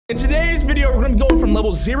In today's video, we're gonna be going from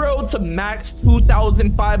level 0 to max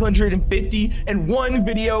 2,550 in one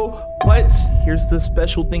video. But here's the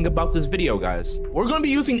special thing about this video, guys. We're gonna be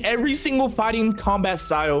using every single fighting combat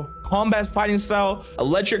fighting style,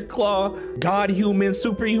 electric claw, god human,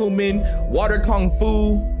 superhuman, water kung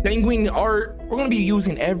fu, penguin art. We're gonna be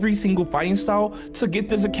using every single fighting style to get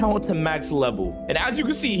this account to max level. And as you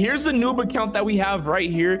can see, here's the noob account that we have right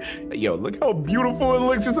here. Yo, look how beautiful it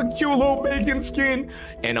looks. It's a cute little bacon skin.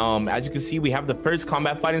 And as you can see, we have the first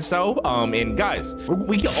combat fighting style. And guys,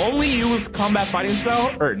 we can only use combat fighting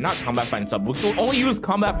style, or not combat fighting style, we can only use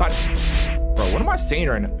combat fighting. Bro, what am I saying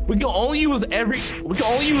right now? We can only use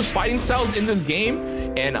fighting styles in this game,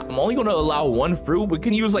 and I'm only gonna allow one fruit. We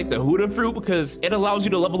can use like the Huda fruit because it allows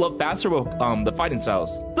you to level up faster with the fighting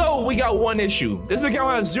styles. So we got one issue. This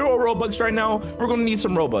account has 0 Robux right now. We're gonna need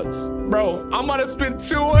some Robux. Bro, I'm gonna spend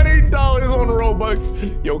 $200 on Robux.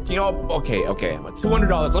 Yo, can y'all, okay,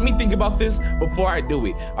 $200. Let me think about this before I do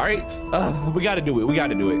it, all right? We gotta do it,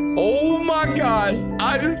 Oh my gosh,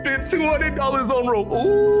 I just spent $200 on Robux.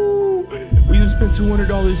 Ooh. We just spent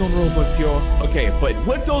 $200 on Robux, y'all. Okay, but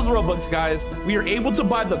with those Robux, guys, we are able to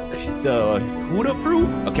buy the Huda fruit.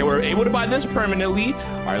 Okay, we're able to buy this permanently.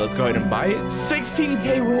 All right, let's go ahead and buy it.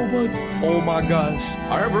 16K Robux. Oh my gosh.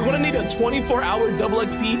 All right, we're gonna need a 24-hour double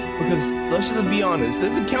XP because let's just be honest,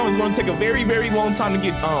 this account is gonna take a very, very long time to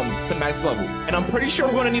get to max level. And I'm pretty sure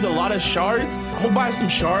we're gonna need a lot of shards. I'm gonna buy some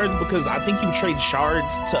shards because I think you trade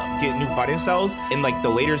shards to get new fighting styles in like the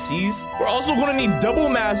later seas. We're also gonna need double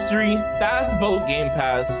mastery, fast boat game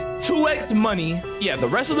pass, 2x money. Yeah, the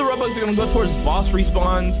rest of the Robux are gonna go towards boss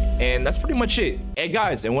respawns, and that's pretty much it. Hey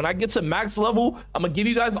guys, and when I get to max level, I'm gonna give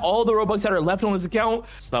you guys all the Robux that are left on this account.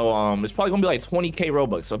 So it's probably gonna be like 20K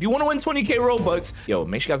Robux. So if you want to win 20K Robux, yo,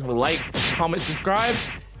 make sure you guys will like, comment, subscribe.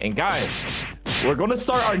 And guys, we're gonna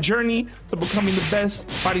start our journey to becoming the best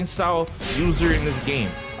fighting style user in this game.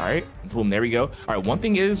 All right, boom, there we go. All right, one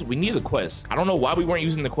thing is we need the quest. I don't know why we weren't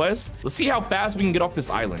using the quest. Let's see how fast we can get off this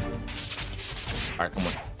island. All right, come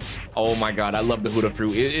on. Oh my god, I love the Huda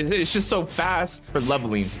fruit. It's just so fast for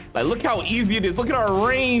leveling. Like, look how easy it is. Look at our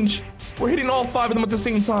range. We're hitting all 5 of them at the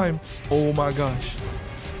same time. Oh my gosh.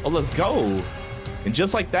 Oh, let's go. And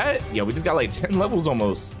just like that, yeah, we just got like 10 levels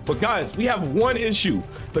almost. But guys, we have one issue.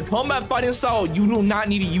 The combat fighting style, you do not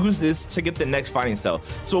need to use this to get the next fighting style.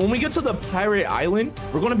 So when we get to the pirate island,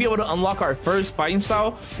 we're going to be able to unlock our first fighting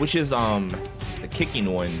style, which is the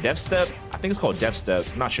kicking one, Death Step. I think it's called Death Step,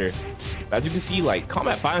 I'm not sure. But as you can see, like,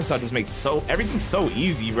 combat fighting style just makes everything so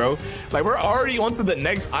easy, bro. Like, we're already onto the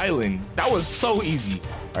next island. That was so easy.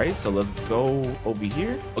 All right, so let's go over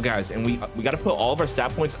here. Oh guys, and we got to put all of our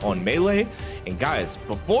stat points on melee. And guys,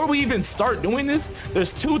 before we even start doing this,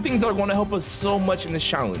 there's 2 things that are going to help us so much in this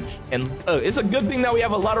challenge. And it's a good thing that we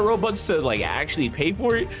have a lot of Robux to like actually pay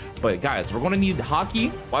for it. But guys, we're going to need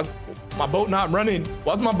hockey. Why's my boat not running?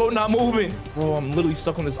 Why's my boat not moving? Bro, I'm literally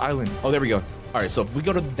stuck on this island. Oh, there we go. All right, so if we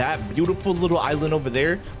go to that beautiful little island over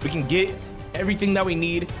there, we can get everything that we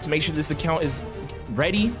need to make sure this account is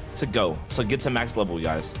ready to go, so get to max level,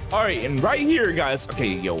 guys. All right, and right here, guys, okay,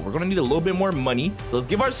 yo, we're gonna need a little bit more money. Let's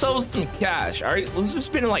give ourselves some cash. All right, let's just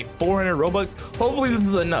spend like 400 Robux. Hopefully this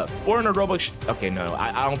is enough. 400 Robux. Okay, no,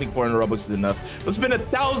 I don't think 400 Robux is enough. Let's spend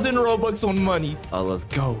 1,000 Robux on money. Let's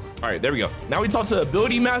go. All right, there we go. Now we talk to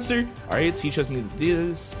ability master. All right, teach us me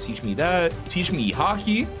this, teach me that, teach me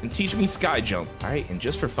hockey, and teach me sky jump. All right, and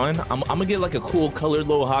just for fun, I'm gonna get like a cool colored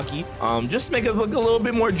little hockey, just to make us look a little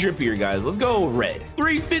bit more drippier, guys. Let's go red.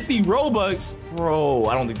 350 Robux, bro.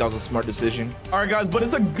 I don't think that was a smart decision. All right, guys, but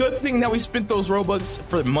it's a good thing that we spent those Robux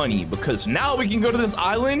for money, because now we can go to this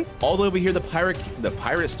island all the way over here, the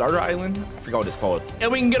pirate starter island. I forgot what it's called,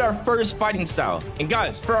 and we can get our first fighting style. And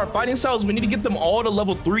guys, for our fighting styles, we need to get them all to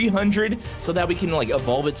level 300 so that we can like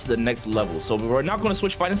evolve it to the next level. So we're not going to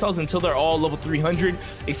switch fighting styles until they're all level 300,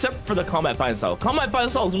 except for the combat fighting style. Combat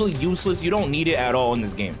fighting style is really useless. You don't need it at all in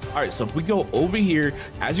this game. All right, so if we go over here,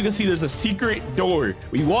 as you can see, there's a secret door.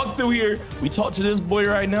 We walk through here, we talk to this boy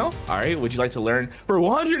right now. All right, would you like to learn for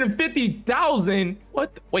 150,000?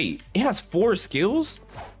 What? Wait, it has 4 skills?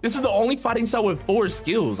 This is the only fighting style with 4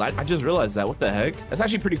 skills. I just realized that. What the heck? That's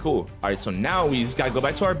actually pretty cool. All right, so now we just gotta go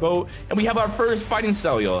back to our boat and we have our first fighting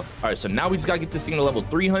style, y'all. All right, so now we just gotta get this thing to level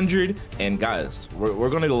 300. And guys, we're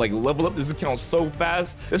gonna like level up this account so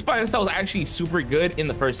fast. This fighting style is actually super good in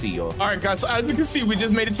the first sea, y'all. All right, guys, so as you can see, we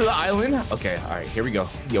just made it to the island. Okay, all right, here we go.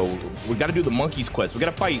 Yo, we gotta do the monkeys quest. We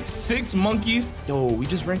gotta fight 6 monkeys. Yo, we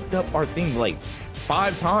just ranked up our thing like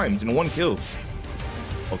 5 times in 1 kill.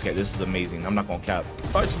 Okay, this is amazing. I'm not gonna cap.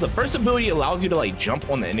 All right, so the first ability allows you to like jump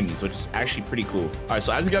on the enemies, which is actually pretty cool. All right,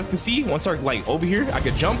 so as you guys can see, once I like over here, I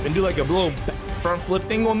could jump and do like a little front flip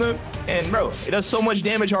thing on them. And bro, it does so much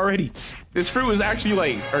damage already. This fruit is actually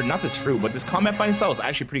like, or not this fruit, but this combat fighting style is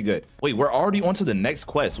actually pretty good. Wait, we're already on to the next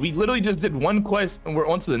quest. We literally just did one quest and we're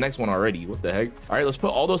on to the next one already. What the heck? All right, let's put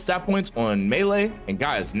all those stat points on melee. And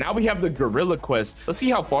guys, now we have the gorilla quest. Let's see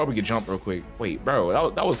how far we can jump real quick. Wait, bro,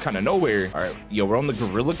 that was kind of nowhere. All right, yo, we're on the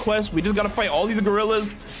gorilla quest. We just got to fight all these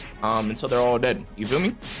gorillas until they're all dead. You feel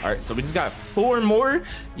me? All right, so we just got 4 more.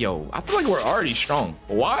 Yo, I feel like we're already strong.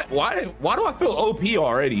 Why do I feel OP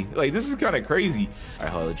already? Like, this is kind of crazy. All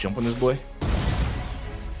right, hold on, let's jump on this boy.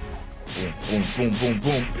 Boom, boom, boom, boom,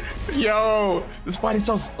 boom. Yo, this fighting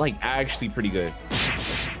style's like actually pretty good.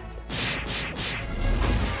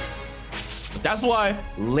 That's why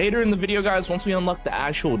later in the video, guys, once we unlock the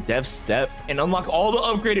actual death step and unlock all the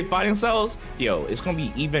upgraded fighting styles, yo, it's gonna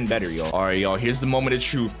be even better, yo. All right, y'all, here's the moment of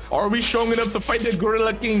truth. Are we strong enough to fight the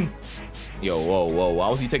Gorilla King? Yo, whoa, why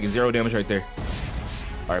was he taking 0 damage right there?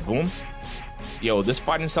 All right, boom. Yo, this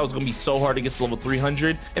fighting style is gonna be so hard to get to level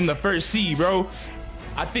 300 in the first sea, bro.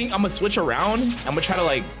 I think I'm gonna switch around. I'm gonna try to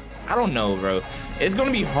like, I don't know, bro. It's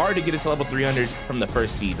gonna be hard to get it to level 300 from the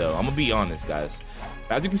first sea, though. I'm gonna be honest, guys.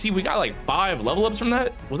 As you can see, we got like 5 level ups from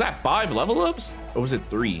that. Was that 5 level ups? Or was it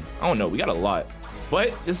 3? I don't know. We got a lot.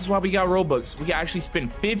 But this is why we got Robux. We can actually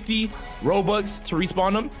spend 50 Robux to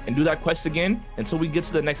respawn them and do that quest again until we get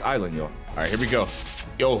to the next island, yo. All right, here we go.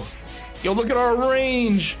 Yo, look at our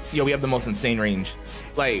range. Yo, we have the most insane range.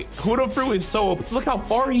 Like, Huda Fruit is so, look how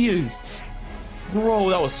far he is. Bro,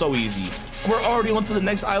 that was so easy. We're already on to the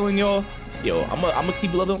next island, y'all. Yo, I'm gonna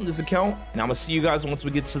keep leveling this account, and I'm gonna see you guys once we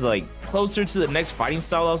get to like closer to the next fighting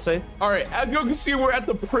style, I'll say. All right, as you can see, we're at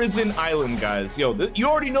the prison island, guys. Yo, you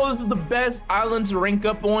already know this is the best island to rank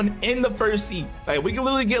up on in the first sea. Like, we can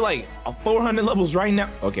literally get like 400 levels right now.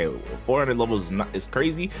 Okay, 400 levels is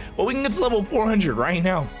crazy, but we can get to level 400 right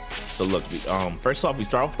now. So look, first off, we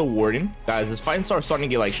start off with the warden. Guys, this fighting star is starting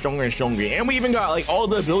to get like stronger and stronger, and we even got like all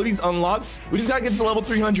the abilities unlocked. We just gotta get to level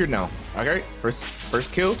 300 now. Okay,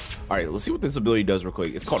 first kill. All right, let's see what this ability does real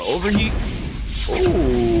quick. It's called overheat.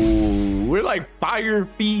 Ooh, we're like fire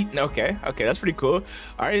feet. Okay, that's pretty cool.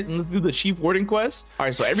 All right, let's do the chief warden quest. All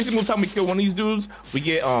right, so every single time we kill one of these dudes, we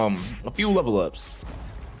get a few level ups.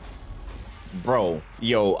 Bro,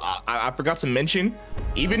 yo, I forgot to mention,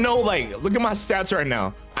 even though like, look at my stats right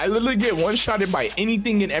now, I literally get one-shotted by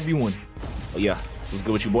anything and everyone. Oh yeah, what's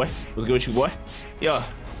good with you, boy? What's good with you, boy? Yeah, how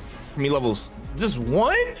many levels? Just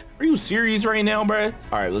 1? Are you serious right now, bro?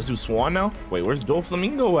 All right, let's do Swan now. Wait, where's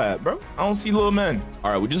Doflamingo at, bro? I don't see little man.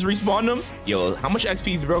 All right, we just respawned him. Yo, how much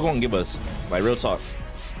XP is bro gonna give us? Like, real talk.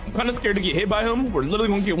 I'm kind of scared to get hit by him. We're literally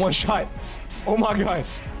gonna get 1 shot. Oh my God.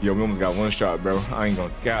 Yo, we almost got 1 shot, bro. I ain't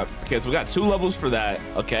gonna cap. Okay, so we got 2 levels for that.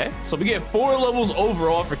 Okay, so we get 4 levels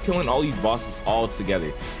overall for killing all these bosses all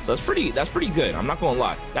together. So that's pretty good. I'm not gonna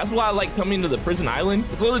lie. That's why I like coming to the prison island.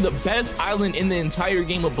 It's literally the best island in the entire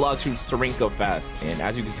game of Blox shoots to rank up fast. And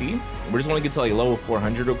as you can see, we just want to get to like level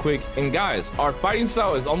 400 real quick. And guys, our fighting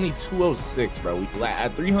style is only 206, bro. We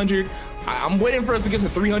at 300. I'm waiting for us to get to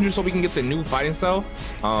 300 so we can get the new fighting style.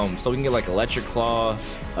 So we can get like electric claw,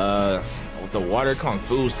 with the water kung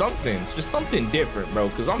fu, something. It's just something different, bro,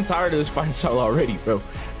 because I'm tired of this fighting style already, bro.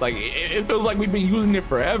 Like, it feels like we've been using it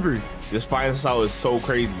forever. This fighting style is so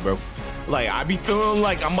crazy, bro. Like, I be feeling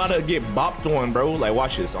like I'm about to get bopped on, bro. Like,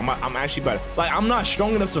 watch this. I'm actually about to, like, I'm not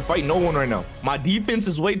strong enough to fight no one right now. My defense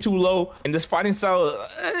is way too low, and this fighting style,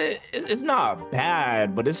 it's not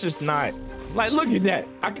bad, but it's just not. Like, look at that.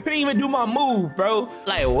 I couldn't even do my move, bro.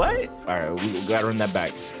 Like, what? All right, we gotta run that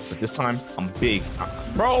back. But this time, I'm big.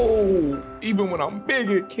 Bro, even when I'm big,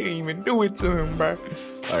 it can't even do it to him, bro.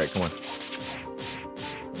 All right, come on.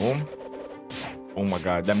 Boom. Oh my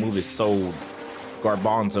God, that move is so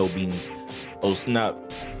garbanzo beans. Oh, snap.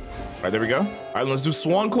 All right, there we go. All right, let's do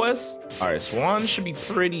Swan quest. All right, Swan should be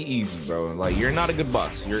pretty easy, bro. Like, you're not a good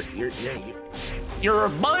boss. You're a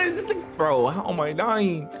buzz, bro. How am I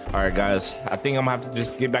dying? All right, guys, I think I'm gonna have to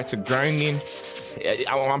just get back to grinding.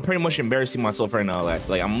 I'm pretty much embarrassing myself right now.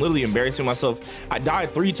 Like I'm literally embarrassing myself. I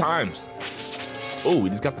died 3 times. Oh, we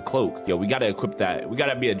just got the cloak. Yo, we gotta equip that. We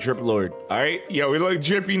gotta be a drip lord. All right, yo, we look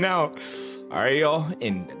drippy now. All right, y'all,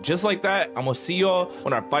 and just like that, I'm gonna see y'all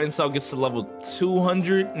when our fighting style gets to level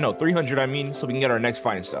 300, I mean, so we can get our next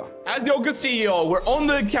fighting style. As y'all can see, y'all, we're on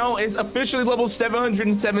the account. It's officially level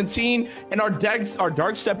 717, and our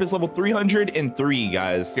dark step is level 303,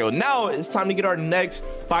 guys. So now it's time to get our next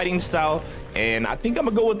fighting style, and I think I'm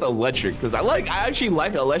gonna go with electric, because I actually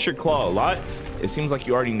like electric claw a lot. It seems like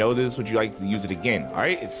you already know this. Would you like to use it again? All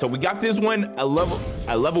right, so we got this one at level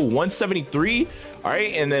 173. All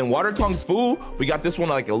right, and then water kung fu, we got this one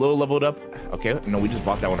like a little leveled up. Okay, no, we just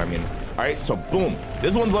bought that one. I mean, All right, so boom,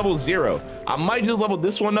 this one's level 0. I might just level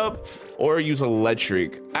this one up or use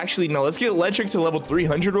electric. Actually, no, let's get electric to level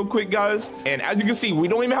 300 real quick, guys. And as you can see, we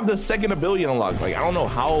don't even have the second ability unlocked. Like, I don't know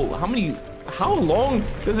how long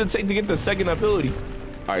does it take to get the second ability?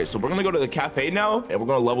 All right, so we're gonna go to the cafe now, and we're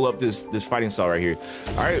gonna level up this fighting style right here.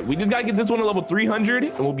 All right, we just gotta get this one to level 300,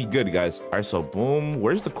 and we'll be good, guys. All right, so boom,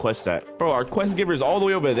 where's the quest at? Bro, our quest giver is all the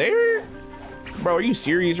way over there? Bro, are you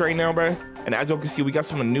serious right now, bro? And as you can see, we got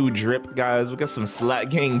some new drip, guys. We got some Slat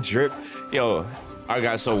gang drip. Yo, all right,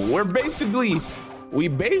 guys, so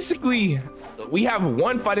we have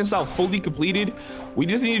one fighting style fully completed. We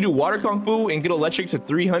just need to do water kung fu and get electric to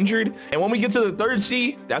 300. And when we get to the third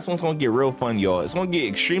C, that's when it's gonna get real fun, y'all. It's gonna get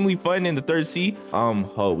extremely fun in the third C.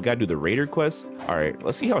 We gotta do the raider quest. All right,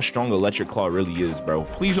 let's see how strong electric claw really is, bro.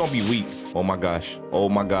 Please don't be weak. Oh my gosh. Oh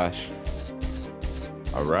my gosh.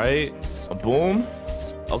 All right, boom.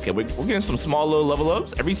 Okay, we're getting some small little level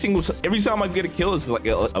ups. Every time I get a kill, it's like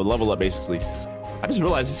a level up, basically. I just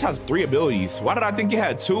realized this has 3 abilities. Why did I think it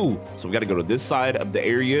had 2? So we got to go to this side of the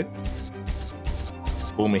area.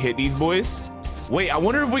 Boom, and hit these boys. Wait, I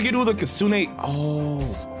wonder if we can do the Kasune. Oh,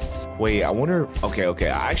 wait, I wonder. Okay,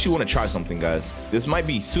 I actually want to try something, guys. This might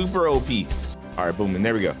be super OP. All right, boom, and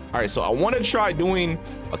there we go. All right, so I want to try doing,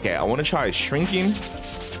 I want to try shrinking.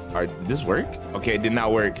 All right, did this work? Okay, it did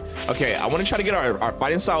not work. Okay, I want to try to get our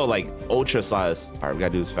fighting style like ultra size. All right, we got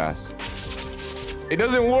to do this fast. It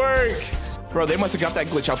doesn't work. Bro, they must have got that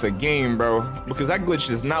glitch out the game, bro, because that glitch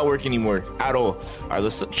does not work anymore at all. All right,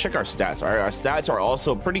 let's check our stats. All right, our stats are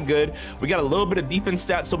also pretty good. We got a little bit of defense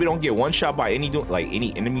stats so we don't get one shot by any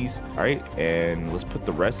enemies. All right, and let's put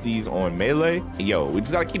the rest of these on melee. Yo, we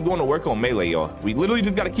just gotta keep going to work on melee, y'all. We literally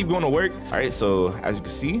just gotta keep going to work. All right, so as you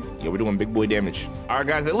can see, we're doing big boy damage. All right,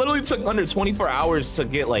 guys, it literally took under 24 hours to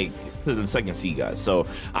get to the second C, guys. So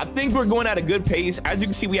I think we're going at a good pace. As you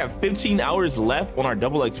can see, we have 15 hours left on our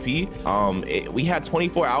double XP. We had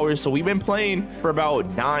 24 hours, so we've been playing for about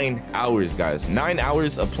 9 hours, guys. 9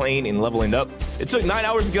 hours of playing and leveling up. It took 9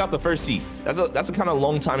 hours to get out the first C. That's a kind of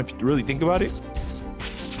long time if you really think about it.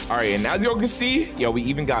 All right, and as you can see, we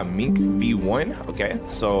even got Mink V1. Okay,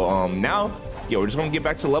 so now we're just gonna get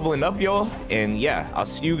back to leveling up, y'all. And yeah, I'll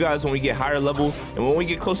see you guys when we get higher level and when we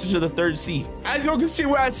get closer to the third C. As y'all can see,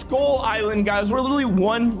 we're at Skull Island, guys. We're literally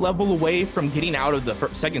 1 level away from getting out of the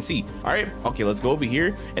second C. All right, okay, let's go over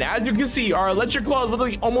here. And as you can see, our electric claw is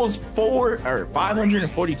literally almost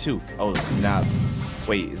 542. Oh snap.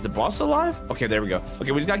 Wait, is the boss alive? Okay, there we go.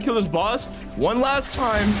 Okay, we just gotta kill this boss one last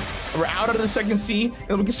time. We're out of the second C,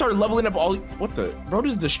 and we can start leveling up all. What the? Bro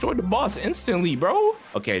just destroyed the boss instantly, bro.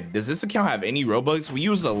 Okay, does this account have any Robux? We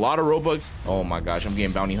use a lot of Robux. Oh my gosh, I'm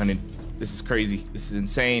getting bounty hunted. This is crazy. This is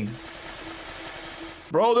insane.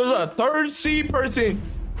 Bro, there's a third C person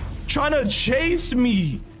trying to chase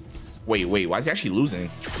me. Wait, why is he actually losing?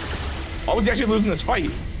 Why was he actually losing this fight?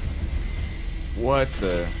 What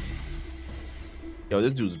the? Yo,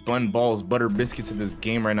 this dude's bun balls, butter biscuits in this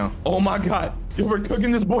game right now. Oh my God. Yo, we're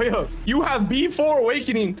cooking this boy up. You have B4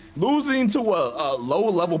 Awakening losing to a low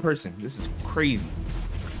level person. This is crazy.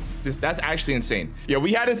 That's actually insane. Yo,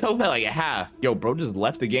 we had his health at like half. Yo, bro just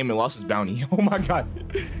left the game and lost his bounty. Oh my God.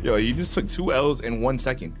 Yo, you just took 2 L's in 1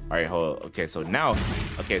 second. All right, hold on. Okay, so now,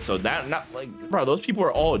 bro, those people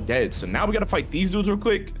are all dead. So now we gotta fight these dudes real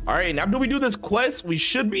quick. All right, and after we do this quest, we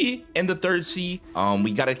should be in the third C.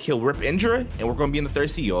 We gotta kill Rip Indra, and we're gonna be in the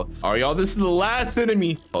third C, y'all. All right, y'all, this is the last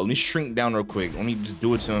enemy. Oh, let me shrink down real quick. Let me just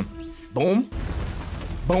do it to him. Boom,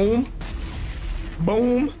 boom,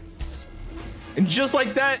 boom. And just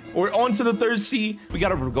like that, we're on to the third C. We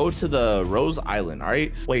gotta go to the Rose Island, all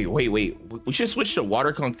right? Wait. We should switch to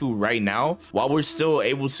Water Kung Fu right now while we're still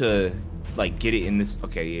able to like get it in this.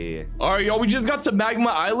 Okay, yeah. All right, y'all, we just got to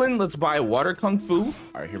Magma Island. Let's buy Water Kung Fu.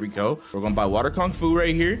 All right, here we go. We're gonna buy Water Kung Fu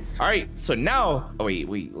right here. All right, so now, oh, wait.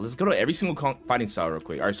 Let's go to every single fighting style real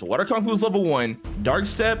quick. All right, so Water Kung Fu is level 1. Dark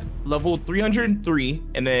Step, level 303.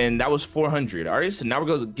 And then that was 400. All right, so now we're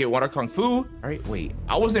gonna get Water Kung Fu. All right, wait,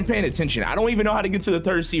 I wasn't paying attention. I don't even know how to get to the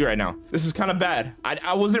third C right now. This is kind of bad.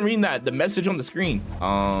 I wasn't reading the message on the screen.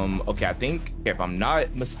 Okay, I think if I'm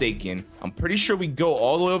not mistaken, I'm pretty sure we go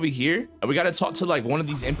all the way over here and we gotta talk to like one of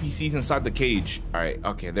these NPCs inside the cage. All right,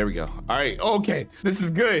 okay, there we go. All right, okay, this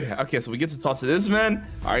is good. Okay, so we get to talk to this man.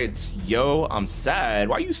 All right, yo, I'm sad.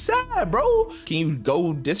 Why you sad, bro? Can you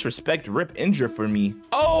go disrespect Rip Indra for me?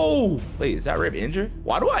 Oh, wait, is that Rip Indra?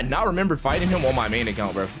 Why do I not remember fighting him on my main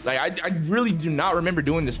account, bro? Like, I really do not remember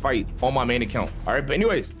doing this fight on my main account. All right, but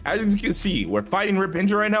anyways, as you can see, we're fighting Rip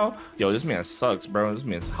Indra right now. Yo, this man sucks, bro. This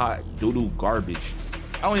man's hot doo-doo garbage.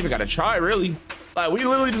 I don't even gotta try, really. Like, we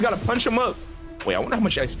literally just gotta punch him up. Wait, I wonder how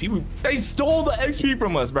much XP they stole the XP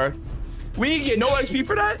from us, bro. We ain't get no XP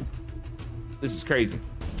for that. This is crazy.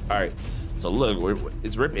 All right, so look,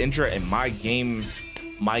 it's Rip Intra and my game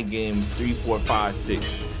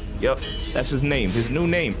 3456. Yep, that's his name, his new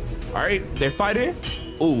name. All right, they're fighting.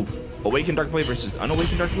 Ooh, Awakened Dark Blade versus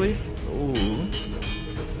Unawakened Dark Blade. Ooh,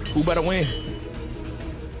 who better win?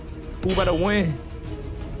 Who better win?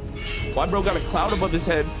 Why bro got a cloud above his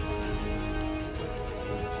head?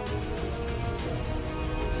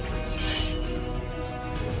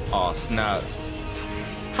 Oh snap.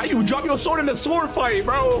 How you drop your sword in a sword fight,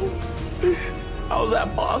 bro? How is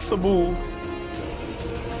that possible?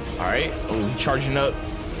 All right, oh, he charging up.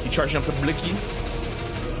 He charging up the blicky.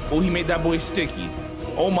 Oh, he made that boy sticky.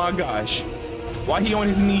 Oh my gosh. Why he on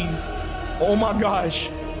his knees? Oh my gosh.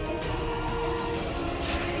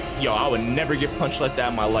 Yo, I would never get punched like that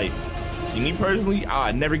in my life. See, me personally,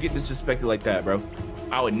 I'd never get disrespected like that, bro.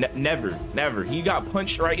 I would never. He got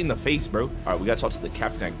punched right in the face, bro. All right, we gotta talk to the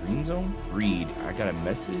captain at Green Zone. Read, I got a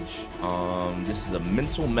message. This is a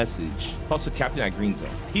mental message. Talk to the captain at Green Zone.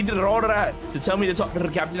 He did all of that to tell me to talk to the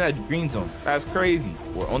captain at Green Zone. That's crazy.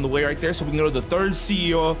 We're on the way right there, so we can go to the third sea,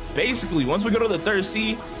 y'all. Basically, once we go to the third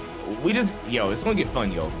sea, we just, yo, it's gonna get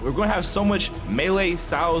fun, yo. We're gonna have so much melee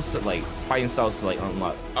styles, like fighting styles to like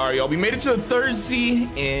unlock. All right, y'all, we made it to the third sea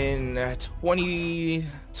in 14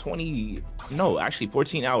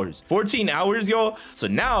 hours. 14 hours, y'all. So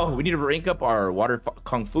now we need to rank up our water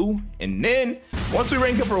kung fu, and then once we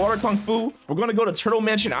rank up our water kung fu, we're gonna go to Turtle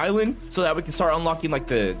Mansion Island so that we can start unlocking like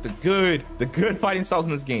the good fighting styles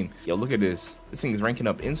in this game. Yo, look at this. This thing is ranking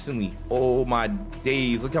up instantly. Oh my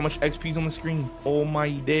days. Look how much XP is on the screen. Oh my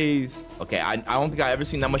days. Okay, I don't think I've ever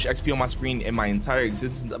seen that much XP on my screen in my entire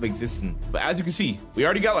existence of existing. But as you can see, we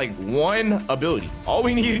already got like one ability. All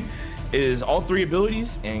we need is all 3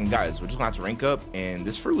 abilities, and guys, we're just gonna have to rank up, and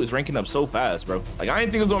this fruit is ranking up so fast, bro. Like, I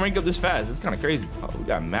didn't think it was gonna rank up this fast. It's kind of crazy. Oh, we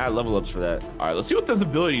got mad level ups for that. All right, let's see what this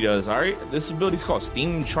ability does. All right, this ability is called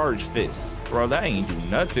Steam Charge Fist. Bro, that ain't do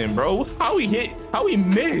nothing, bro. How he hit? How he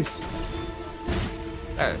miss?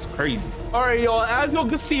 That is crazy. All right, y'all, as y'all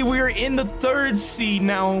can see, we are in the third sea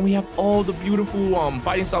now, and we have all the beautiful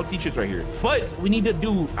fighting style teachers right here. But we need to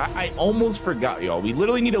do, I almost forgot, y'all. We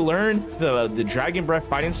literally need to learn the Dragon Breath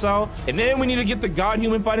fighting style, and then we need to get the God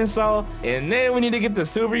Human fighting style, and then we need to get the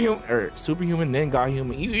Superhuman, then God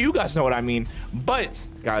Human. You guys know what I mean. But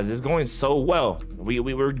guys, it's going so well.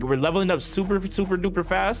 We're leveling up super duper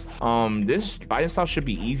fast. This fighting style should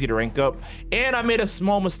be easy to rank up. And I made a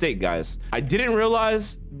small mistake, guys. I didn't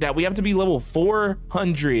realize that we have to be level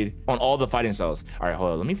 400 on all the fighting styles. All right,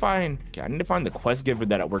 hold on. Let me find. Okay, I need to find the quest giver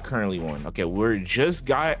that we're currently on. Okay, we just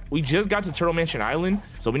got to Turtle Mansion Island,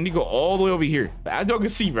 so we need to go all the way over here. But as y'all can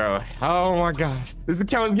see, bro. Oh my gosh, this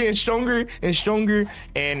account is getting stronger and stronger.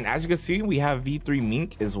 And as you can see, we have V3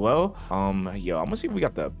 Mink as well. Yo, I'm gonna see if we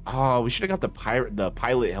got the. Oh, we should have got the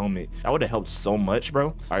pilot helmet. That would have helped so much, bro.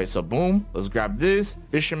 All right, so boom. Let's grab this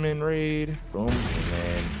Fisherman raid. Boom, and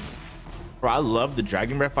then. Bro, I love the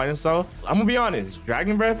Dragon Breath fighting style. I'm gonna be honest,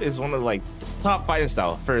 Dragon Breath is one of like its top fighting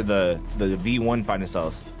style for the V1 fighting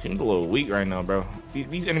styles. Seems a little weak right now, bro.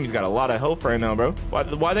 These enemies got a lot of health right now, bro.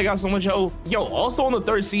 Why they got so much health? Yo, also on the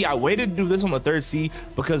third sea, I waited to do this on the third sea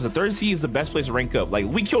because the third sea is the best place to rank up. Like,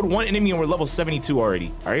 we killed one enemy and we're level 72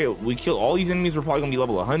 already. All right, we killed all these enemies. We're probably gonna be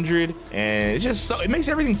level 100, and it's just it makes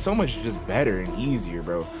everything so much just better and easier,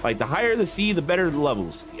 bro. Like, the higher the sea, the better the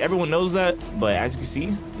levels. Everyone knows that, but as you can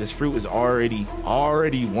see, this fruit is already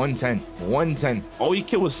 110. All we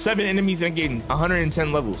killed was 7 enemies and getting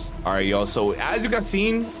 110 levels. All right, y'all. So as you guys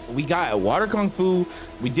seen, we got a water kung fu.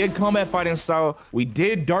 We did combat fighting style. We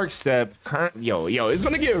did dark step. Yo, it's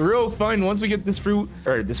gonna get real fun once we get this fruit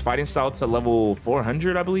or this fighting style to level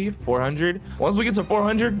 400, I believe. 400. Once we get to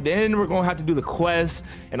 400, then we're gonna have to do the quest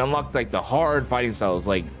and unlock like the hard fighting styles.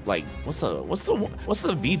 Like what's the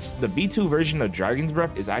V2 version of Dragon's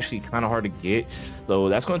Breath is actually kind of hard to get. So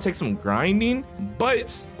that's gonna take some grinding,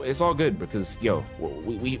 but it's all good because yo,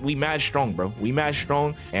 we mad strong, bro. We mad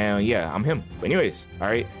strong, and yeah, I'm him. But anyways, all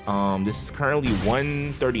right. This is currently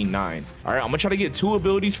 139. All right, I'm gonna try to get 2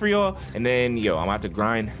 abilities for y'all, and then yo, I'm gonna have to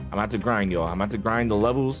grind, y'all. I'm gonna have to grind the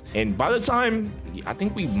levels, and by the time I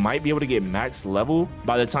think we might be able to get max level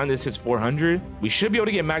by the time this hits 400. We should be able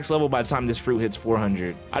to get max level by the time this fruit hits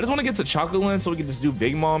 400. I just want to get to Chocolate Land so we can just do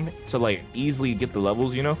Big Mom to like easily get the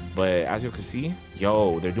levels, you know. But as you can see,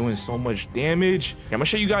 yo, they're doing so much damage. I'm gonna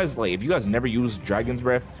show you guys, like, if you guys never used Dragon's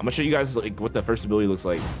Breath, I'm gonna show you guys like what the first ability looks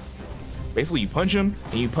like. Basically, you punch him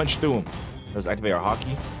and you punch through him. Let's activate our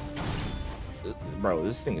hockey. bro,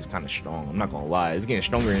 this thing is kind of strong. I'm not gonna lie. It's getting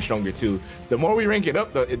stronger and stronger too. The more we rank it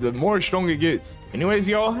up, the more strong it gets. Anyways,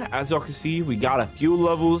 y'all, as y'all can see, we got a few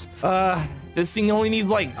levels. This thing only needs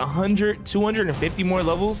like 100, 250 more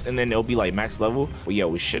levels, and then it'll be like max level. But yeah,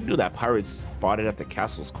 we should do that pirates spotted at the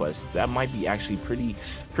castles quest. That might be actually pretty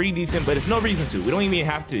decent, but it's no reason to. We don't even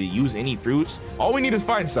have to use any fruits. All we need is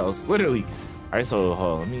find cells, literally. All right, so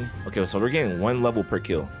let me, okay, so we're getting 1 level per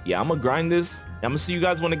kill. Yeah, I'm gonna grind this. I'm gonna see you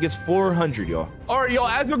guys when it gets 400, y'all. All right, y'all,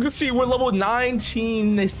 as you can see, we're level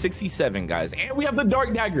 1967, guys. And we have the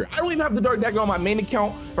dark dagger. I don't even have the dark dagger on my main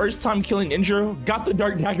account. First time killing Indra, got the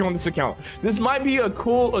dark dagger on this account. This might be a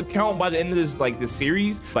cool account by the end of this, like this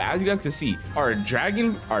series. But as you guys can see, our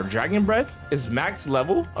dragon breath is max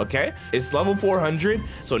level, okay? It's level 400.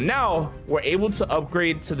 So now we're able to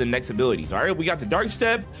upgrade to the next abilities. All right, we got the dark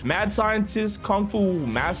step, mad scientist, kung fu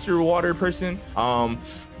master water person.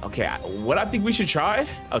 Okay, what I think we should try?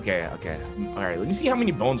 Okay. All right, let me see how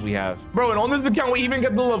many bones we have. Bro, and on this account, we even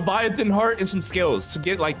get the Leviathan heart and some scales to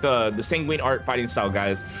get like the sanguine art fighting style,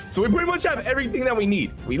 guys. So we pretty much have everything that we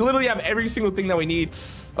need. We literally have every single thing that we need.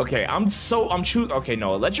 Okay, I'm choosing. Okay,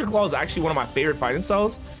 no, electric claw is actually one of my favorite fighting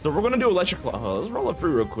styles. So we're gonna do electric claw. Let's roll a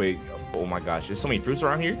fruit real quick. Oh my gosh, there's so many fruits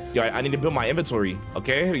around here. Yo, I need to build my inventory.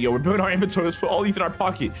 Okay, yo, we're building our inventory. Let's put all these in our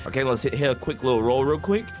pocket. Okay, let's hit a quick little roll real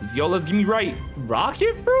quick. Yo, let's get me right.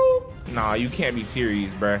 Rocket fruit? Nah, you can't be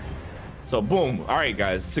serious, bruh. So boom. All right,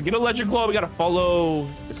 guys, to get electric claw, we gotta follow,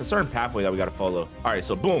 it's a certain pathway that we gotta follow. All right,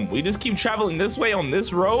 so boom, we just keep traveling this way on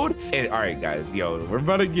this road. And all right, guys, yo, we're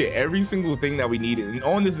about to get every single thing that we need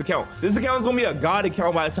on this account. This account is gonna be a god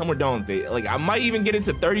account by the time we're done with it. Like, I might even get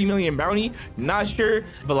into 30 million bounty, not sure,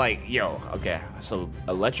 but like, yo, okay, so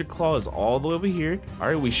electric claw is all the way over here. All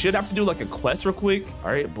right, we should have to do like a quest real quick.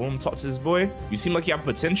 All right, boom, talk to this boy. You seem like you have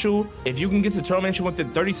potential. If you can get to Turtle Mansion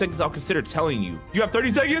within 30 seconds, I'll consider telling you. You have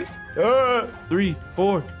 30 seconds? 3,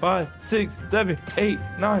 4, 5, 6, 7, 8,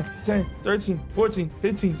 9, 10, 13, 14,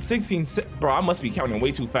 15, 16. Bro, I must be counting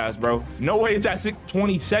way too fast, bro. No way it's at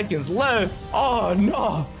 20 seconds left. Oh,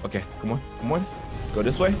 no. Okay, come on. Go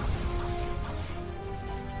this way.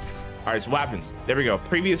 All right, so what happens? There we go.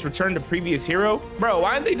 Previous return to previous hero. Bro,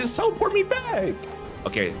 why didn't they just teleport me back?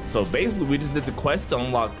 Okay, so basically we just did the quest to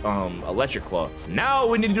unlock electric claw. Now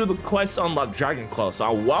we need to do the quest to unlock dragon claw.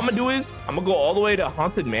 So what I'm gonna do is I'm gonna go all the way to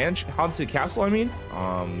haunted castle, I mean.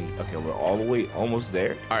 Okay, we're all the way almost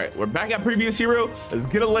there. All right, we're back at previous hero. Let's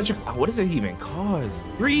get electric. What does it even cost?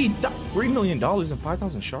 $3 million and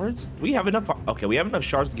 5,000 shards. We have enough. Okay, we have enough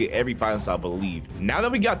shards to get every fighting style, I believe. Now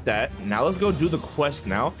that we got that, now let's go do the quest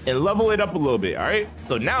now and level it up a little bit. All right,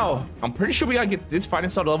 so now I'm pretty sure we gotta get this fighting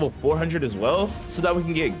style to level 400 as well, so that we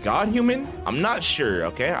can get god human. I'm not sure.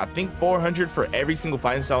 Okay, I think 400 for every single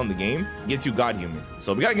fighting style in the game gets you god human.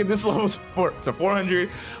 So we gotta get this level to 400.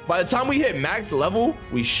 By the time we hit max level,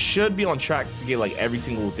 we should be on track to get like every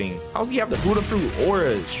single thing. How does he have the Buddha fruit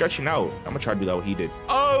aura stretching out? I'm gonna try to do that what he did.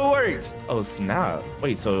 Oh, it worked. Oh snap.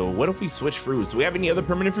 Wait, so what if we switch fruits? Do we have any other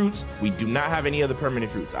permanent fruits? We do not have any other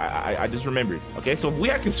permanent fruits. I just remembered. Okay, so if we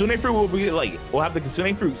had Kasune fruit, we'll have the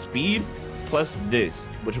Kasune fruit speed plus this,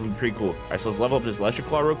 which would be pretty cool. All right, so let's level up this electric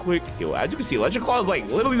claw real quick. Yo, as you can see, electric claw is like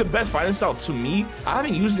literally the best fighting style to me. I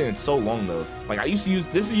haven't used it in so long though. Like I used to use,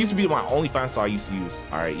 this used to be my only fighting style I used to use.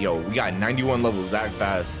 All right, yo, we got 91 levels that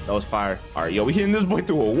fast. That was fire. All right, yo, we hitting this boy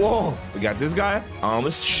through a wall. We got this guy.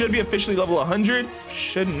 This should be officially level 100.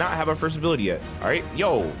 Should not have our first ability yet. All right,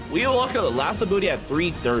 yo, we unlocked the last ability at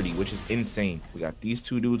 330, which is insane. We got these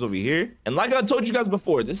two dudes over here. And like I told you guys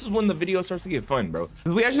before, this is when the video starts to get fun, bro.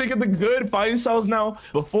 We actually get the good fighting styles now.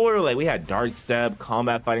 Before, like, we had dark step,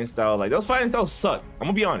 combat fighting style. Like, those fighting styles suck. I'm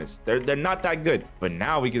gonna be honest, they're not that good. But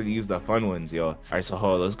now we can use the fun ones, yo. All right, so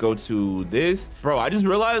hold on, let's go to this. Bro, I just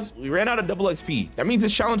realized we ran out of double XP. That means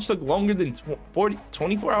this challenge took longer than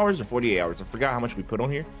 24 hours or 48 hours. I forgot how much we put on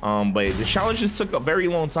here. But the challenge just took a very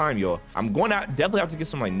long time, yo. I'm going to definitely have to get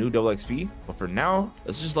some like new double XP. But for now,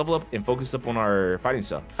 let's just level up and focus up on our fighting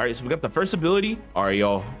stuff. All right, so we got the first ability. All right,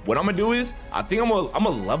 yo, what I'm gonna do is I think I'm gonna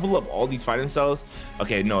level up all these fighting styles.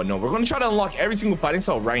 Okay, no, we're gonna try to unlock every single fighting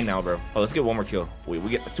style right now, bro. Oh, let's get one more kill. Wait,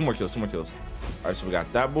 we get two more kills. All right, so we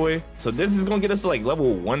got that boy. So this is gonna get us to like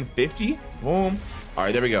level 150. Boom. All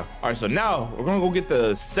right, there we go. All right, so now we're gonna go get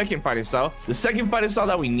the second fighting style. The second fighting style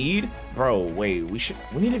that we need, bro. Wait, we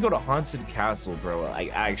need to go to haunted castle, bro.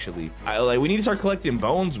 Like actually, we need to start collecting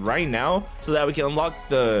bones right now so that we can unlock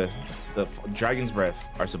the the dragon's breath.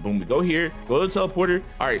 All right, so boom, we go here, go to the teleporter.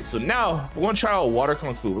 All right, so now we're gonna try out water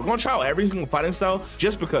kung fu. We're gonna try out every single fighting style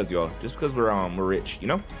just because, y'all, just because we're rich, you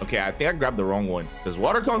know? Okay, I think I grabbed the wrong one because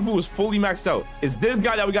water kung fu is fully maxed out. It's this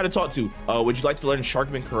guy that we got to talk to. Would you like to learn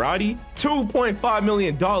Sharkman karate? $2.5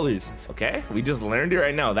 million. Okay, we just learned it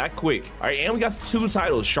right now, that quick. All right, and we got 2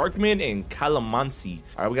 titles, Sharkman and Calamansi.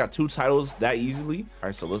 All right, we got 2 titles that easily. All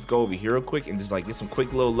right, so let's go over here real quick and just like get some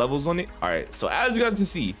quick little levels on it. All right, so as you guys can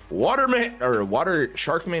see, water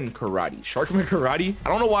Sharkman karate. I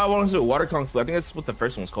don't know why I want to say water kung fu. I think that's what the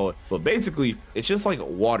first one's called, but basically it's just like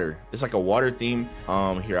water. It's like a water theme.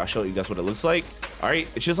 Here, I'll show you guys what it looks like. All right,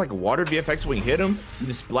 it's just like water VFX. When you hit them, you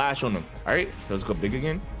just splash on them. All right, let's go big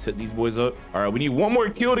again. Set these boys up. All right, we need one more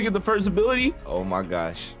kill to get the first ability. Oh my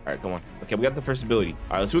gosh. All right, come on. Okay, we got the first ability.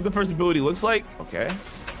 All right, let's see what the first ability looks like. Okay,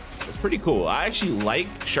 it's pretty cool. I actually like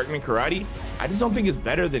Sharkman karate. I just don't think it's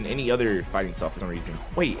better than any other fighting style for some reason.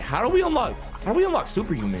 Wait, how do we unlock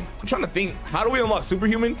superhuman? I'm trying to think. How do we unlock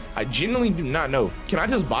superhuman? I genuinely do not know. Can I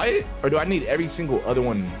just buy it, or do I need every single other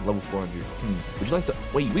one level 400? Would you like to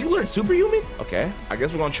wait? We learned superhuman. Okay, I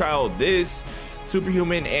guess we're gonna try out this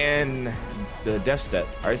superhuman and the death step.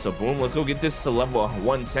 All right, so boom, let's go get this to level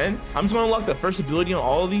 110. I'm just gonna unlock the first ability on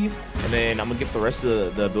all of these, and then I'm gonna get the rest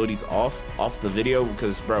of the abilities off the video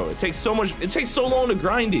because, bro, it takes so long to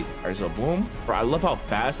grind it. All right, so boom, bro, I love how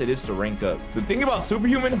fast it is to rank up. The thing about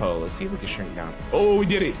superhuman, oh, let's see if we can shrink down. Oh, we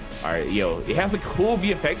did it. All right, yo, it has a cool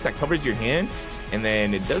VFX that covers your hand, and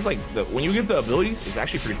then it does like when you get the abilities, it's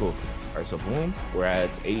actually pretty cool. All right, so boom, we're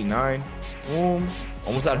at 89. Boom,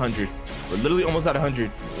 almost at 100. We're literally almost at 100.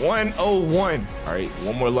 101. All right,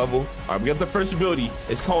 one more level. All right, we got the first ability.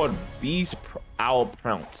 It's called Beast Owl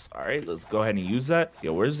Pounce. All right, let's go ahead and use that.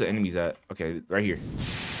 Yo, where's the enemies at? Okay, right here.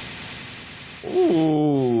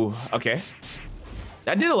 Ooh, okay.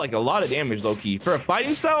 That did like a lot of damage, low key. For a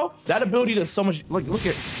fighting style, that ability does so much. Like, look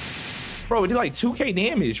at. Bro, it did like 2k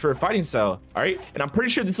damage for a fighting style. All right, and I'm pretty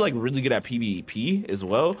sure this is like really good at PvP as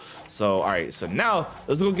well. So all right, so now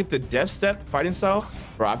let's go get the death step fighting style.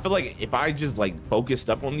 Bro, I feel like if I just like focused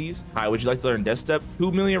up on these. Hi, would you like to learn death step?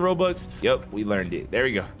 2 million Robux. Yep, we learned it. There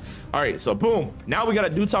we go. All right, so boom, now we got a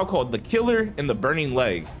dude talk called the killer and the burning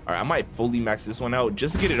leg. All right, I might fully max this one out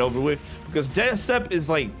just to get it over with because death step is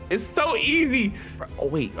like, it's so easy. Oh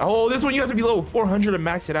wait, oh, this one you have to be level 400 to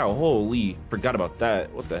max it out. Holy, forgot about that.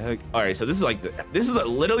 What the heck? All right, so this is like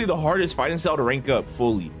literally the hardest fighting style to rank up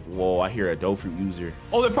fully. Whoa, I hear a doe fruit user.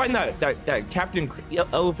 Oh, they're fighting that Captain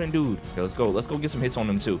Elephant dude. Okay, let's go get some hits on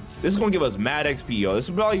them too. This is gonna give us mad XP, yo. This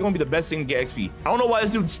is probably gonna be the best thing to get XP. I don't know why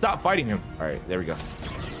this dude stopped fighting him. All right, there we go.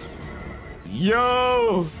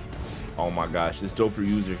 Yo, oh my gosh, this doe fruit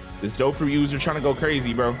user trying to go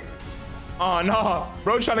crazy, bro. Oh no,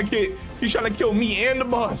 bro, he's trying to kill me and the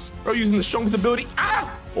boss, bro, using the strongest ability.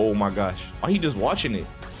 Ah, oh my gosh, why he just watching it?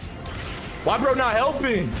 Why bro not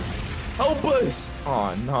helping? Help us.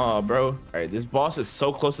 Oh no, bro. All right, this boss is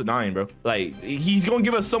so close to dying, bro. Like, he's gonna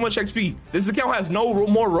give us so much XP. This account has no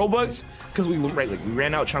more Robux because we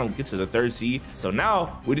ran out trying to get to the 3rd seed. So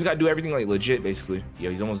now we just gotta do everything like legit, basically.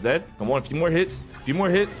 Yo, he's almost dead. Come on, a few more hits.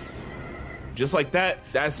 Just like that.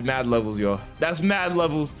 That's mad levels, yo. That's mad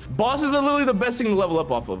levels. Bosses are literally the best thing to level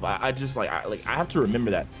up off of. I have to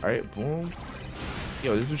remember that. All right, boom.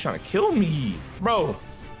 Yo, this dude's trying to kill me, bro.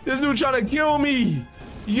 This dude trying to kill me.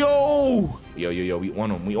 Yo, we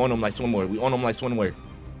on him like swimwear.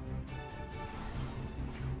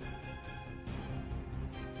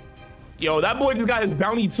 Yo, that boy just got his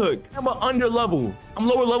bounty took. I'm an under level. I'm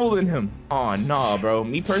lower level than him. Oh nah, bro.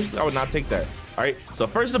 Me personally, I would not take that. All right, so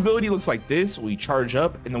first ability looks like this. We charge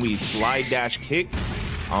up and then we slide dash kick.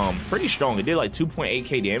 Pretty strong. It did like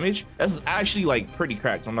 2.8k damage. That's actually like pretty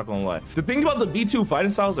cracked, I'm not gonna lie. The thing about the B2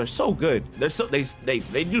 fighting styles, they're so good.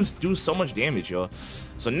 They do so much damage, yo.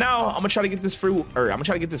 So now I'm gonna try to get this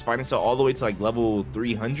fighting style all the way to like level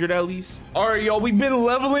 300 at least. All right, y'all, we've been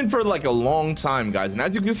leveling for like a long time, guys, and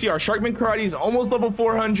as you can see, our Sharkman karate is almost level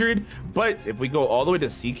 400. But if we go all the way to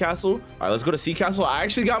Sea Castle, all right, let's go to Sea Castle. I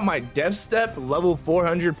actually got my death step level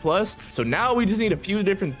 400 plus. So now we just need a few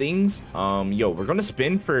different things. Yo, we're gonna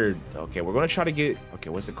spin for, okay, we're gonna try to get,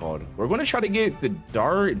 okay, what's it called? We're gonna try to get the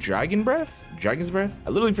dragon's breath. I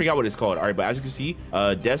literally forgot what it's called. All right, but as you can see,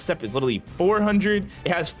 death step is literally 400.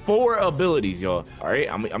 It has 4 abilities, y'all. All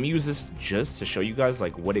right, I'm gonna use this just to show you guys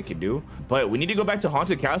like what it can do. But we need to go back to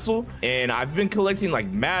Haunted Castle, and I've been collecting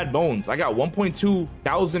like mad bones. I got 1.2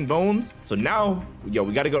 thousand bones. So now, yo,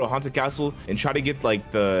 we got to go to Haunted Castle and try to get like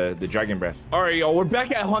the dragon breath. All right, y'all, we're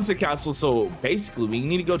back at Haunted Castle. So basically, we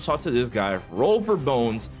need to go talk to this guy, roll for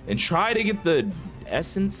bones, and try to get the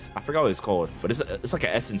essence. I forgot what it's called, but it's like an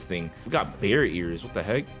essence thing. We got bear ears. What the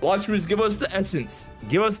heck? Watchers, give us the essence.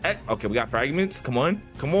 Give us. Okay, we got fragments. Come on.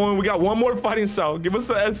 Come on. We got one more fighting style. Give us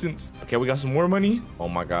the essence. Okay, we got some more money. Oh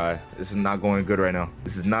my God. This is not going good right now.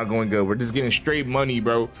 This is not going good. We're just getting straight money,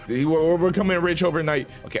 bro. We're becoming rich overnight.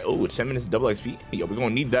 Okay. Oh, 10 minutes double XP. Yo, we're gonna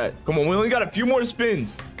need that. Come on. We only got a few more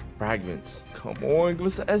spins. Fragments. Come on, give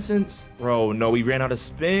us the essence. Bro, no, we ran out of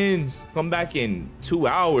spins. Come back in 2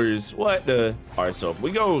 hours. What the? All right, so if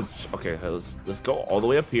we go, okay, let's go all the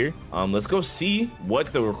way up here. Let's go see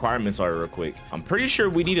what the requirements are real quick. I'm pretty sure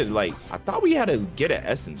we needed, like, I thought we had to get an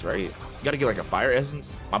essence, right? You gotta get like a fire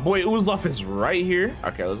essence. My boy Uzlov is right here.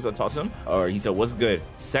 Okay, let's go talk to him. Or he said, what's good?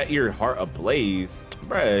 Set your heart ablaze.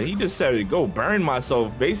 Bruh, he just said go burn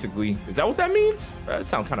myself, basically. Is that what that means? Bruh, that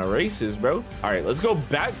sounds kind of racist, bro. All right, let's go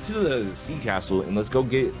back to the sea castle and let's go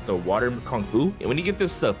get the water kung fu. And we need to get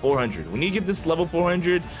this to 400. We need to get this level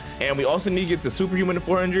 400. And we also need to get the superhuman to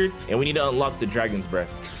 400. And we need to unlock the dragon's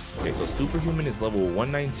breath. Okay, so superhuman is level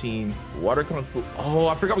 119. Water kung fu. Oh,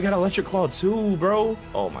 I forgot we got electric claw too, bro.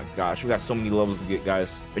 Oh my gosh, we got so many levels to get,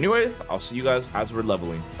 guys. Anyways, I'll see you guys as we're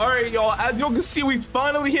leveling. All right, y'all, as you can see, we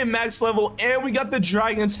finally hit max level and we got the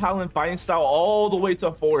dragon talent fighting style all the way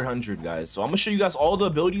to 400, guys. So I'm gonna show you guys all the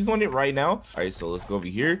abilities on it right now. All right, so let's go over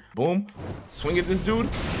here. Boom. Swing at this dude.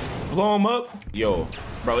 Blow him up. Yo,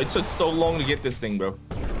 bro, it took so long to get this thing, bro.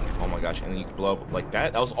 Oh my gosh, and then you can blow up like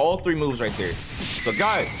that. That was all 3 moves right there. So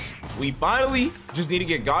guys, we finally just need to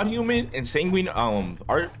get God Human and Sanguine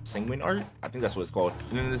Art. Sanguine Art? I think that's what it's called.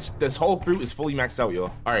 And then this whole fruit is fully maxed out, yo.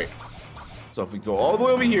 All right. So if we go all the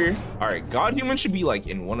way over here, all right, God Human should be like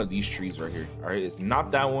in one of these trees right here. All right, it's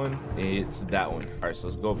not that one, it's that one. All right, so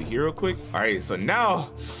let's go over here real quick. All right, so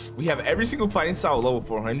now we have every single fighting style at level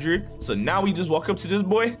 400. So now we just walk up to this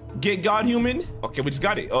boy, get God Human. Okay, we just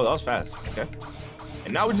got it. Oh, that was fast. Okay.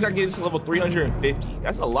 And now we just gotta get to level 350.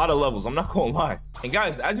 That's a lot of levels, I'm not gonna lie. And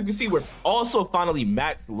guys, as you can see, we're also finally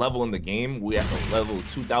max level in the game. We have level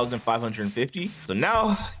 2,550. So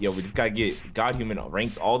now, yo, we just gotta get God Human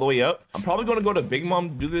ranked all the way up. I'm probably gonna go to Big Mom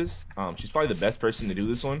to do this. She's probably the best person to do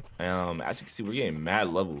this one. As you can see, we're getting mad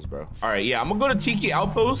levels, bro. All right, yeah, I'm gonna go to Tiki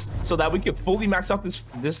Outpost so that we can fully max out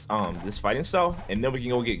this fighting style, and then we can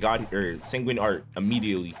go get Sanguine Art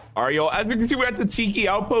immediately. All right, yo, as you can see, we're at the Tiki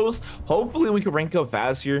Outpost. Hopefully we can rank up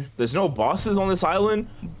fast here. There's no bosses on this island,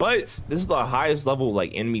 but this is the highest level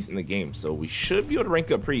like enemies in the game, so we should be able to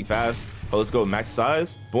rank up pretty fast. Oh, let's go max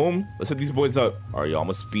size. Boom. Let's hit these boys up. All right, y'all, I'm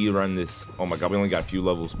gonna speed run this. Oh my god, we only got a few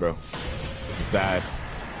levels, bro. This is bad.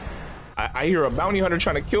 I hear a bounty hunter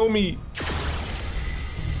trying to kill me.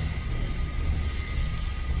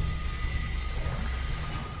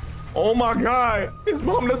 Oh my god, his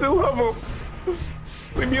mom doesn't love him.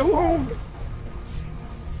 Leave me alone.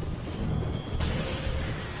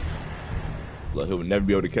 Look, he'll never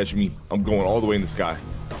be able to catch me. I'm going all the way in the sky.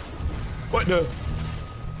 What the?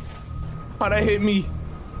 How'd that hit me?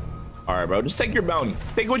 All right, bro, just take your bounty.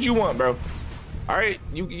 Take what you want, bro. All right,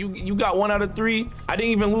 you got 1 out of 3. I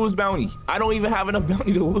didn't even lose bounty. I don't even have enough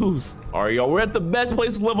bounty to lose. All right, y'all, we're at the best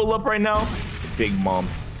place to level up right now. Big Mom.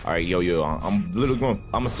 All right, yo, I'm literally going,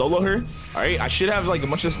 I'm gonna solo her. All right, I should have like a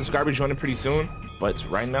bunch of subscribers joining pretty soon, but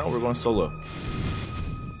right now we're going solo.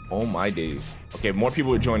 Oh my days. Okay, more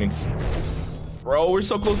people are joining. Bro, we're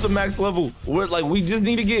so close to max level. We're like, we just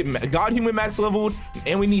need to get God Human max leveled,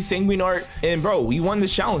 and we need Sanguine Art. And bro, we won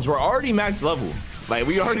this challenge. We're already max level. Like,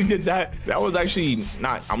 we already did that. That was actually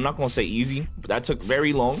not, I'm not gonna say easy, but that took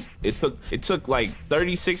very long. It took like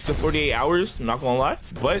 36 to 48 hours. I'm not gonna lie,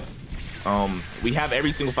 but we have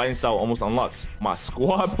every single fighting style almost unlocked. My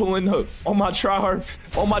squad pulling up. All my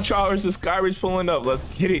tryhard subscribers pulling up. Let's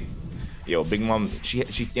get it. Yo, Big Mom, she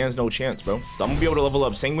stands no chance, bro. So I'm gonna be able to level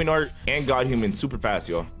up Sanguine Art and God Human super fast,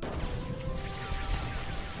 yo.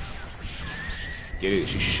 Let's get it.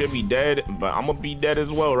 She should be dead, but I'm gonna be dead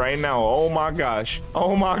as well right now. Oh my gosh.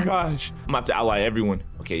 Oh my gosh. I'm gonna have to ally everyone.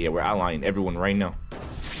 Okay, yeah, we're allying everyone right now.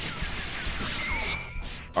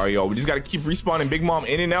 All right, yo, we just gotta keep respawning Big Mom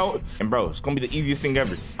in and out, and bro, it's gonna be the easiest thing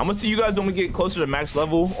ever. I'm gonna see you guys when we get closer to max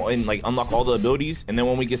level and like unlock all the abilities, and then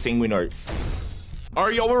when we get Sanguine Art. All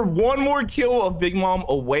right, y'all, we're 1 more kill of Big Mom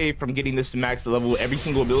away from getting this to max level, every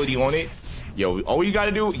single ability on it. Yo, all you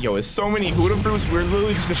gotta do, yo, is so many Huda fruits, we're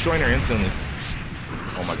literally just destroying her instantly.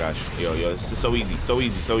 Oh my gosh, yo, this is so easy, so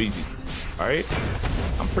easy, so easy. All right,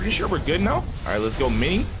 I'm pretty sure we're good now. All right, let's go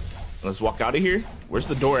mini. Let's walk out of here. Where's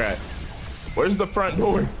the door at? Where's the front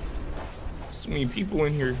door? So many people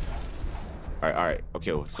in here. All right,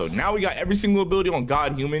 okay, so now we got every single ability on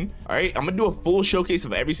God Human. All right, I'm gonna do a full showcase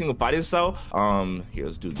of every single fighting style. Here,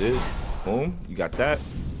 let's do this. Boom, you got that.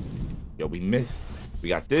 Yo, we missed. We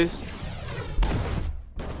got this.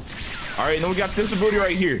 All right, then we got this ability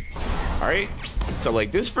right here. All right, so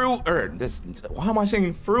like this fruit, or this, why am I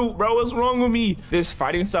saying fruit, bro? What's wrong with me? This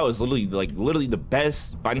fighting style is literally the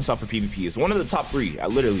best fighting style for PvP. It's one of the top 3,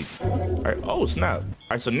 literally. All right, oh snap. All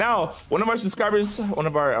right, so now one of our subscribers, one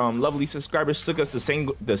of our lovely subscribers took us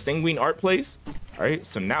to the Sanguine Art place. All right,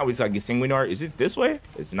 so now we just gotta get Sanguine Art. Is it this way?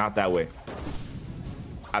 It's not that way.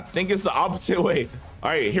 I think it's the opposite way.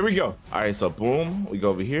 All right, here we go. All right, so boom, we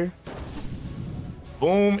go over here.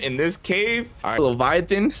 Boom, in this cave. All right,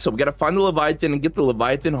 Leviathan. So we gotta find the Leviathan and get the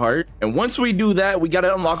Leviathan heart. And once we do that, we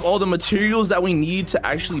gotta unlock all the materials that we need to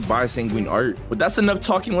actually buy Sanguine Art. But that's enough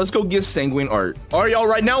talking. Let's go get Sanguine Art. All right, y'all.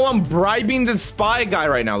 Right now, I'm bribing this spy guy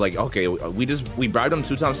right now. Like, okay, we bribed him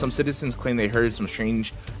 2 times. Some citizens claim they heard some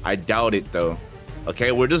strange. I doubt it though.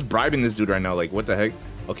 Okay, we're just bribing this dude right now. Like, what the heck?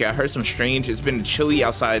 Okay, I heard some strange. It's been chilly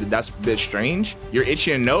outside. That's a bit strange. You're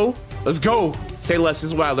itching to know? Let's go. Say less.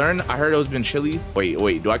 This is what I learned. I heard it's been chilly.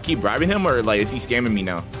 Wait. Do I keep bribing him or like is he scamming me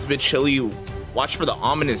now? It's a bit chilly. Watch for the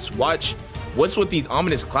ominous. Watch. What's with these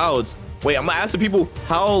ominous clouds? Wait, I'm gonna ask the people,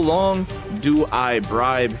 how long do I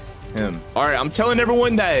bribe him? All right, I'm telling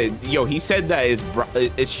everyone that, yo, he said that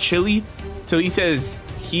it's chilly till he says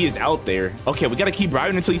he is out there. Okay, we gotta keep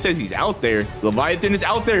bribing until he says he's out there. Leviathan is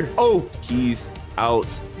out there. Oh, he's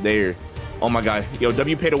out there. Oh my God. Yo,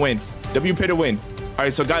 W pay to win. W pay to win. All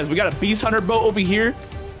right, so guys, we got a beast hunter boat over here.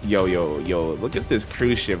 Yo, look at this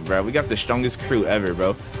cruise ship, bro. We got the strongest crew ever,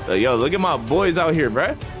 bro. Yo, look at my boys out here,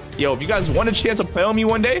 bro. Yo, if you guys want a chance to play on me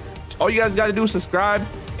one day, all you guys got to do is subscribe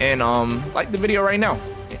and like the video right now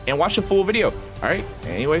and watch the full video. All right,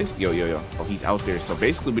 anyways, yo. Oh, he's out there. So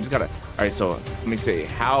basically we just gotta, all right, so let me say,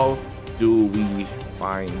 how do we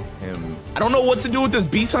find him? I don't know what to do with this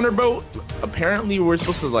beast hunter boat. Apparently we're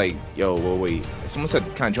supposed to like, yo, well, wait, someone said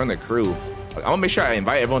kind of join the crew. I'm gonna make sure I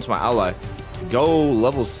invite everyone to my ally. Go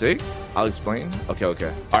level 6. I'll explain. Okay. All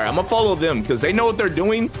right, I'm gonna follow them because they know what they're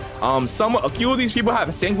doing. A few of these people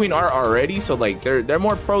have Sanguine Art already, so like they're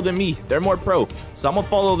more pro than me. They're more pro, so I'm gonna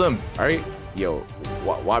follow them. All right, yo,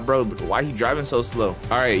 why bro? Why he driving so slow?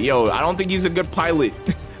 All right, yo, I don't think he's a good pilot.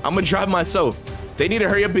 I'm gonna drive myself. They need to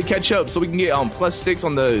hurry up and catch up so we can get +6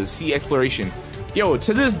 on the sea exploration. Yo,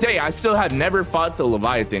 to this day, I still have never fought the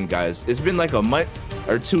Leviathan, guys. It's been like a month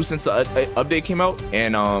or 2 since the update came out,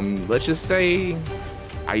 and let's just say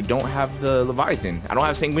I don't have the Leviathan. I don't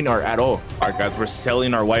have Sanguine Art at all. All right, guys, we're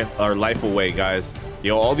selling our life away, guys.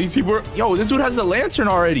 Yo, all these people are, yo, this dude has the lantern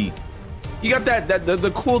already. You got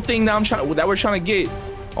the cool thing that we're trying to get.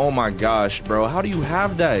 Oh my gosh, bro, how do you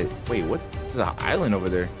have that? Wait, what? There's an island over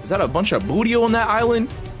there. Is that a bunch of booty on that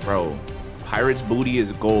island, bro? Pirates booty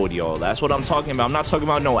is gold, y'all. That's what I'm talking about. I'm not talking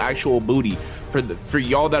about no actual booty for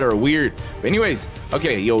y'all that are weird. But anyways,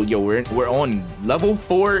 okay, yo, we're on level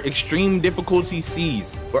 4 extreme difficulty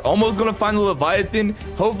seas. We're almost gonna find the Leviathan.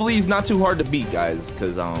 Hopefully he's not too hard to beat, guys,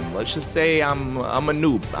 because let's just say I'm a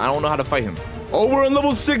noob. I don't know how to fight him. Oh, we're on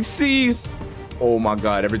level 6 seas. Oh my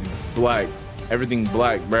God, everything's black. Everything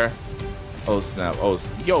black, bruh. Oh snap. Oh,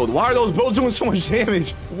 yo, why are those boats doing so much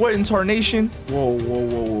damage? What in tarnation?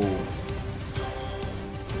 Whoa.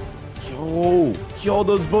 Yo,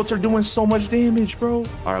 those boats are doing so much damage, bro.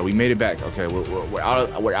 All right, we made it back. Okay, we're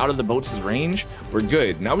out of the boats' range. We're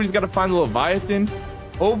good. Now we just gotta find the Leviathan.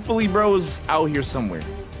 Hopefully, bro's out here somewhere.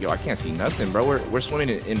 Yo, I can't see nothing, bro. We're swimming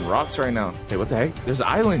in rocks right now. Hey, what the heck? There's an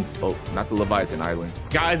island. Oh, not the Leviathan island.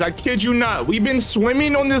 Guys, I kid you not. We've been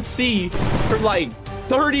swimming on the sea for like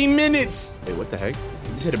 30 minutes. Hey, what the heck?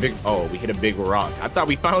 We just hit a big, oh, we hit a big rock. I thought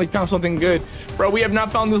we finally found something good. Bro, we have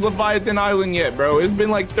not found this Leviathan island yet, bro. It's been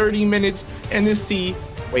like 30 minutes in the sea.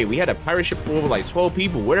 Wait, we had a pirate ship full of like 12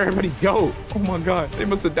 people. Where did everybody go? Oh my God, they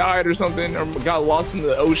must have died or something, or got lost in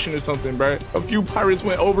the ocean or something, bro. A few pirates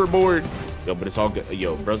went overboard. Yo, but it's all good.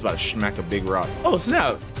 Yo, bro's about to smack a big rock. Oh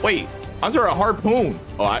snap, wait, how's there a harpoon?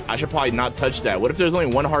 Oh, I should probably not touch that. What if there's only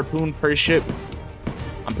 1 harpoon per ship?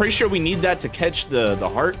 I'm pretty sure we need that to catch the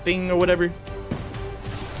heart thing or whatever.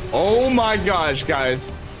 Oh my gosh,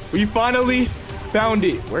 guys, we finally found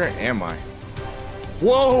it. Where am I?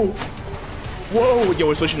 Whoa, yo,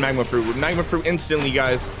 we're switching magma fruit instantly,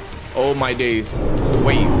 guys. Oh my days.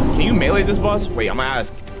 Wait, can you melee this boss? Wait, I'm gonna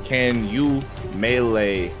ask, can you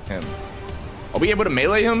melee him? Are we able to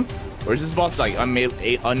melee him, or is this boss like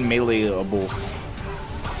unmeleeable?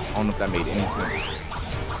 I don't know if that made any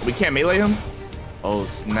sense. We can't melee him. Oh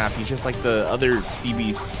snap, he's just like the other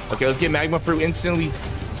CBs. Okay, let's get magma fruit instantly.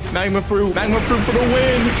 Magma fruit for the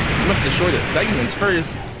win. We must destroy the segments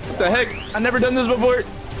first. What the heck? I've never done this before.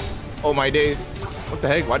 Oh my days. What the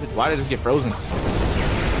heck? Why did it get frozen?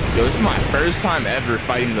 Yo, this is my first time ever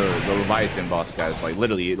fighting the Leviathan boss, guys. Like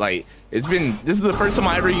literally, like this is the first time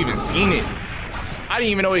I ever even seen it. I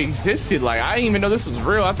didn't even know it existed. Like, I didn't even know this was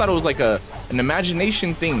real. I thought it was like an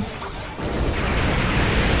imagination thing. Guess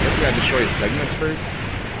we gotta destroy his segments first.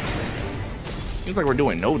 Seems like we're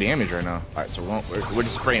doing no damage right now. All right, so we're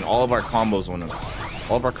just spraying all of our combos on him.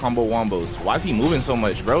 All of our combo wombos. Why is he moving so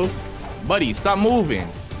much, bro? Buddy, stop moving.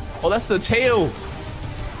 Oh, that's the tail.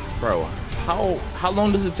 Bro, how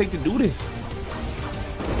long does it take to do this?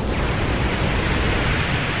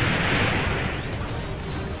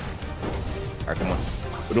 All right, come on.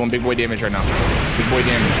 We're doing big boy damage right now. Big boy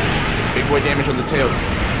damage. Big boy damage on the tail.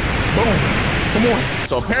 Boom. Come on.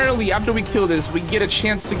 So apparently after we kill this, we get a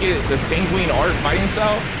chance to get the sanguine art fighting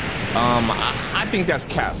style. I think that's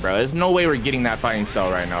cap, bro. There's no way we're getting that fighting style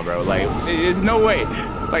right now, bro. Like, there's no way.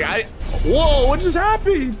 Like, whoa, what just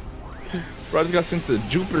happened? Bro, I just got sent to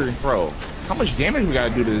Jupiter. Bro, how much damage we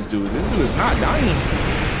gotta do to this dude? This dude is not dying.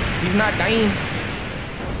 He's not dying.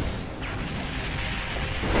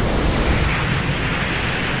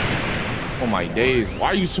 Oh my days. Why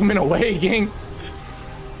are you swimming away, gang?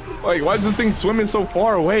 Like, why is this thing swimming so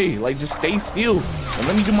far away? Like, just stay still and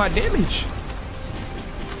let me do my damage.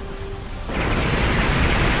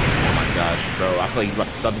 Oh my gosh, bro. I feel like he's about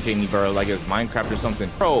to suffocate me, bro. Like it's Minecraft or something.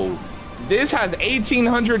 Bro, this has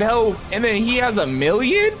 1,800 health and then he has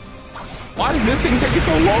 1,000,000? Why does this thing take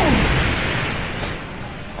so long?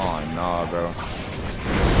 Oh, nah, bro.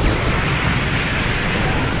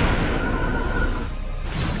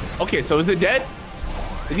 Okay, so is it dead?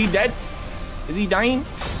 Is he dead? Is he dying?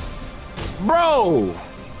 Bro!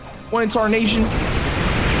 What in tarnation?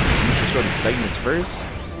 You should show the segments first.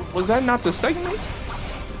 Was that not the segment?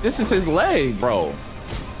 This is his leg, bro.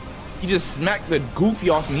 He just smacked the goofy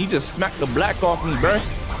off me. He just smacked the black off me, bro.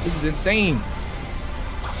 This is insane.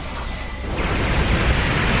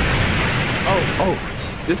 Oh,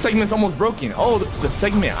 this segment's almost broken. Oh, the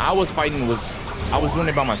segment I was fighting I was doing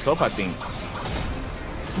it by myself, I think.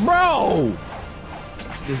 Bro!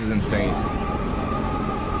 This is insane.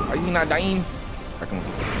 Why is he not dying? All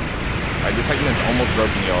right, this segment's almost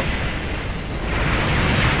broken, y'all.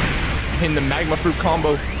 In the magma fruit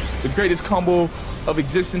combo, the greatest combo of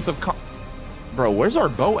existence of Bro, where's our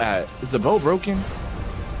boat at? Is the boat broken?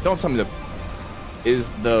 Don't tell me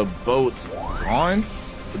is the boat on?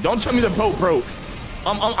 Don't tell me the boat broke.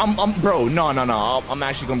 Bro, no. I'm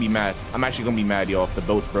actually gonna be mad. I'm actually gonna be mad, y'all, if the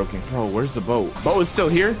boat's broken. Bro, where's the boat? Boat is still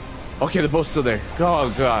here? Okay, the boat's still there. Oh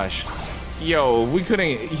gosh. Yo, we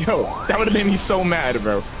couldn't, that would have made me so mad,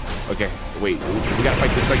 bro. Okay, wait, we gotta fight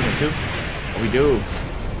this segment too? Oh, we do.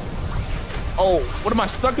 Oh, what am I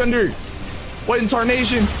stuck under? What in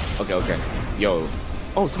tarnation? Okay. Yo.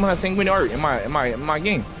 Oh, someone has sanguine art in my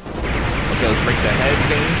game. Okay, let's break the head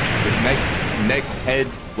thing. This neck, head,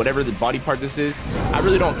 whatever the body part this is. I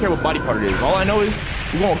really don't care what body part it is. All I know is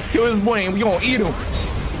we're gonna kill this boy and we're gonna eat him.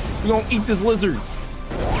 We're gonna eat this lizard.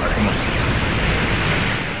 All right, come on.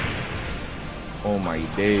 Oh my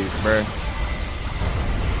days, bro.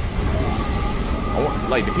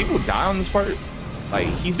 Like, do people die on this part? Like,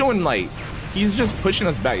 he's doing like, he's just pushing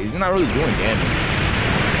us back. He's not really doing damage.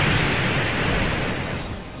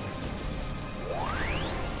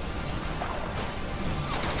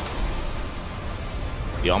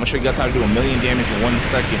 Yo, I'm gonna show you guys how to do 1,000,000 damage in 1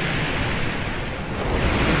 second.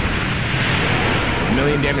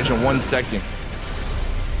 1,000,000 damage in 1 second.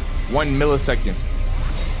 1 millisecond.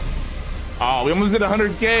 Oh, we almost did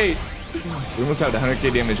 100K. We almost had 100K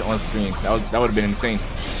damage on screen. That would have been insane.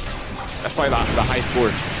 That's probably the high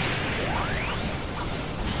score.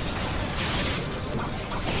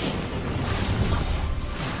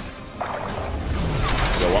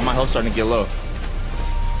 Yo, why my health starting to get low?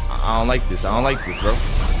 I don't like this. I don't like this, bro.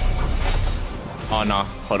 Oh, no.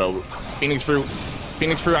 Hold up. Phoenix fruit.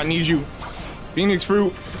 Phoenix fruit, I need you. Phoenix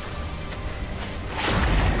fruit.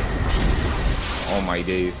 Oh, my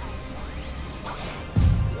days.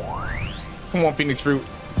 Come on, Phoenix fruit.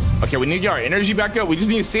 Okay, we need to get our energy back up. We just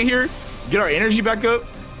need to sit here, get our energy back up,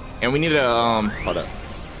 and we need to, hold up.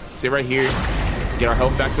 Sit right here, get our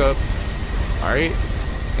health back up. All right.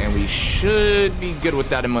 And we should be good with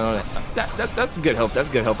that amount. That's good health. That's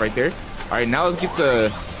good health right there. All right, now let's get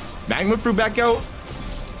the magma fruit back out.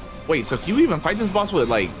 Wait, so can you even fight this boss with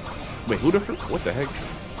like, wait, who the fruit? What the heck?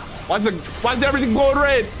 Why is everything glowing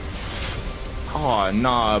red? Oh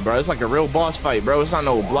nah, bro, it's like a real boss fight, bro. It's not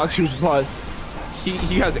no Blox boss.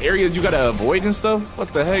 He has areas you gotta avoid and stuff.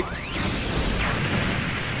 What the heck?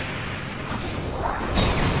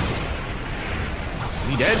 Is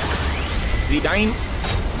he dead? Is he dying?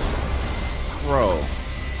 Bro.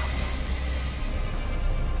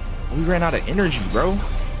 We ran out of energy, bro.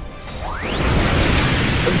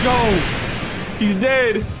 Let's go. He's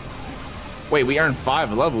dead. Wait, we earned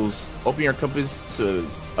 5 levels. Open your compass to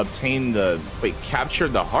obtain the, wait, capture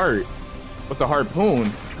the heart with the harpoon.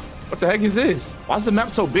 What the heck is this? Why is the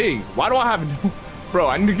map so big? Why do I have no, bro,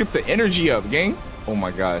 I need to get the energy up, gang. Oh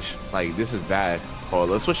my gosh, like this is bad. Oh,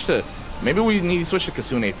 let's switch to, maybe we need to switch to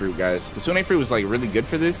Kasune fruit, guys. Kasune fruit was like really good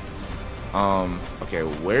for this. Okay,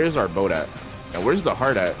 where's our boat at? Now, where's the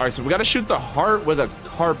heart at? All right, so we got to shoot the heart with a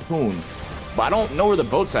harpoon, but I don't know where the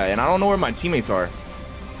boat's at, and I don't know where my teammates are.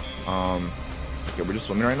 Okay, we're just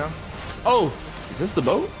swimming right now. Oh, is this the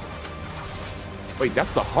boat? Wait,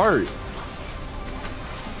 that's the heart.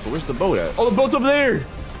 So where's the boat at? Oh, the boat's up there.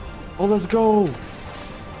 Oh, let's go.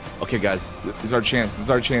 Okay, guys, this is our chance. This is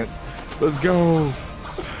our chance. Let's go.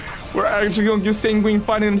 We're actually gonna get sanguine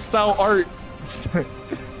fighting style art.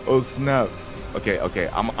 Oh snap. Okay,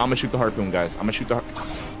 I'm gonna shoot the harpoon, guys. I'm gonna shoot the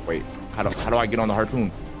wait, how do I get on the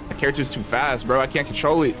harpoon? My character's too fast, bro. I can't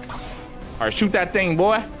control it. All right, shoot that thing,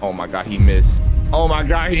 boy. Oh my god, he missed. Oh my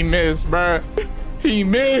god, he missed, bro. He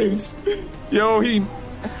missed. Yo,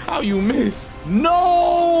 how you miss?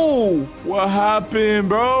 No! What happened,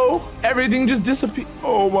 bro? Everything just disappeared.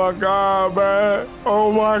 Oh my god, bro.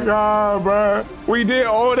 Oh my god, bro. We did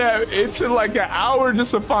all that. It took like an hour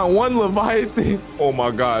just to find one Leviathan. Oh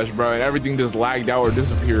my gosh, bro. And everything just lagged out or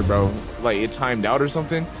disappeared, bro. Like it timed out or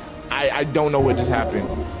something. I don't know what just happened.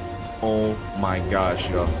 Oh my gosh,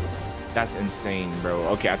 yo. That's insane, bro.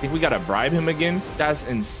 Okay, I think we gotta bribe him again. That's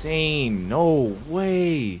insane. No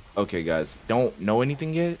way. Okay, guys, don't know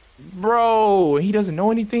anything yet? Bro, he doesn't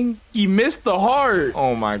know anything? He missed the heart.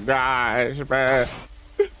 Oh my gosh, bro.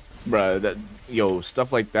 Bro, yo,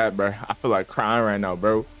 stuff like that, bro. I feel like crying right now,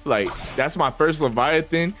 bro. Like, that's my first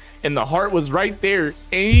Leviathan, and the heart was right there,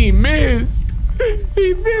 and he missed.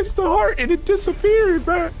 He missed the heart, and it disappeared,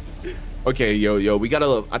 bro. Okay, yo, we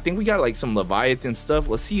gotta, I think we got like some Leviathan stuff.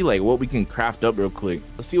 Let's see like what we can craft up real quick.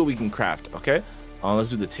 Let's see what we can craft, okay?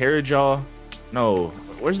 Let's do the Terror Jaw. No,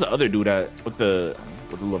 where's the other dude at with the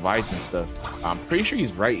Leviathan stuff? I'm pretty sure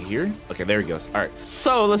he's right here. Okay, there he goes. All right,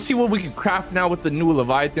 so let's see what we can craft now with the new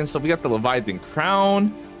Leviathan. So we got the Leviathan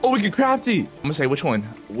crown. Oh, we can craft it. I'm gonna say which one?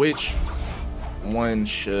 Which one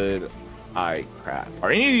should I craft?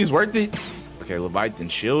 Are any of these worth it? Okay, Leviathan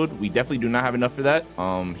shield. We definitely do not have enough for that.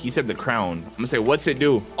 He said the crown. I'm gonna say, what's it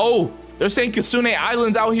do? Oh, they're saying Kasune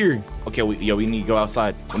Island's out here. Okay, we need to go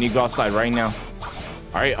outside. We need to go outside right now.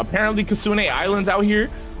 All right, apparently Kasune Island's out here.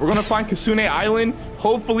 We're gonna find Kasune Island.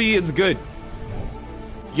 Hopefully it's good.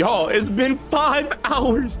 Y'all, it's been 5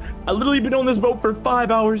 hours. I literally been on this boat for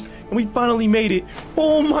 5 hours and we finally made it.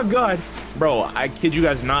 Oh my God. Bro, I kid you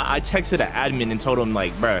guys not. I texted an admin and told him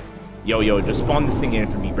like, bro, yo, just spawn this thing in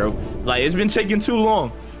for me, bro. Like, it's been taking too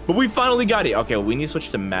long, but we finally got it. Okay, we need to switch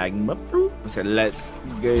to magma fruit. I said, let's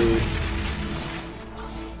go.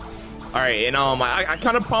 All right, and I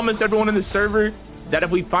kind of promised everyone in the server that if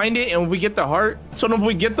we find it and we get the heart, so if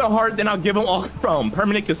we get the heart, then I'll give them all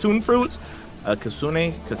permanent Kasune fruits.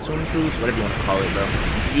 Kasune fruits, whatever you want to call it, bro.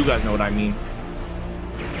 You guys know what I mean.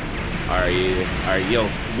 All right, yo,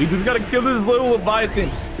 we just gotta kill this little Leviathan.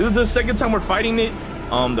 This is the second time we're fighting it.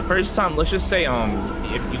 The first time, let's just say,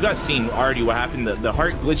 if you guys seen already what happened, the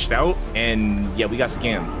heart glitched out, and yeah, we got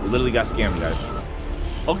scammed. We literally got scammed, guys.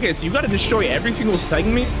 Okay, so you gotta destroy every single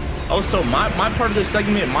segment. Oh, so my part of the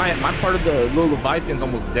segment, my part of the little Leviathan's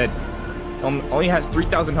almost dead. Only has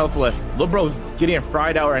 3,000 health left. Little bro's getting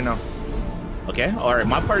fried out right now. Okay, all right,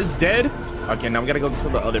 my part is dead. Okay, now we gotta go kill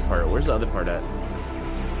the other part. Where's the other part at?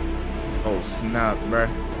 Oh snap, bruh.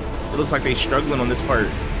 It looks like they struggling on this part.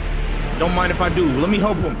 Don't mind if I do. Let me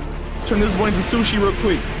help him. Turn this boy into sushi real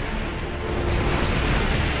quick.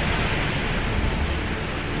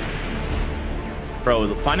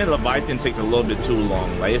 Bro, finding Leviathan takes a little bit too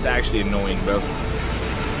long. Like, it's actually annoying, bro. All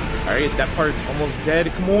right, that part's almost dead.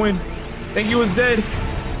 Come on. I think he was dead.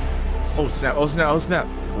 Oh, snap. Oh, snap. Oh, snap.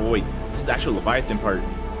 Oh, wait. This is the actual Leviathan part.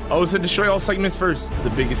 Oh, so destroy all segments first.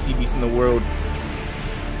 The biggest sea beast in the world.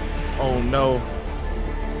 Oh, no.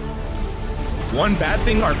 One bad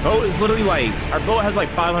thing, our boat is literally like, our boat has like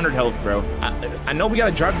 500 health, bro. I know we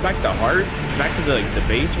gotta drive back the heart, back to the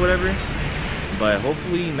base, whatever, but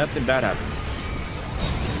hopefully nothing bad happens.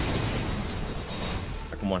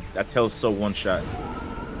 Oh, come on, that tail's so one shot.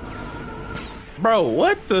 Bro,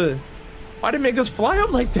 what the? Why did it make us fly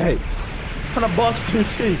up like that? What kind of boss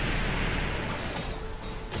this is?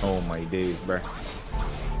 Oh my days, bro.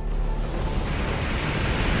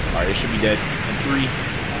 All right, it should be dead in 3,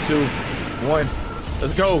 2, 1.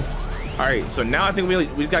 Let's go. All right, so now I think we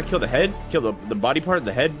just gotta kill the head, kill the body part,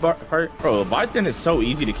 the head part. Bro, Leviathan is so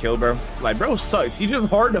easy to kill, bro. Like, bro sucks. He's just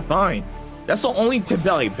hard to find. That's the only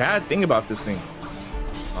like bad thing about this thing.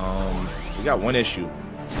 We got one issue.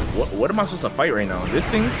 What am I supposed to fight right now? This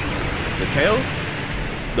thing? The tail?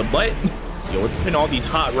 The butt? Yo, we're putting all these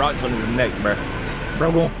hot rocks on his neck, bro.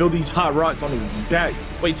 Bro, gonna feel these hot rocks on his back.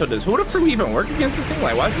 Wait, so does Huda Fruit even work against this thing?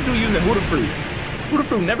 Like, why is this dude using Huda Fruit? Huda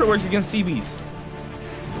Fruit never works against CBs.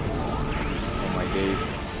 Oh my days.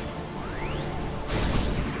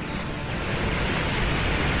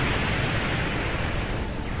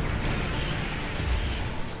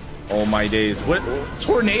 Oh my days. What?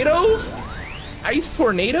 Tornadoes? Ice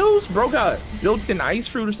tornadoes? Bro got built-in ice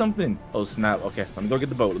fruit or something. Oh snap. Okay, let me go get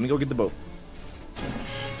the boat. Let me go get the boat.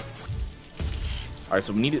 All right,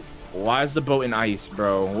 so we need it. Why is the boat in ice,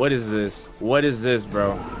 bro? What is this? What is this,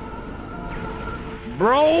 bro?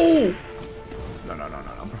 Bro!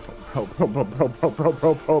 No,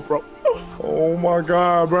 bro. Oh my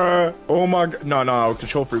god, bro. Oh my god. No.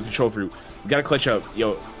 Control fruit. We gotta clutch up.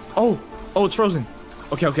 Yo. Oh, it's frozen.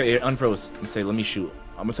 Okay, it unfroze. Let me shoot.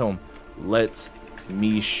 I'm gonna tell him, let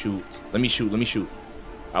me shoot. Let me shoot.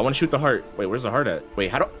 I want to shoot the heart. Wait, where's the heart at? Wait,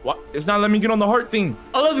 how do, what? It's not letting me get on the heart thing.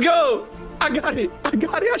 Oh, let's go. I got it.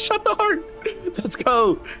 I shot the heart. Let's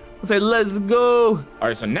go. Let's go. All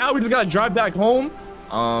right, so now we just gotta drive back home.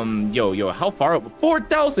 Yo, how far up?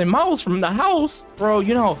 4,000 miles from the house, bro.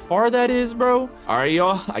 You know how far that is, bro? All right,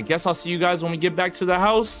 y'all, I guess I'll see you guys when we get back to the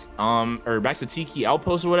house, or back to Tiki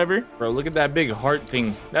Outpost or whatever. Bro, look at that big heart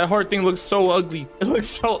thing. That heart thing looks so ugly. It looks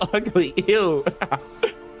so ugly. Ew.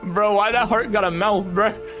 Bro, why that heart got a mouth,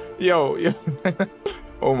 bro? Yo.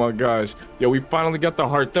 Oh my gosh. Yo, we finally got the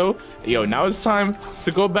heart though. Yo, now it's time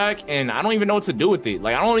to go back, and I don't even know what to do with it.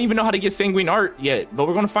 Like, I don't even know how to get sanguine heart yet, but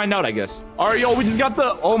we're gonna find out, I guess. All right, yo, we just got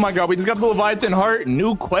the, oh my god, we just got the Leviathan heart.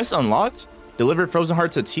 New quest unlocked. Deliver frozen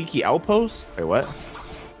heart to Tiki Outpost. Wait, what?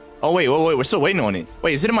 Oh, wait, we're still waiting on it.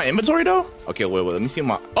 Wait, is it in my inventory though? Okay, wait, let me see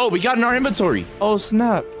my, oh, we got it in our inventory. Oh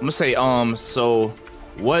snap. I'm gonna say, so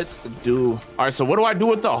what do, all right, so what do I do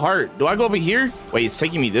with the heart? Do I go over here? Wait, it's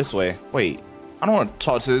taking me this way. Wait, I don't want to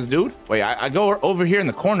talk to this dude. Wait, I go over here in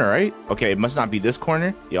the corner, right? Okay, it must not be this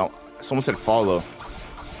corner. Yo, someone said follow.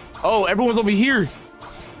 Oh, everyone's over here.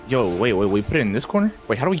 Yo, wait, we put it in this corner?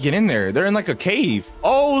 Wait, how do we get in there? They're in like a cave.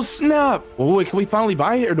 Oh, snap. Wait, can we finally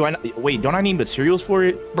buy it? Or do I not? Wait, don't I need materials for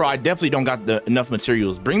it? Bro, I definitely don't got enough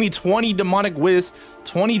materials. Bring me 20 demonic wisps,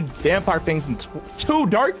 20 vampire things, and 2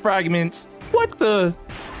 dark fragments. What the?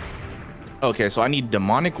 Okay, so I need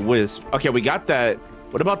demonic wisp. Okay, we got that.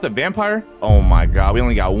 What about the vampire? Oh my god, we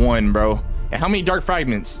only got 1, bro. And how many dark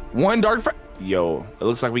fragments? 1 dark fragment? Yo, it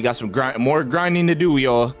looks like we got some more grinding to do,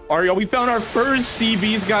 y'all. All right, y'all, we found our first sea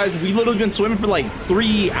beast, guys. We literally been swimming for like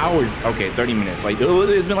 3 hours. Okay, 30 minutes. Like,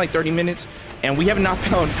 it's been like 30 minutes, and we have not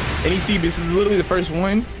found any sea beasts. This is literally the first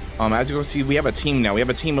one. As you can see, we have a team now. We have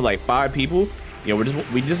a team of like 5 people. Yo,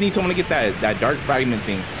 we just need someone to get that dark fragment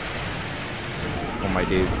thing. Oh my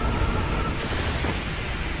days.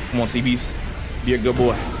 Come on, sea beast. Be a good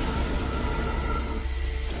boy.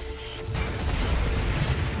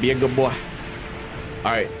 Be a good boy. All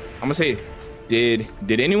right, I'm gonna say, did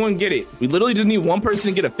anyone get it? We literally just need 1 person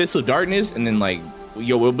to get a Fist of Darkness, and then like,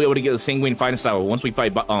 yo, we'll be able to get a sanguine fighting style once we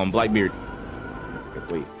fight Blackbeard.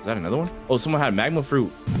 Wait, is that another one? Oh, someone had magma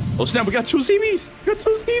fruit. Oh snap, we got 2 CBs. We got 2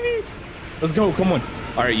 CBs. Let's go, come on.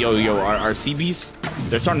 All right, yo, our CBs,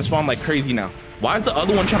 they're starting to spawn like crazy now. Why is the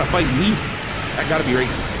other one trying to fight me? That gotta be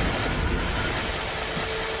racist.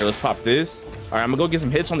 Okay, let's pop this. All right, I'm gonna go get some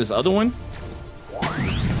hits on this other one.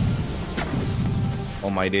 Oh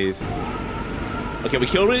my days. Okay, we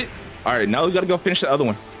killed it. All right, now we gotta go finish the other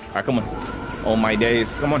one. All right, come on. Oh my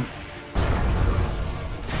days, come on.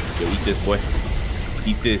 Yo, eat this, boy.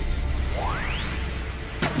 Eat this.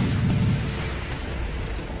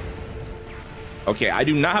 Okay, I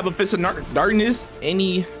do not have a Fist of Darkness.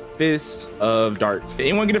 Any Fist of Dark. Did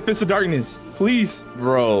anyone get a Fist of Darkness? Please.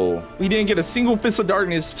 Bro, we didn't get a single Fist of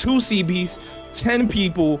Darkness. 2 CBs, 10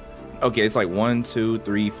 people. Okay, it's like 1, 2,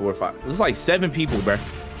 3, 4, 5. This is like 7 people, bro.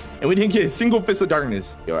 And we didn't get a single Fist of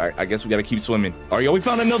Darkness. Yo, I guess we gotta keep swimming. All right, yo, we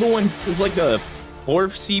found another one. It's like the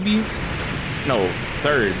 4th CBs. No,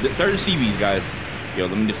 3rd. The 3rd CBs, guys. Yo,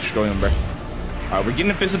 let me destroy them, bro. All right, we're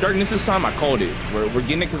getting a Fist of Darkness this time. I called it. We're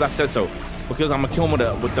getting it because I said so. Because I'm gonna kill him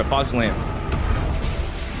with the fox lamp.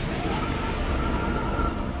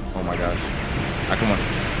 Oh my gosh. All right, come on.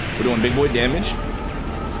 We're doing big boy damage.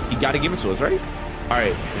 You gotta give it to us, right? All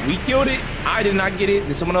right, we killed it. I did not get it.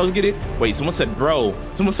 Did someone else get it? Wait, someone said bro.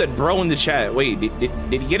 Someone said bro in the chat. Wait, did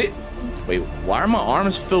he get it? Wait, why are my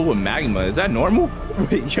arms filled with magma? Is that normal?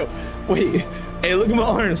 Wait, yo, wait. Hey, look at my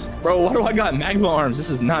arms. Bro, why do I got magma arms? This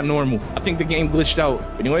is not normal. I think the game glitched out.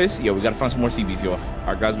 Anyways, yo, we gotta find some more CBs, yo. All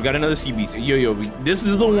right, guys, we got another CBs. Yo, this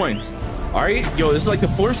is the one. All right, yo, this is like the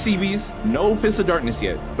 4th CBs. No Fist of Darkness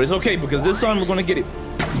yet. But it's okay, because this time we're gonna get it.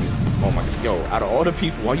 Oh my god. Yo, out of all the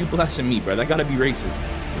people, why you blasting me, bro? That gotta be racist.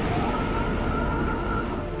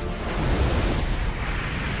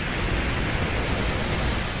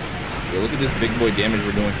 Yo, look at this big boy damage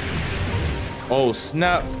we're doing. Oh,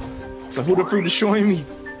 snap. So who the fruit destroying me?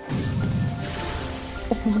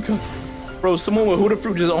 Oh my god. Bro, someone with Huda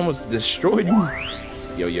Fruit just almost destroyed me.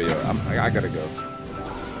 Yo, I gotta go.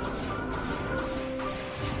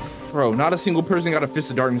 Bro, not a single person got a Fist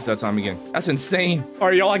of Darkness that time again. That's insane. All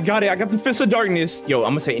right, y'all, I got it. I got the Fist of Darkness. Yo,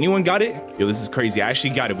 I'm gonna say, anyone got it? Yo, this is crazy. I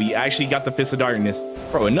actually got it. We actually got the Fist of Darkness.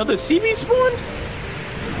 Bro, another CB spawned?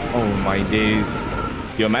 Oh my days.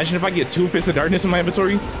 Yo, imagine if I get 2 Fists of Darkness in my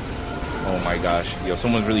inventory. Oh my gosh. Yo,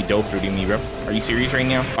 someone's really dope fruiting me, bro. Are you serious right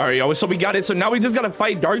now? All right, yo, so we got it. So now we just gotta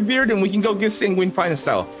fight Darkbeard and we can go get Sanguine Fighting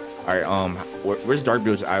Style. All right, where's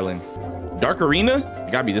Darkbeard's island? Dark Arena?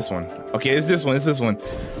 It gotta be this one. Okay, it's this one. It's this one.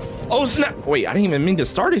 Oh, snap. Wait, I didn't even mean to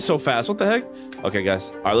start it so fast. What the heck? Okay,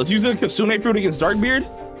 guys. All right, let's use the Kasune fruit against Darkbeard.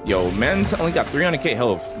 Yo, man's only got 300k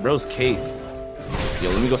health. Bro's cake.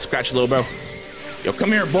 Yo, let me go scratch a little, bro. Yo,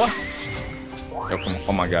 come here, boy. Yo, come on.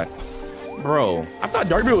 Oh my god. Bro, I thought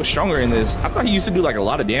Darkbeard was stronger in this. I thought he used to do like a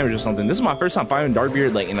lot of damage or something. This is my first time fighting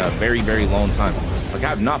Darkbeard like in a very, very long time. Like I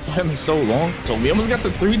have not fought him in so long. So we almost got the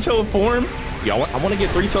 3-tail form. Yo, I want to get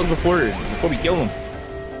 3 tails before we kill him.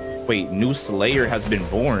 Wait, new Slayer has been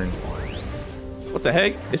born. What the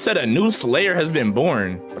heck? It said a new Slayer has been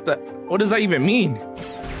born. What does that even mean?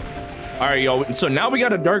 All right, yo. So now we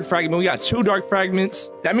got a dark fragment. We got 2 dark fragments.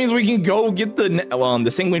 That means we can go get the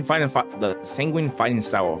Sanguine Fighting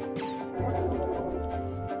Style.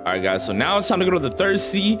 All right, guys. So now it's time to go to the 3rd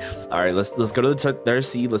sea. All right, let's go to the 3rd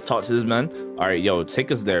sea. Let's talk to this man. All right, yo,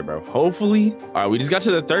 take us there, bro. Hopefully. All right, we just got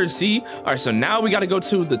to the 3rd sea. All right, so now we got to go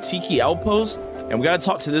to the Tiki Outpost, and we got to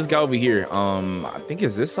talk to this guy over here. I think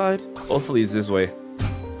it's this side. Hopefully, it's this way.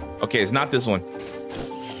 Okay, it's not this one.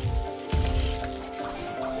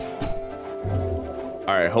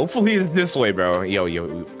 All right, hopefully it's this way, bro.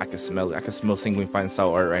 Yo, I can smell it. I can smell Sanguine Fighting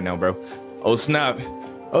Style art right now, bro. Oh, snap.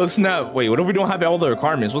 Oh, snap. Wait, what if we don't have all the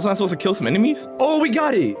requirements? Wasn't I supposed to kill some enemies? Oh, we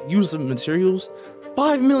got it. Use some materials.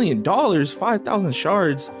 $5 million, 5,000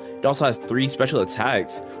 shards. It also has 3 special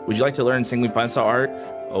attacks. Would you like to learn Sanguine Fighting Style art?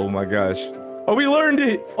 Oh my gosh. Oh, we learned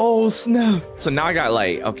it. Oh, snap. So now I got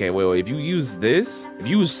like, okay, wait. If you use this, if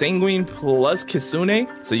you use Sanguine plus Kisune,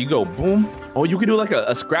 so you go boom. Oh, you can do like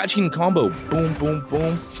a scratching combo. Boom, boom,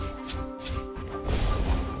 boom.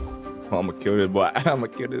 Oh, I'm gonna kill this boy. I'm gonna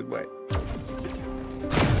kill this boy.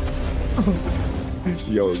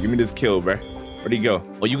 Yo, give me this kill, bro. Where'd he go?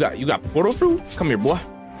 Oh, you got portal fruit? Come here, boy.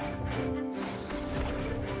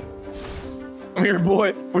 Come here,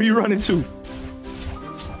 boy. Where you running to?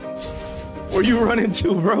 Where you running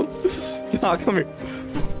to, bro? Nah, come here.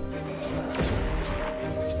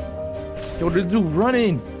 Yo, the dude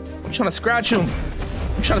running. I'm trying to scratch him.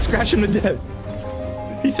 I'm trying to scratch him to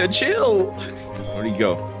death. He said, chill. Where'd he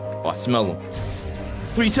go? Oh, I smell him.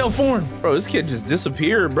 3-tail form. Bro, this kid just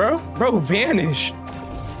disappeared, bro. Bro, vanished.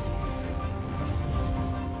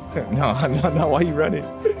 No, why you running?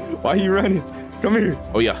 Why you running? Come here.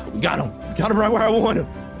 Oh, yeah, we got him. We got him right where I want him.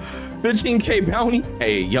 15k bounty.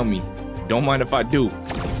 Hey, yummy. Don't mind if I do.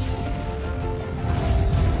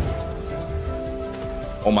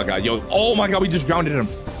 Oh, my God. Yo, oh, my God, we just drowned him.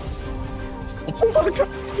 Oh, my God.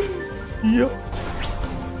 Yo.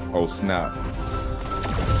 Oh, snap.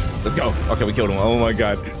 Let's go. Okay, we killed him. Oh my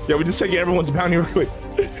god. Yeah, we just taking everyone's bounty real quick.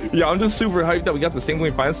 Yeah, I'm just super hyped that we got the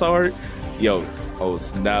Sanguine Fighting Style art. Yo, oh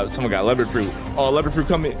snap. Someone got leopard fruit. Oh, leopard fruit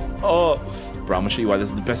coming. Oh, bro, I'm gonna show you why this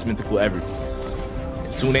is the best mythical ever.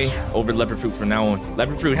 Kasune over leopard fruit from now on.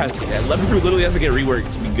 Leopard fruit literally has to get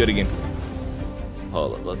reworked to be good again. Oh,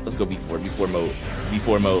 let's go before mode.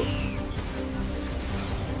 Before mode.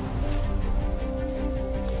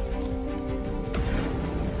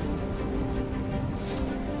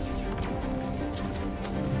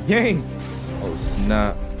 Dang. Oh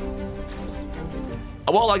snap.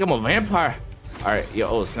 I walk like I'm a vampire. All right, yo,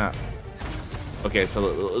 oh snap. Okay, so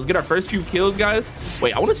let's get our first few kills, guys.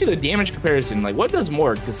 Wait, I want to see the damage comparison. Like, what does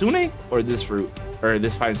more, Kasune or this fruit or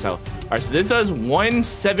this fighting style? All right, so this does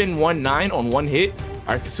 1719 on 1 hit.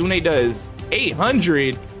 Our Kasune does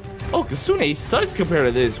 800. Oh, Kasune sucks compared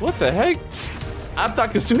to this. What the heck? I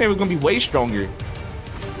thought Kasune was gonna be way stronger.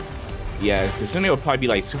 Yeah, Kasune would probably be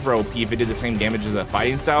like super OP if it did the same damage as a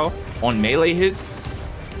fighting style on melee hits.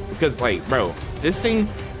 Because like, bro, this thing.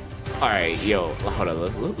 All right, yo, hold on.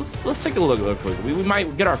 Let's take a look real quick. We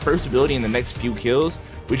might get our first ability in the next few kills.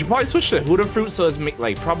 We should probably switch to Huda Fruit so it's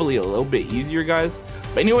like probably a little bit easier, guys.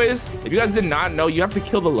 But anyways, if you guys did not know, you have to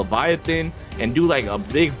kill the Leviathan and do like a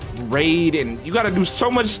big raid, and you got to do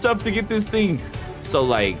so much stuff to get this thing. So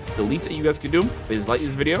like the least that you guys can do is like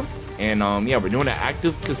this video. And yeah, we're doing an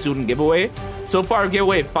active Kassoon giveaway. So far, I've given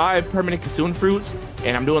away 5 permanent Kassoon fruits,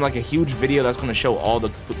 and I'm doing like a huge video that's gonna show all the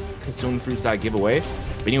Kassoon fruits that I give away.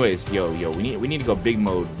 But anyways, yo, we need to go big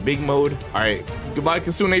mode. Big mode. All right, goodbye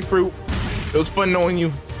Kassoon fruit. It was fun knowing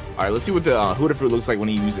you. All right, let's see what the Huda fruit looks like when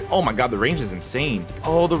you use it. Oh my God, the range is insane.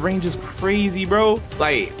 Oh, the range is crazy, bro.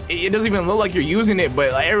 Like, it doesn't even look like you're using it,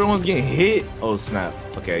 but like everyone's getting hit. Oh snap.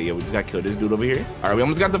 Okay, yeah, we just got killed this dude over here. All right, we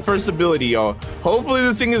almost got the first ability, y'all. Hopefully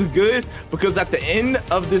this thing is good, because at the end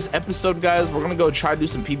of this episode, guys, we're gonna go try to do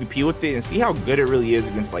some PvP with it and see how good it really is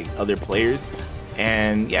against like other players.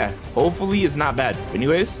 And yeah, hopefully it's not bad.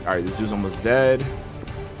 Anyways, all right, this dude's almost dead.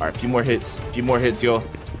 All right, a few more hits, y'all.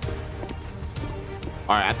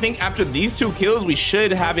 All right, I think after these 2 kills, we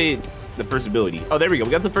should have it, the first ability. Oh, there we go.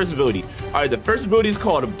 We got the first ability. All right, the first ability is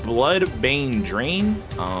called Bloodbane Drain.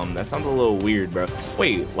 That sounds a little weird, bro.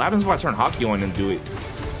 Wait, what happens if I turn hockey on and do it?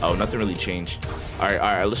 Oh, nothing really changed. All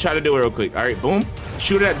right, let's try to do it real quick. All right, boom.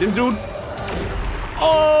 Shoot it at this dude.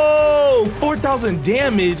 Oh, 4,000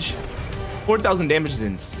 damage. 4,000 damage is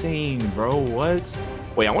insane, bro. What?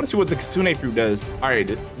 Wait, I want to see what the Kassoon fruit does. All right,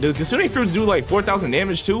 the Kassoon fruits do like 4,000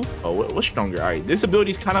 damage too. Oh, what's stronger? All right, this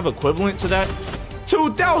ability is kind of equivalent to that.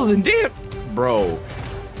 2,000 damn, bro.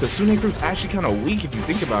 Kassoon fruit's actually kind of weak if you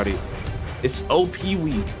think about it. It's OP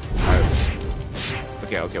weak. All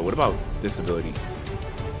right. Okay. What about this ability?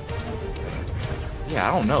 Yeah,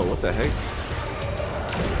 I don't know. What the heck?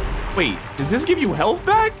 Wait, does this give you health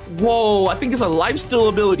back? Whoa, I think it's a lifesteal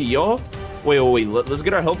ability, y'all. Wait. Let's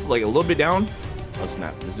get our health like a little bit down. Oh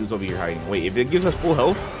snap, this dude's over here hiding. Wait, if it gives us full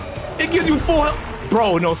health, it gives you full health.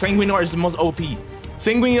 Bro, no, Sanguine Art is the most OP.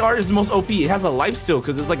 Sanguine Art is the most OP. It has a lifesteal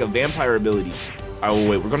because it's like a vampire ability. All right,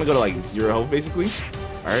 wait, we're gonna go to like 0 health basically.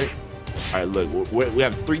 All right, look, we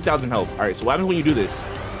have 3,000 health. All right, so what happens when you do this?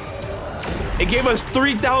 It gave us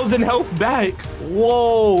 3,000 health back.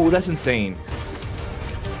 Whoa, that's insane.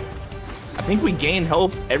 I think we gain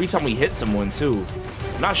health every time we hit someone too.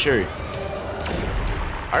 I'm not sure.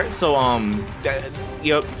 All right, so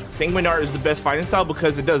yep, Sanguine Art is the best fighting style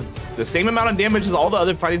because it does the same amount of damage as all the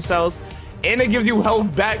other fighting styles, and it gives you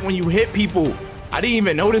health back when you hit people. I didn't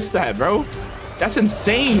even notice that, bro. That's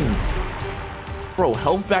insane. Bro,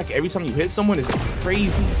 health back every time you hit someone is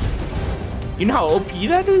crazy. You know how OP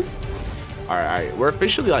that is? All right, we're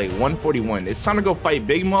officially like 141. It's time to go fight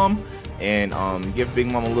Big Mom and give Big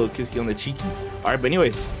Mom a little kissy on the cheekies. All right, but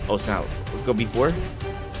anyways, oh snap, let's go B4.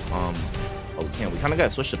 Oh, we can't. We kind of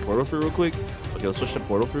gotta switch to portal fruit real quick. Okay, let's switch to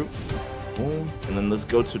portal fruit. Boom, and then let's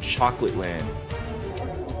go to Chocolate Land.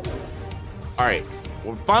 All right,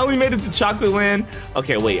 we finally made it to Chocolate Land.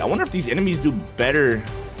 Okay, wait. I wonder if these enemies do better.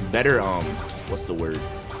 What's the word?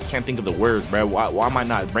 I can't think of the word, bro. Why am I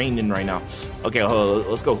not braining right now? Okay,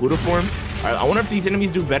 let's go Huda form. All right, I wonder if these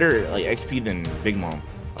enemies do better like XP than Big Mom.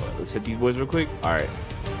 All right, let's hit these boys real quick. All right,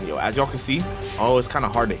 yo, as y'all can see, oh, it's kind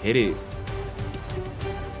of hard to hit it.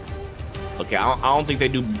 Okay, I don't think they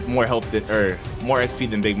do more health than, or more XP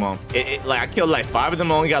than Big Mom. Like I killed like 5 of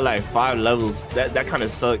them, I only got like 5 levels. That kind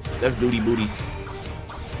of sucks. That's duty booty.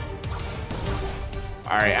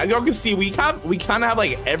 All right, as y'all can see, we kind of have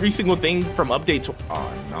like every single thing from update to.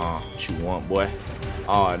 Oh nah, what you want, boy?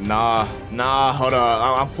 Oh nah, hold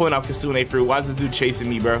on. I'm pulling out Kassoon fruit. Why is this dude chasing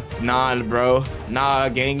me, bro? Nah, bro. Nah,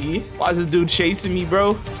 Gangy. Why is this dude chasing me,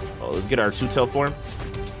 bro? Oh, let's get our 2-tail form.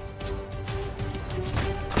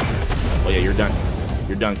 Oh yeah, you're done.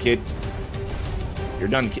 You're done, kid. You're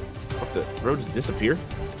done, kid. What the? Bro just disappeared?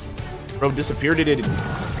 Bro disappeared, did it?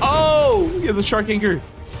 Oh! He has a shark anchor.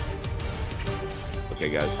 Okay,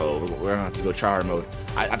 guys, hold on. We're gonna have to go try hard mode.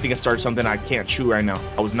 I think I started something I can't chew right now.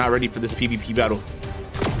 I was not ready for this PvP battle.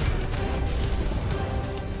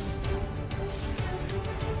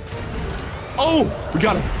 Oh! We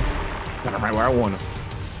got him! Got him right where I want him.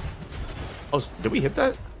 Oh, did we hit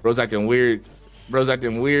that? Bro's acting weird. Bro's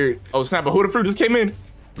acting weird. Oh, snap, a Huda fruit just came in.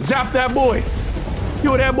 Zap that boy.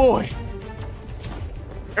 Kill that boy.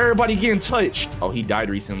 Everybody getting touched. Oh, he died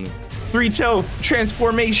recently. 3-tail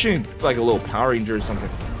transformation. Like a little Power Ranger or something.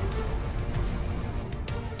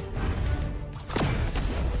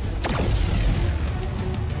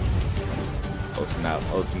 Oh, snap.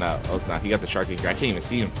 Oh, snap. Oh, snap. He got the shark anchor. I can't even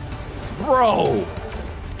see him. Bro.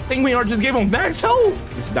 Sanguine Art just gave him max health.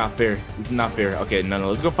 This is not fair. This is not fair. Okay, no.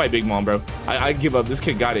 Let's go fight Big Mom, bro. I give up. This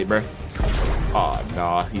kid got it, bro. Oh,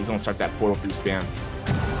 nah. He's gonna start that portal fruit spam.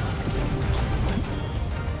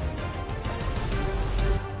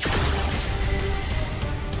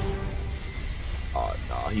 Oh,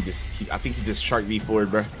 no. I think he just shark me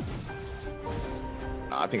forward, bro.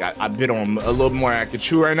 I think I bit on him a little more than I could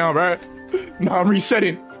chew right now, bro. No, I'm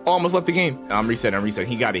resetting. Almost left the game. I'm resetting.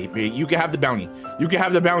 He got it. You can have the bounty. You can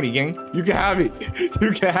have the bounty, gang. You can have it.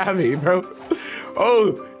 You can have it, bro.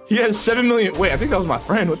 Oh, he has 7 million. Wait, I think that was my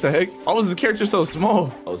friend. What the heck? Why was his character so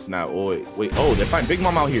small? Oh, snap. Oh, wait. Oh, they're fighting Big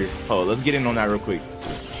Mom out here. Oh, let's get in on that real quick.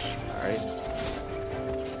 All right.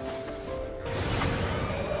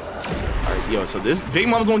 Yo, so this Big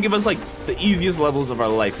Mom's gonna give us like the easiest levels of our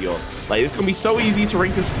life, yo. Like it's gonna be so easy to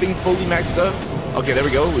rank this thing fully maxed up. Okay, there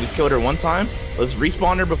we go. We just killed her one time. Let's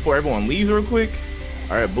respawn her before everyone leaves real quick.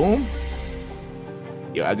 All right, boom.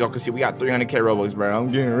 Yo, as y'all can see, we got 300k Robux, bro.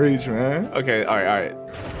 I'm getting rich, man. Okay, all right.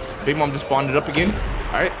 Big Mom just spawned it up again.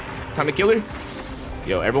 All right, time to kill her.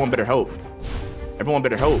 Yo, everyone better hope. Everyone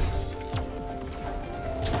better hope.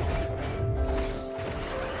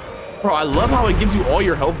 Bro, I love how it gives you all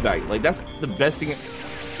your health back. Like, that's the best thing.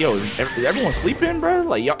 Yo, is everyone sleeping, bro?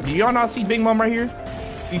 Like, do y'all not see Big Mom right here?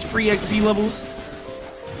 These free XP levels.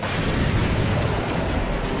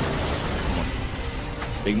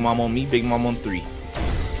 Big Mom on me, Big Mom on 3.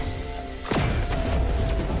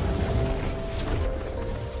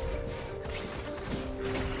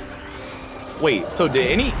 Wait, so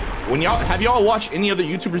have y'all watched any other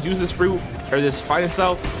YouTubers use this fruit or this fighting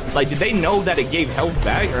style? Like, did they know that it gave health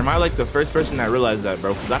back, or am I like the first person that realized that,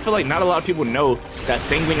 bro? Because I feel like not a lot of people know that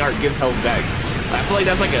Sanguine Art gives health back. I feel like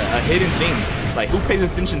that's like a hidden thing. Like, who pays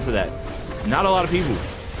attention to that? Not a lot of people,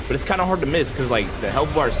 but it's kind of hard to miss because like the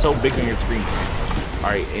health bar is so big on your screen. All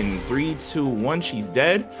right, in 3, 2, 1, she's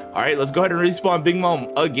dead. All right, let's go ahead and respawn Big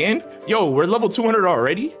Mom again. Yo, we're level 200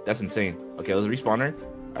 already. That's insane. Okay, let's respawn her.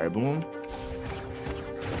 All right, boom.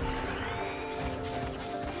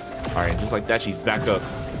 All right, just like that, she's back up.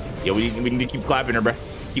 Yo, we need to keep clapping her, bro.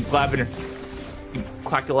 Keep clapping her. Keep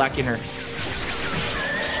clack-a-lacking her.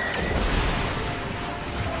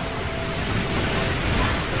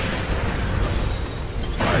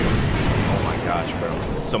 All right. Oh my gosh, bro.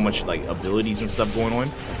 There's so much like abilities and stuff going on.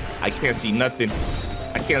 I can't see nothing.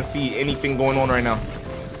 I can't see anything going on right now.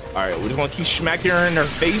 All right, we're just gonna keep smacking her in her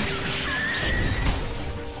face.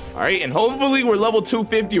 All right, and hopefully we're level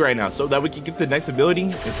 250 right now so that we can get the next ability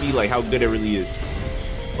and see like how good it really is.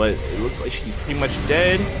 But it looks like she's pretty much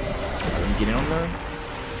dead. All right, let me get in on her.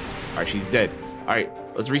 All right, she's dead. All right,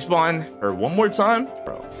 let's respawn her one more time.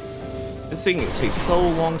 Bro, this thing takes so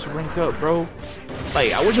long to rank up, bro.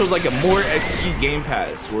 Like, I wish it was like a more XP game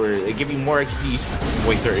pass where they give you more XP.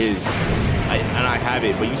 Wait, there is. And I have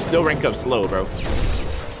it, but you still rank up slow, bro.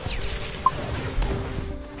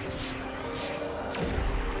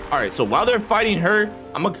 All right, so while they're fighting her,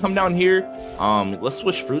 I'm gonna come down here. Let's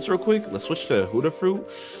switch fruits real quick. Let's switch to Huda fruit.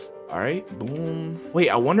 All right, boom. Wait,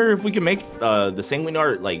 I wonder if we can make the Sanguine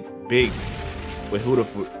Art like big with Huda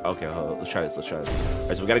fruit. Okay, let's try this. All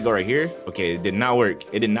right, so we gotta go right here. Okay, it did not work.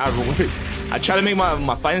 It did not work. I tried to make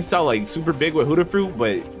my fighting style like super big with Huda fruit,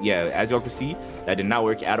 but yeah, as y'all can see, that did not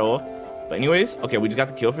work at all. But anyways, okay, we just got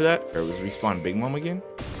the kill for that. Or let's respawn Big Mom again.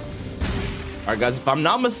 All right, guys, if I'm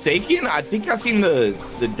not mistaken, I think I seen the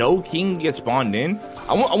Doe King get spawned in.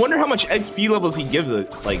 I wonder how much XP levels he gives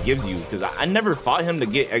you, because I never fought him to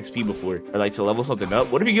get XP before, or like to level something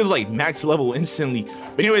up. What if he gives like max level instantly?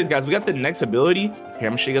 But anyways, guys, we got the next ability. Here, I'm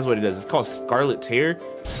gonna show you guys what it does. It's called Scarlet Tear.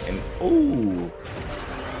 And oh,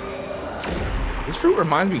 this fruit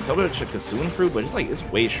reminds me so much of Kassoon fruit, but it's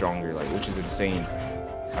way stronger, like, which is insane.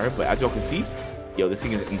 All right, but as y'all can see, yo, this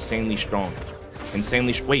thing is insanely strong.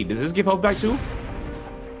 Wait, does this give health back too?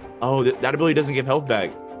 Oh, that ability doesn't give health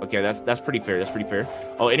back. Okay, that's pretty fair.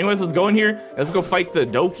 Oh, anyways, let's go in here. Let's go fight the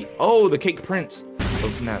Doki. Oh, the Cake Prince. Oh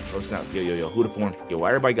snap. Yo, who the form? Yo, why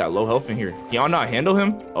everybody got low health in here? Can y'all not handle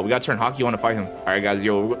him? Oh, we gotta turn hockey on to fight him. All right, guys,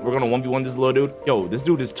 yo, we're gonna 1v1 this little dude. Yo, this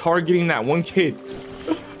dude is targeting that one kid.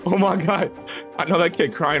 Oh my God, I know that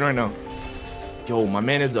kid crying right now. Yo, my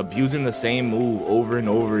man is abusing the same move over and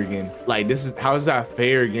over again. Like, how is that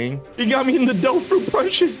fair, gang? He got me in the dope fruit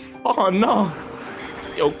punches. Oh no.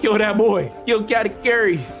 Yo, kill that boy. Yo, gotta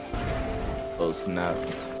carry. Oh snap.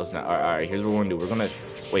 All right, here's what we're gonna do. We're gonna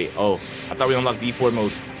wait. Oh, I thought we unlocked V4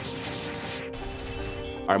 mode.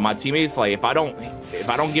 All right, my teammates, like, if I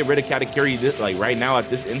don't get rid of Katakuri this, like right now at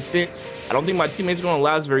this instant, I don't think my teammates are gonna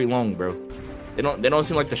last very long, bro. They don't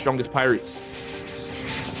seem like the strongest pirates.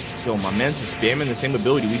 Yo, my man's just spamming the same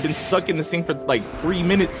ability. We've been stuck in this thing for like 3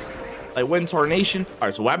 minutes. Like, when Tarnation. All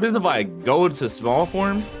right, so what happens if I go to small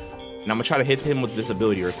form and I'm gonna try to hit him with this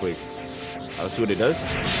ability real quick? Let's see what it does.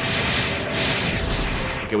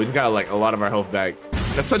 Okay, we just got like a lot of our health back.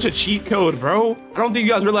 That's such a cheat code, bro. I don't think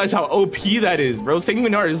you guys realize how OP that is, bro.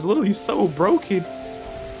 Sanguine Art is literally so broken.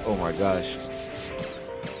 Oh my gosh.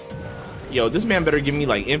 Yo, this man better give me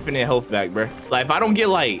like infinite health back, bro. Like, if I don't get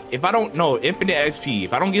infinite XP,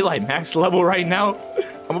 if I don't get like max level right now,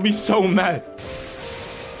 I'm gonna be so mad.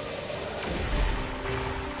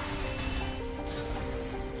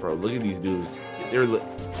 Bro, look at these dudes.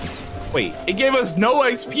 Wait, it gave us no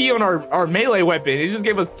XP on our melee weapon. It just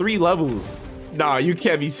gave us 3 levels. Nah, you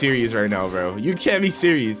can't be serious right now, bro. You can't be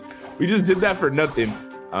serious. We just did that for nothing.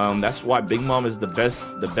 That's why Big Mom is the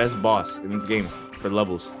best boss in this game for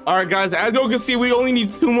levels. All right, guys, as you can see, we only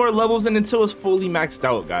need 2 more levels and until it's fully maxed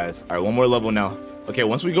out, guys. All right, 1 more level now. Okay,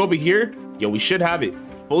 once we go over here, yo, we should have it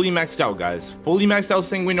fully maxed out, guys. Fully maxed out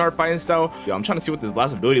Sanguine Art fighting style. Yo, I'm trying to see what this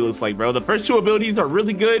last ability looks like, bro. The first 2 abilities are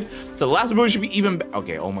really good, so the last ability should be even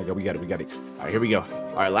okay. Oh my god, we got it. All right, here we go.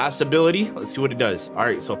 All right, last ability. Let's see what it does. All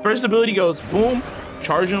right, so first ability goes boom,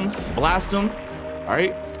 charge him, blast him. All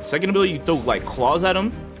right, second ability, you throw like claws at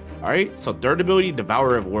him. All right, so third ability,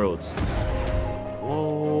 Devourer of Worlds.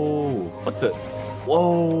 Whoa, what the?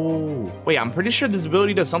 Whoa, wait, I'm pretty sure this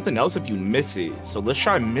ability does something else if you miss it. So let's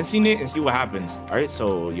try missing it and see what happens. All right,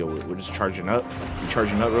 so yo, we're just charging up. We're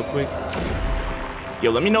charging up real quick.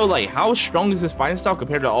 Yo, let me know like how strong is this fighting style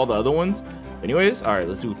compared to all the other ones. Anyways, all right,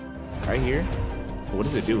 let's do right here. What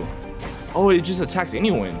does it do? Oh, it just attacks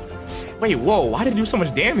anyone. Wait, whoa, why did it do so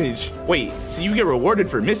much damage? Wait, so you get rewarded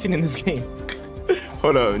for missing in this game.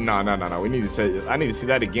 Hold up, no. We need to say, I need to see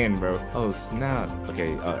that again, bro. Oh snap.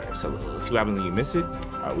 Okay, all right. So let's see what happens when you miss it.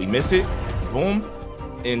 All right, we miss it. Boom.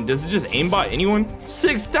 And does it just aimbot anyone?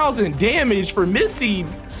 6,000 damage for missing.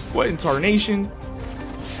 What in tarnation?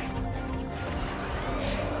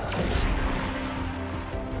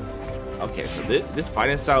 Okay, so this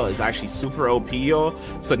fighting style is actually super OP, y'all.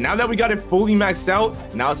 So now that we got it fully maxed out,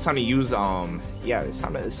 now it's time to use yeah, it's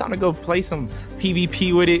time to go play some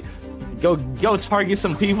PvP with it. Go target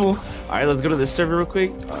some people. All right, let's go to this server real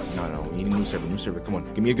quick. No, we need a new server. Come on,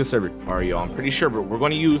 give me a good server. All right, y'all, I'm pretty sure we're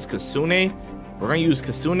going to use Kasune. We're going to use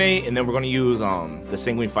Kasune, and then we're going to use the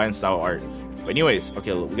Sanguine fighting style art. But anyways,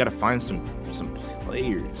 okay, look, we got to find some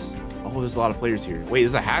players. Oh, there's a lot of players here. Wait,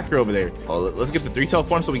 there's a hacker over there. Oh, let's get the 3-tail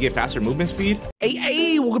form so we get faster movement speed.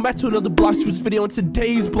 Hey, welcome back to another Blox Fruits video. In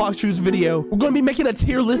today's Blox Fruits video, we're going to be making a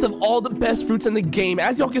tier list of all the best fruits in the game.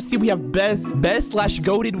 As y'all can see, we have best slash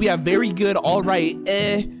goated. We have very good, all right,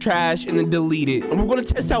 trash, and then deleted. And we're going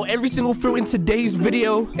to test out every single fruit in today's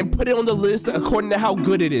video and put it on the list according to how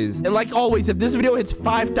good it is. And like always, if this video hits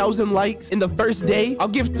 5,000 likes in the first day, I'll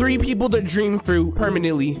give 3 people the dream fruit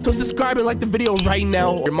permanently. So subscribe and like the video right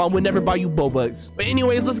now. Your mom would never buy you Robux. But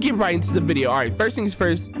anyways, let's get right into the video. All right, first things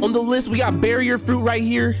first, on the list we got barrier fruit right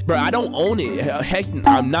here. Bro, I don't own it. Heck,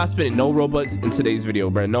 I'm not spending no Robux in today's video,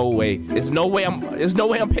 bro. No way. There's no way I'm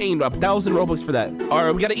paying 1,000 Robux for that. All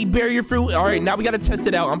right, we gotta eat barrier fruit. All right, now we gotta test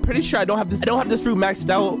it out. I'm pretty sure I don't have this fruit maxed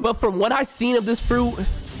out, but from what I've seen of this fruit,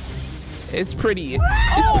 it's pretty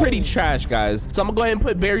trash, guys. So I'm gonna go ahead and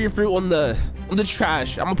put barrier fruit on the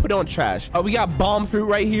trash. I'm gonna put it on trash. We got bomb fruit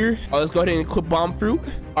right here. Let's go ahead and equip bomb fruit.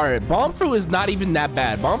 All right, bomb fruit is not even that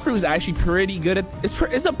bad. Bomb fruit is actually pretty good.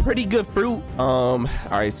 It's a pretty good fruit. All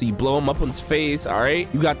right, so you blow him up on his face. All right,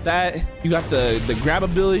 you got that. You got the grab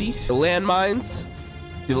ability, the landmines.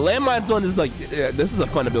 The landmines one is like, this is a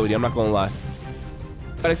fun ability, I'm not gonna lie.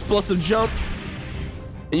 Got explosive jump,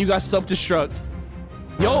 and you got self-destruct.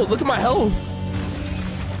 Yo, look at my health.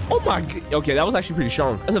 Oh my god. Okay, that was actually pretty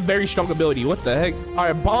strong. That's a very strong ability. What the heck? All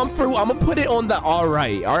right, bomb fruit, I'm gonna put it on the all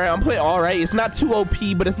right. All right, I'm putting all right. It's not too OP,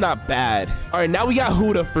 but it's not bad. All right, now we got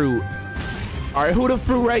Huda fruit. All right, Huda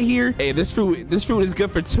fruit right here. Hey, this fruit is good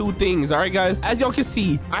for 2 things. All right, guys, as y'all can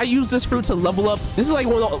see, I use this fruit to level up. This is one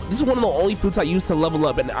of the only fruits I use to level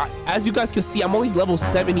up, and as you guys can see, I'm only level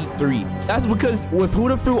 73. That's because with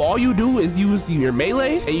Huda fruit, all you do is use your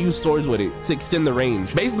melee and use swords with it to extend the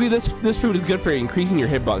range. Basically, this fruit is good for increasing your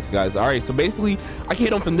hitbox, guys. All right, so basically, I can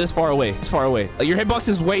hit them from this far away. Like, your hitbox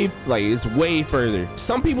is it's way further.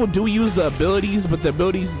 Some people do use the abilities, but the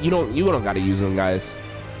abilities you don't gotta use them, guys.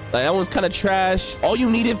 Like, that one's kind of trash. All you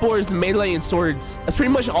need it for is melee and swords. That's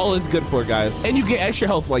pretty much all it's good for, guys. And you get extra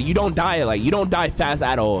health. Like, you don't die fast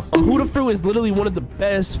at all. Huda fruit is literally one of the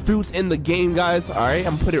best fruits in the game, guys. All right,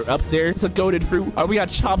 I'm gonna put it up there. It's a goated fruit. All right, we got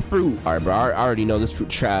chopped fruit. All right, bro, I already know this fruit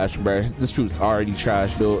trash, bro. This fruit's already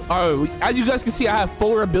trash, dude. All right, as you guys can see, I have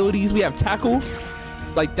 4 abilities. We have tackle,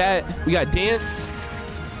 like that. We got dance.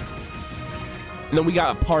 And then we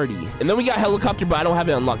got a party. And then we got helicopter, but I don't have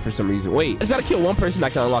it unlocked for some reason. Wait, I just gotta kill 1 person I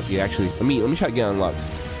can unlock it, actually. Let me try to get unlocked.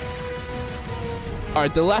 All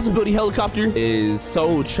right, the last ability, helicopter, is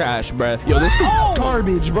so trash, bruh. Yo, this fruit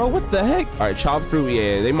garbage, bro. What the heck? All right, chop fruit.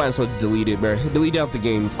 Yeah, they might as well just delete it, bro. Delete out the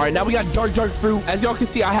game. All right, now we got dark fruit. As y'all can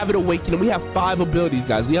see, I have it awakened, and we have 5 abilities,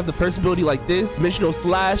 guys. We have the first ability like this, missional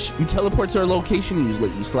slash. You teleport to a location,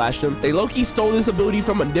 you slash them. They low-key stole this ability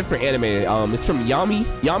from a different anime. It's from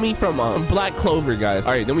Yami from Black Clover, guys.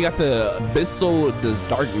 All right, then we got the abyssal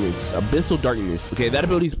darkness. Okay, that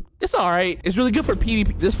ability's, it's all right. It's really good for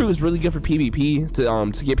PvP. This fruit is really good for PvP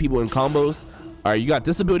to get people in combos. All right, you got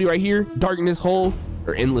this ability right here, darkness hole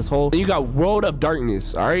or endless hole. Then you got world of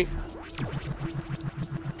darkness. All right,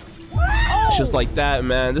 it's just like that,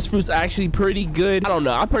 man. This fruit's actually pretty good. I don't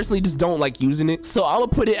know, I personally just don't like using it, so I'm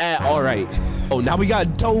gonna put it at all right. Oh, now we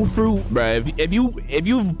got dough fruit, bro. If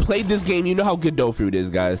you've played this game, you know how good dough fruit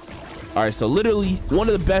is, guys. All right, so literally one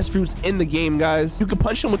of the best fruits in the game, guys. You can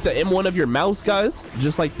punch them with the M1 of your mouse, guys,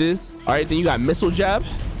 just like this. All right, then you got missile jab,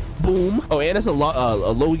 boom. Oh, and it's a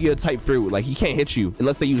Logia type fruit. Like, he can't hit you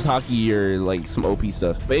unless they use hockey or like some OP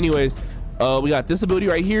stuff. But anyways, we got this ability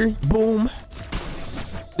right here, boom.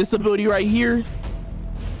 This ability right here,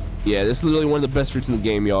 yeah, this is literally one of the best fruits in the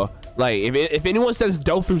game, y'all. Like, if anyone says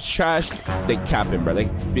dough fruit's trash, they capping, bro. They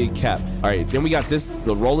big cap. All right, then we got this,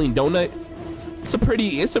 the rolling donut. It's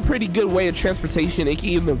a pretty good way of transportation. It can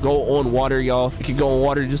even go on water, y'all. It can go on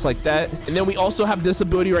water just like that. And then we also have this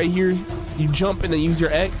ability right here. You jump and then use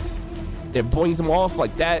your X. It boings them off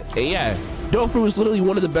like that. And yeah, dough fruit is literally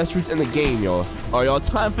one of the best fruits in the game, y'all. All right, y'all,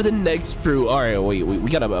 time for the next fruit. All right, wait, we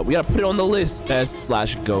gotta put it on the list.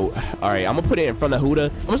 Best/goat. All right, I'm gonna put it in front of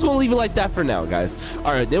Huda. I'm just gonna leave it like that for now, guys.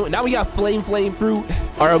 All right, then now we got flame fruit.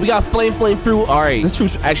 All right, we got flame fruit. All right, this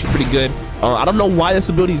fruit's actually pretty good. I don't know why this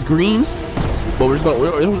ability is green, but we're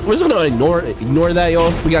just gonna ignore that,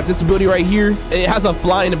 y'all. We got this ability right here, and it has a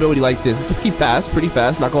flying ability like this. It's pretty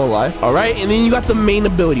fast, not gonna lie. All right, and then you got the main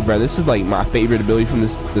ability, bro. This is like my favorite ability from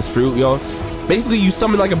this fruit, y'all. Basically, you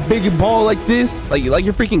summon like a big ball like this, like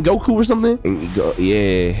you're freaking Goku or something, and you go,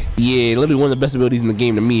 yeah, literally one of the best abilities in the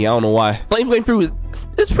game to me. I don't know why. Flame fruit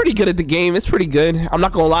it's pretty good at the game. It's pretty good. I'm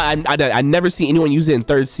not gonna lie, I never see anyone use it in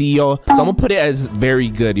 3rd C, y'all. So I'm gonna put it as very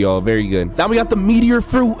good, y'all. Very good. Now we got the meteor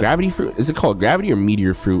fruit, gravity fruit. Is it called gravity or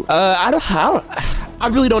meteor fruit? I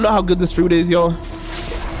really don't know how good this fruit is, y'all.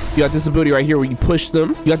 You got this ability right here where you push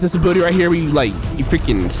them. You got this ability right here where you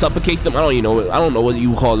freaking suffocate them. I don't know what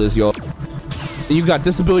you call this, y'all. And you got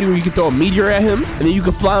this ability where you can throw a meteor at him, and then you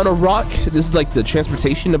can fly on a rock. This is like the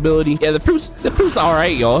transportation ability. Yeah, the fruit's all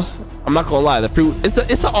right, y'all. I'm not gonna lie, the fruit, it's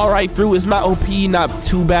an all right fruit. It's not OP, not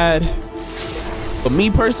too bad. But me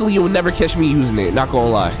personally, you will never catch me using it, not gonna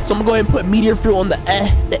lie. So I'm gonna go ahead and put meteor fruit on the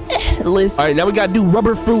list. All right, now we gotta do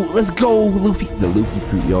rubber fruit. Let's go, Luffy. The Luffy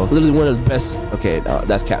fruit, y'all. Literally one of the best. Okay, no,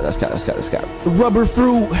 that's cap. Rubber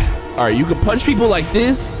fruit. All right, you can punch people like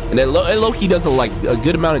this, and then low-key does a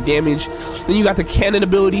good amount of damage. Then you got the cannon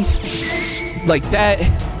ability, like that.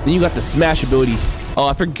 Then you got the smash ability. Oh,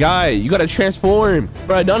 I forgot. You gotta transform,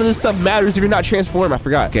 bro. None of this stuff matters if you're not transformed. I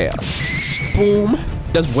forgot. Okay, boom.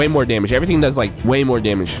 Does way more damage. Everything does like way more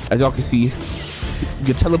damage. As y'all can see, you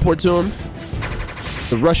can teleport to him.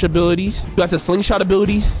 The rush ability. You got the slingshot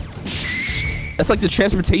ability. That's like the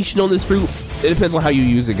transportation on this fruit. It depends on how you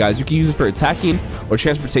use it, guys. You can use it for attacking or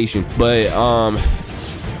transportation. But all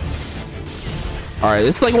right,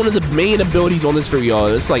 this is like one of the main abilities on this fruit, y'all.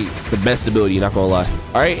 It's like the best ability, not gonna lie.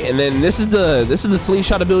 All right, and then this is the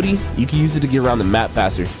slingshot ability. You can use it to get around the map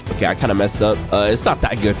faster. Okay, I kind of messed up. It's not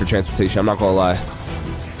that good for transportation, I'm not gonna lie.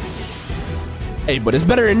 Hey, but it's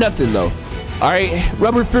better than nothing though. All right,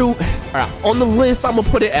 rubber fruit. All right, on the list, I'm gonna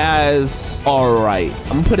put it as all right.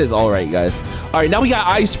 I'm gonna put it as all right, guys. All right, now we got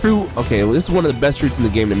ice fruit. Okay, well, this is one of the best fruits in the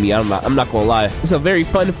game to me. I'm not gonna lie. It's a very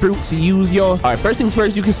fun fruit to use, y'all. All right, first things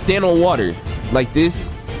first, you can stand on water like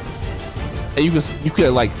this, and you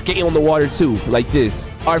can like skate on the water too, like this.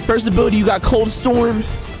 All right, first ability, you got cold storm.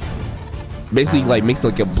 Basically, like makes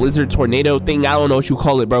like a blizzard tornado thing. I don't know what you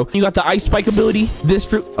call it, bro. You got the ice spike ability. This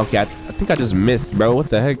fruit. Okay, I think I just missed, bro. What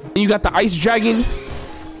the heck? And you got the ice dragon,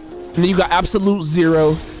 and then you got absolute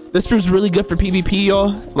zero. This fruit's really good for PvP,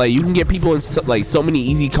 y'all. Like, you can get people in so many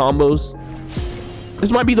easy combos.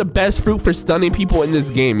 This might be the best fruit for stunning people in this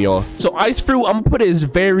game, y'all. So ice fruit, I'm gonna put it as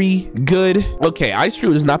very good. Okay, ice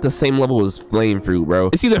fruit is not the same level as flame fruit, bro.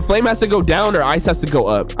 It's either flame has to go down or ice has to go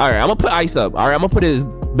up. All right, I'm gonna put ice up. All right, I'm gonna put it as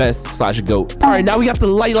best/goat. All right, now we got the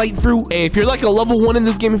light fruit. Hey, if you're like a level 1 in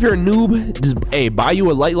this game, if you're a noob, just buy you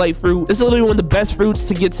a light fruit. This is literally one of the best fruits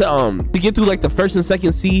to get through like the 1st and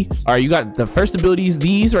 2nd C. All right, you got the first abilities,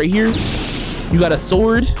 these right here. You got a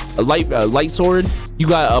sword, a light sword. You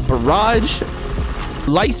got a barrage,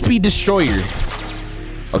 light speed destroyer.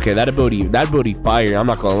 Okay, that ability fire. I'm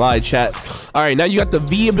not gonna lie, chat. All right, now you got the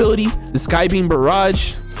V ability, the Sky Beam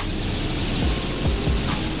Barrage.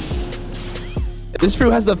 This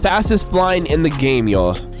fruit has the fastest flying in the game,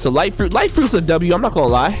 y'all. So light fruit's a W. I'm not gonna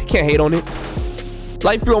lie, can't hate on it.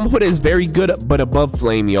 Light fruit, I'm gonna put it as very good, but above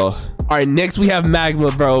flame, y'all. All right, next we have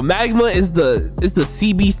magma, bro. Magma is the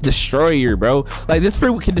sea beast destroyer, bro. Like, this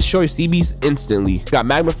fruit can destroy sea beasts instantly. Got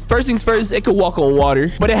magma. First things first, it can walk on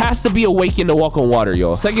water, but it has to be awakened to walk on water,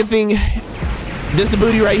 y'all. Second thing, this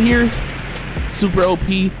ability right here, super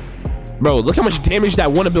OP. Bro, look how much damage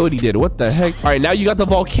that one ability did. What the heck? All right, now you got the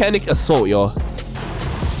volcanic assault, y'all.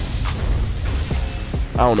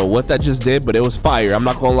 I don't know what that just did, but it was fire. I'm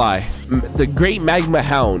not gonna lie. The great magma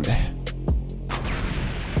hound.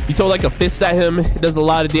 You throw like a fist at him, it does a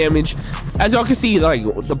lot of damage. As y'all can see, like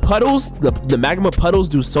the puddles, the magma puddles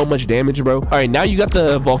do so much damage, bro. All right, now you got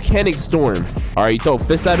the volcanic storm. All right, you throw a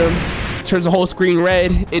fist at him, turns the whole screen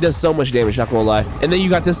red. It does so much damage, not gonna lie. And then you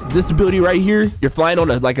got this ability right here. You're flying on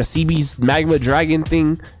like a sea beast magma dragon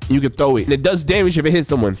thing. You can throw it and it does damage if it hits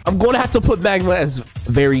someone. I'm going to have to put magma as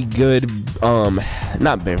very good.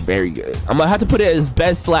 Not very good. I'm gonna have to put it as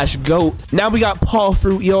best / goat. Now we got paw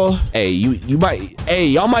fruit, y'all. Hey,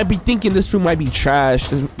 y'all might be thinking this fruit might be trash.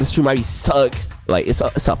 This fruit might be suck. Like, it's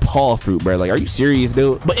a paw fruit, bro. Like, are you serious,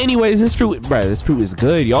 dude? But anyways, this fruit is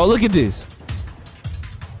good, y'all. Look at this.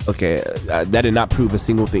 Okay, that did not prove a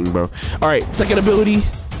single thing, bro. All right, second ability,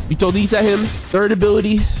 you throw these at him. Third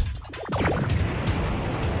ability.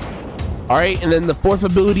 All right, and then the fourth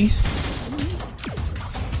ability.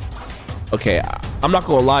 Okay, I'm not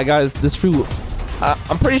gonna lie, guys. This fruit,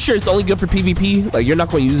 I'm pretty sure it's only good for PvP. Like, you're not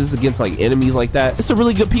gonna use this against like enemies like that. It's a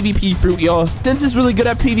really good PvP fruit, y'all. Since it's really good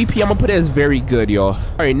at PvP, I'm gonna put it as very good, y'all.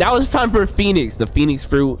 All right, now it's time for Phoenix, the Phoenix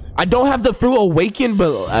fruit. I don't have the fruit awakened,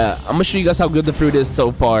 but I'm gonna show you guys how good the fruit is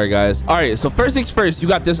so far, guys. All right, so first things first, you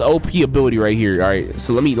got this OP ability right here. All right,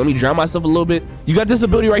 so let me drown myself a little bit. You got this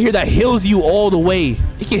ability right here that heals you all the way.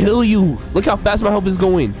 It can heal you. Look how fast my health is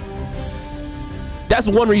going. That's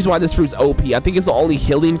one reason why this fruit's OP. I think it's the only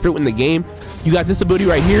healing fruit in the game. You got this ability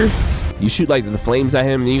right here. You shoot like the flames at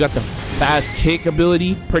him, and then you got the fast kick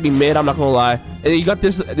ability, pretty mid, I'm not gonna lie. And then you got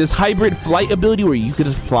this hybrid flight ability where you could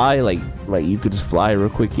just fly, like you could just fly real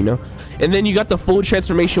quick, you know. And then you got the full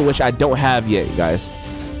transformation, which I don't have yet, guys.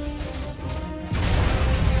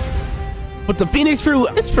 But the Phoenix fruit,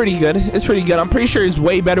 it's pretty good. It's pretty good. I'm pretty sure it's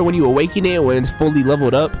way better when you awaken it, when it's fully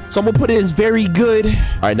leveled up. So I'm gonna put it as very good.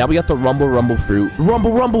 All right, now we got the rumble fruit.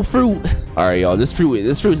 Rumble fruit. All right, y'all, this fruit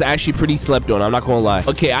is actually pretty slept on. I'm not gonna lie.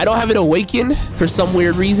 Okay, I don't have it awakened for some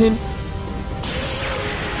weird reason.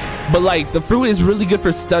 But like, the fruit is really good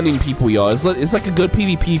for stunning people, y'all. It's like a good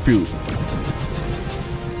PvP fruit.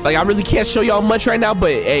 Like, I really can't show y'all much right now, but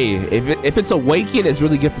hey, if it's awakened, it's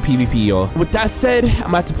really good for PvP, y'all. With that said, I'm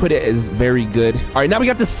about to put it as very good. All right, now we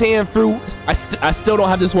got the sand fruit. I still don't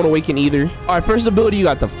have this one awakened either. All right, first ability, you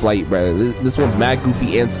got the flight, bro. This one's mad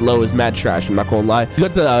goofy and slow. It's mad trash, I'm not gonna lie. You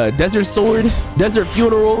got the desert sword, desert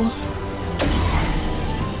funeral.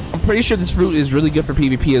 I'm pretty sure this fruit is really good for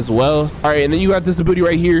PvP as well. All right, and then you got this ability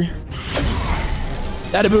right here.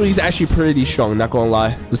 That ability is actually pretty strong, not gonna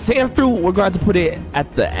lie. The sand fruit, we're going to put it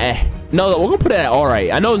at the No, we're gonna put it at all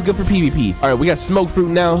right. I know it's good for PvP. All right, we got smoke fruit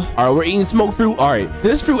now. All right, we're eating smoke fruit. All right,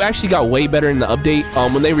 this fruit actually got way better in the update.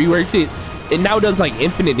 When they reworked it, it now does like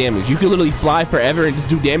infinite damage. You can literally fly forever and just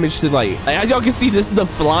do damage to like as y'all can see, this is the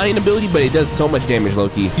flying ability, but it does so much damage,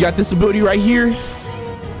 low-key. You got this ability right here,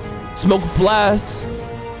 smoke blast.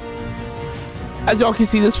 As y'all can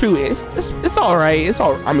see, this fruit it's all right.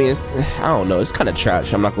 I mean, I don't know, it's kind of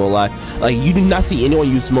trash, I'm not gonna lie. Like, you do not see anyone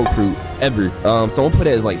use smoke fruit ever. So we'll put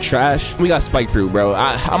it as like trash. We got spike fruit, bro.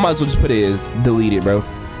 I might as well just put it as delete it, bro.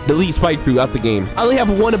 Delete spike fruit out the game. I only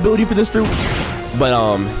have one ability for this fruit,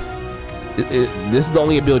 but this is the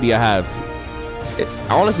only ability I have.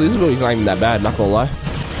 Honestly, this ability is not even that bad, not gonna lie.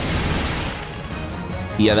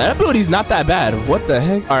 Yeah, that ability is not that bad. What the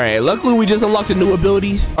heck? All right, luckily we just unlocked a new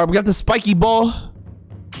ability. All right, we got the spiky ball.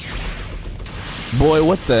 Boy,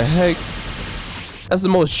 what the heck? That's the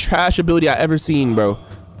most trash ability I ever seen, bro.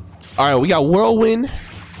 All right, we got whirlwind.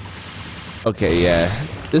 Okay, yeah,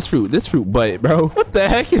 this fruit, but bro, what the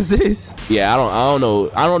heck is this? Yeah, I don't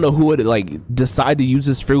know who would like decide to use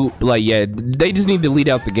this fruit, but like, yeah, they just need to delete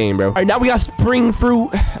out the game, bro. All right, now we got spring fruit.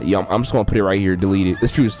 Yeah, I'm just gonna put it right here, delete it.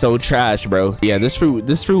 This fruit is so trash, bro. Yeah, this fruit,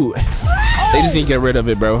 they just need to get rid of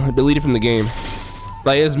it, bro. Delete it from the game.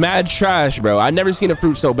 Like, it's mad trash, bro. I've never seen a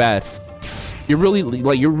fruit so bad. You're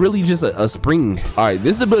really just a spring. All right,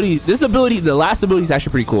 this ability, the last ability is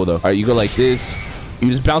actually pretty cool though. All right, you go like this. You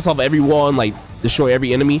just bounce off every wall and like destroy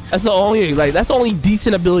every enemy. That's the only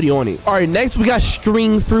decent ability on it. All right, next we got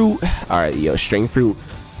string fruit. All right, yo, string fruit.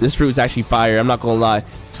 This fruit's actually fire. I'm not gonna lie.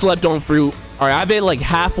 Slept on fruit. All right, I've been like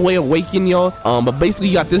halfway awakened, y'all. But basically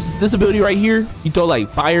you got this ability right here. You throw like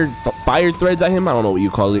fire threads at him. I don't know what you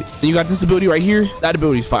call it. Then you got this ability right here. That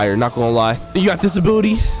ability's fire, not gonna lie. Then you got this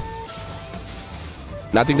ability.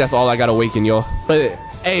 And I think that's all I got awakened, y'all. But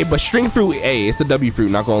hey, but string fruit, hey, it's a W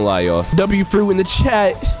fruit, not gonna lie, y'all. W fruit in the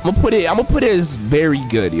chat. I'm gonna put it as very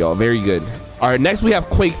good, y'all. Very good. All right, next we have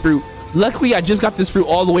quake fruit. Luckily, I just got this fruit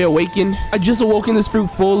all the way awakened. I just awoken this fruit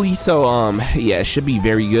fully, so yeah, it should be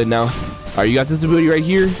very good now. All right, you got this ability right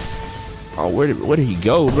here. Oh, where did he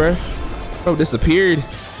go, bro? Bro disappeared.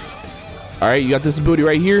 All right, you got this ability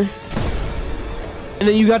right here, and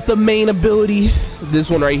then you got the main ability, this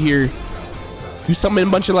one right here. You summon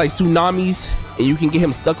a bunch of like tsunamis, and you can get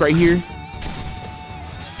him stuck right here.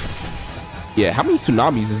 Yeah, how many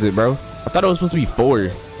tsunamis is it, bro? I thought it was supposed to be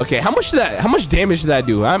 4. Okay, how much damage did that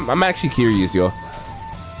do? I'm actually curious, yo.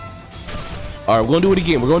 All right, we're gonna do it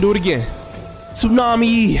again. We're gonna do it again.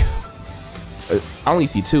 Tsunami. I only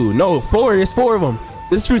see 2. No, 4. There's 4 of them.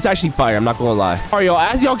 This fruit's actually fire. I'm not gonna lie. All right, y'all.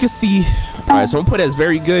 As y'all can see, all right, so I'm gonna put it as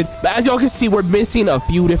very good. But as y'all can see, we're missing a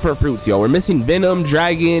few different fruits, y'all. We're missing venom,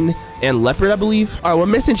 dragon, and leopard, I believe. All right, we're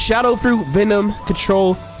missing shadow fruit, venom,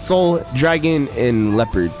 control, soul, dragon, and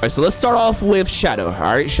leopard. All right, so let's start off with shadow. All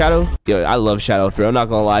right, shadow. Yo, I love shadow fruit. I'm not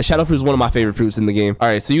gonna lie. Shadow fruit is one of my favorite fruits in the game. All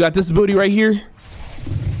right, so you got this ability right here.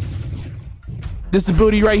 This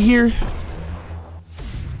ability right here.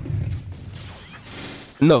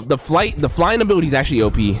 No, the flying ability is actually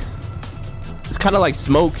OP. It's kind of like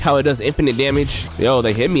smoke, how it does infinite damage. Yo,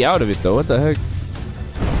 they hit me out of it though. What the heck?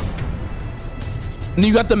 And then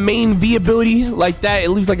you got the main V ability like that. It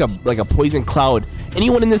leaves like a poison cloud.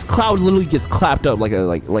 Anyone in this cloud literally gets clapped up like a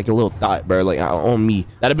little thought, bro. Like on me.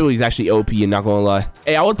 That ability is actually OP, and not gonna lie.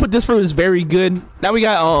 Hey, I would put this fruit as very good. Now we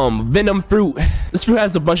got venom fruit. This fruit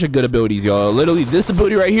has a bunch of good abilities, y'all. Literally, this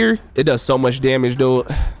ability right here, it does so much damage, though.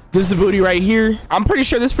 This ability right here, I'm pretty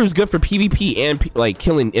sure this fruit is good for PvP and like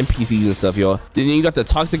killing NPCs and stuff, y'all. Then you got the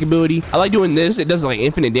toxic ability. I like doing this. It does like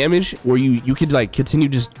infinite damage where you could like continue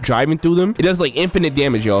just driving through them. It does like infinite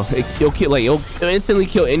damage, y'all. It'll instantly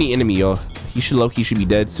kill any enemy, y'all. He should low-key should be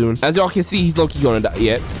dead soon. As y'all can see, he's low-key gonna die.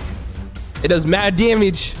 Yep. It does mad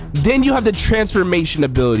damage. Then you have the transformation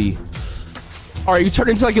ability. All right, you turn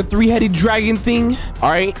into like a 3-headed dragon thing. All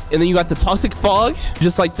right, and then you got the toxic fog,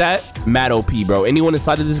 just like that. Mad OP, bro. Anyone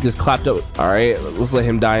inside of this gets clapped up. All right, let's let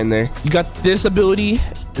him die in there. You got this ability.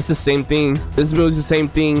 It's the same thing. This ability is the same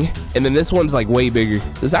thing, and then this one's like way bigger.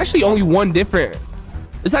 There's actually only one different.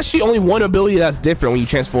 There's actually only one ability that's different when you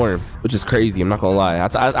transform, which is crazy. I'm not gonna lie. I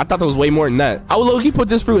thought there was way more than that. I would low-key put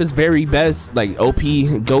this fruit as very best, like OP,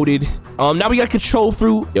 goated. Now we got control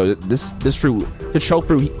fruit. Yo, this fruit, control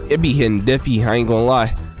fruit, it be hitting diffy. I ain't gonna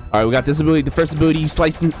lie. All right, we got this ability. The first ability, you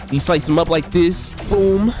slice them up like this.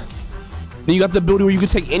 Boom. Then you got the ability where you can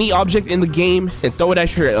take any object in the game and throw it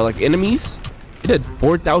at your like enemies. It did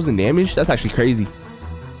 4,000 damage. That's actually crazy.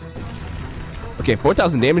 Okay,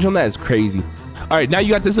 4,000 damage on that is crazy. All right, now you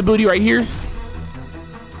got this ability right here.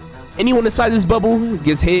 Anyone inside this bubble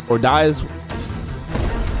gets hit or dies.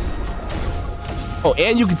 Oh,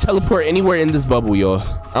 and you can teleport anywhere in this bubble, yo.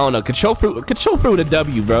 I don't know. Control fruit a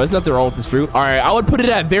W, bro. There's nothing wrong with this fruit. All right, I would put it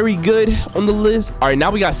at very good on the list. All right,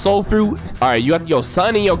 now we got soul fruit. All right, you got your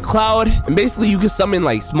sun and your cloud. And basically, you can summon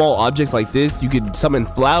like small objects like this. You could summon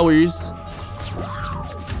flowers.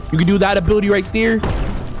 You can do that ability right there.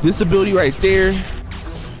 This ability right there.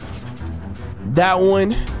 That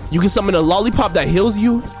one. You can summon a lollipop that heals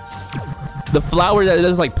you. The flower that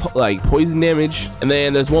does like poison damage. And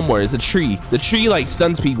then there's one more. It's a tree. The tree like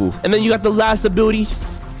stuns people. And then you got the last ability,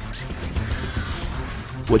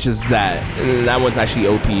 which is that. And that one's actually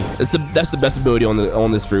OP. That's the best ability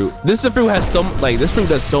on this fruit. This fruit has this fruit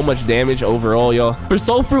does so much damage overall, y'all. For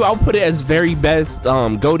soul fruit, I'll put it as very best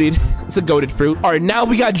goated. It's a goated fruit. All right, now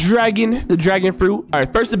we got dragon, the dragon fruit. All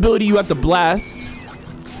right, first ability, you have the blast.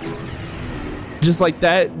 Just like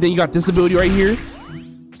that. Then you got this ability right here.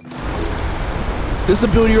 This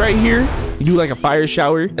ability right here, you do like a fire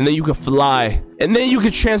shower, and then you can fly, and then you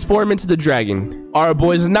can transform into the dragon. All right,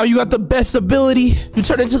 boys, and now you got the best ability. You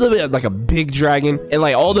turn into like a big dragon, and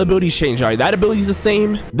like all the abilities change. All right, that ability is the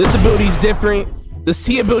same. This ability is different. The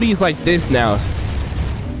C ability is like this now.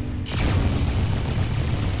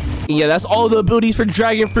 Yeah, that's all the abilities for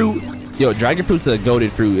dragon fruit. Yo, dragon fruit's a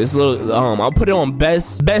goated fruit. It's a little I'll put it on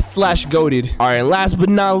best slash goated. All right, last but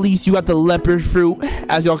not least, you got the leopard fruit.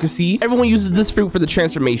 As y'all can see, everyone uses this fruit for the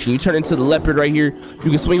transformation. You turn into the leopard right here.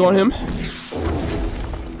 You can swing on him.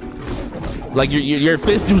 Like your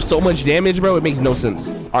fists do so much damage, bro. It makes no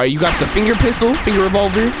sense. All right, you got the finger pistol, finger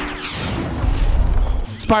revolver,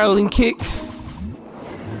 spiraling kick,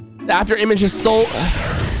 the after image assault,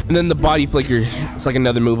 and then the body flicker. It's like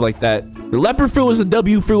another move like that. The leopard fruit is a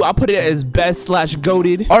W fruit. I'll put it as best slash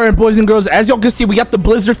goated. All right, boys and girls, as y'all can see, we got the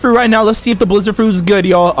blizzard fruit right now. Let's see if the blizzard fruit is good,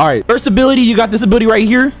 y'all. All right, first ability, you got this ability right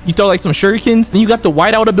here. You throw like some shurikens. Then you got the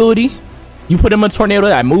whiteout ability. You put him a tornado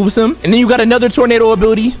that moves him. And then you got another tornado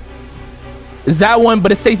ability. Is that one,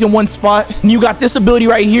 but it stays in one spot. And you got this ability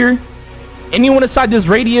right here. Anyone inside this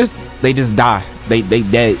radius, they just die. They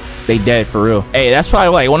dead. They dead for real. Hey, that's probably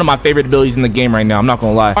like one of my favorite abilities in the game right now. I'm not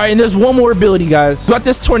gonna lie. All right, and there's one more ability, guys. You got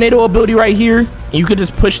this tornado ability right here. You could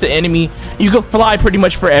just push the enemy. You could fly pretty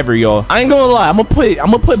much forever, y'all. I ain't gonna lie. I'm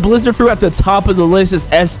gonna put blizzard fruit at the top of the list. It's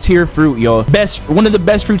S tier fruit, y'all. One of the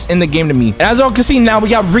best fruits in the game to me. And as y'all can see now, we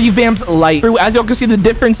got revamped light fruit. As y'all can see, the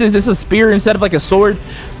difference is it's a spear instead of like a sword.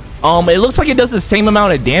 It looks like it does the same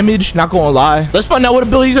amount of damage. Not gonna lie. Let's find out what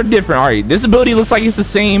abilities are different. All right, this ability looks like it's the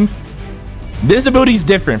same. This ability is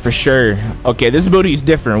different for sure. Okay, this ability is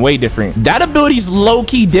different, way different. That ability is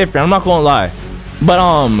low-key different. I'm not gonna lie. But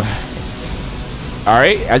all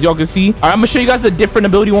right, as y'all can see. All right, I'm gonna show you guys the different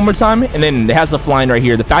ability one more time, and then it has the flying right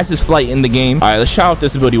here, the fastest flight in the game. All right, let's shout out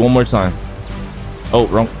this ability one more time. Oh,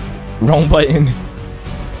 wrong button.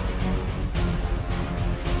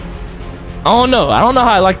 I don't know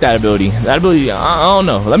how I like that ability. I don't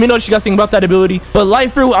know. Let me know what you guys think about that ability. But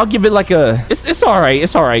light fruit, I'll give it like a, it's all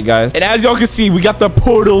right, guys. And as y'all can see, we got the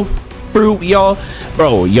portal fruit, y'all.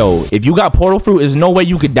 Bro, yo, if you got portal fruit, there's no way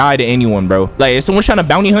you could die to anyone, bro. Like, if someone's trying to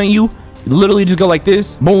bounty hunt you, you literally just go like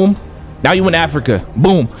this, boom. Now you in Africa,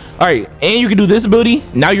 boom. All right, and you can do this ability.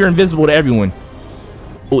 Now you're invisible to everyone.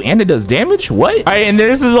 Oh, and it does damage? What? All right, and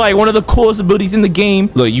this is like one of the coolest abilities in the game.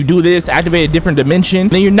 Look, you do this, activate a different dimension.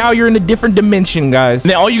 Then now you're in a different dimension, guys.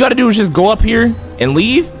 And then all you gotta do is just go up here and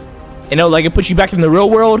leave. And it'll like it puts you back in the real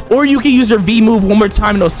world. Or you can use your V move one more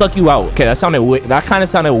time and it'll suck you out. Okay, that kind of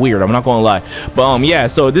sounded weird. I'm not gonna lie. But yeah,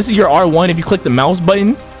 so this is your R1. If you click the mouse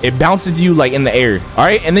button, it bounces you like in the air. All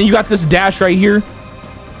right, and then you got this dash right here.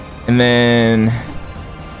 And then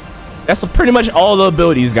that's pretty much all the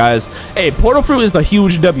abilities, guys. Hey, portal fruit is a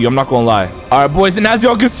huge W. I'm not gonna lie. All right, boys, and as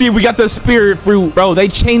y'all can see, we got the spirit fruit, bro. They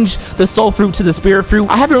changed the soul fruit to the spirit fruit.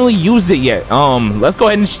 I haven't really used it yet. Let's go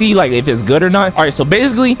ahead and see like if it's good or not. All right, so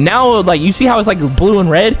basically now, like, you see how it's like blue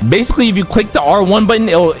and red. Basically, if you click the R1 button,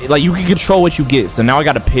 it'll like you can control what you get. So now I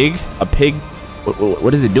got a pig.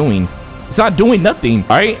 What is it doing? It's not doing nothing.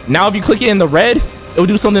 All right, now if you click it in the red, it will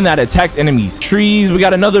do something that attacks enemies. Trees. We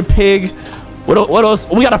got another pig. What else?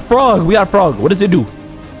 We got a frog. What does it do?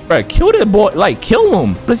 Bro, kill that boy. Like, kill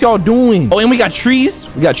him. What is y'all doing? Oh, and we got trees.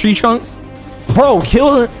 We got tree trunks. Bro,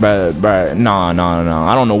 kill it. Bro. Nah.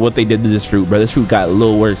 I don't know what they did to this fruit, bro. This fruit got a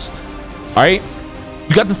little worse. All right.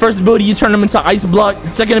 You got the first ability. You turn them into ice block.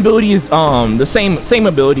 Second ability is the same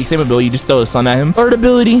ability. You just throw the sun at him. Third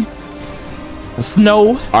ability, the snow.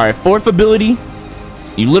 All right. Fourth ability,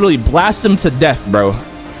 you literally blast him to death, bro.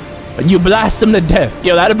 You blast him to death.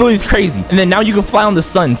 Yo, that ability is crazy. And then now you can fly on the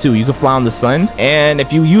sun too. You can fly on the sun, and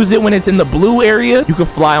if you use it when it's in the blue area, you can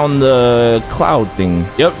fly on the cloud thing.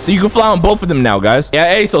 Yep, so you can fly on both of them now, guys. Yeah,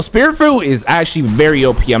 hey, so spirit fruit is actually very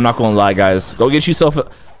OP. I'm not gonna lie, guys. Go get yourself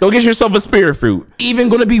a spirit fruit. Even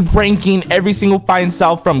gonna be ranking every single fighting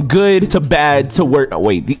style from good to bad to work. Oh,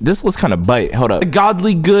 wait, this list kind of butt. Hold up. A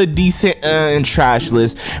godly, good, decent, and trash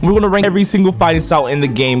list. And we're gonna rank every single fighting style in the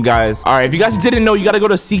game, guys. All right, if you guys didn't know, you gotta go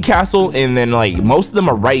to Sea Castle, and then like most of them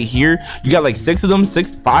are right here. You got like 6 of them,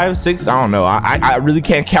 5, 6. I don't know. I really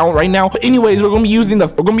can't count right now. But anyways, we're gonna be using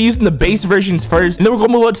the base versions first, and then we're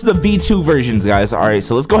gonna move on to the V2 versions, guys. All right,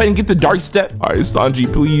 so let's go ahead and get the dark step. All right,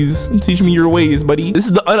 Sanji, please teach me your ways, buddy. This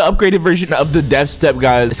is the unupgraded version of the death step,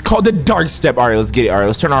 guys. It's called the dark step. All right, let's get it. All right,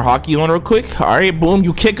 let's turn our hockey on real quick. All right, boom,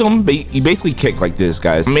 you kick them, but you basically kick like this,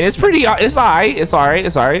 guys. I mean, it's pretty, it's all right.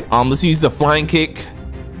 Let's use the flying kick.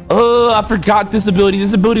 Oh, I forgot this ability.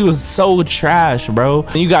 This ability was so trash, bro.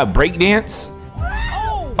 And you got breakdance.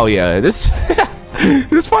 Oh yeah, this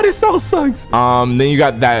this fighting style sucks. Then you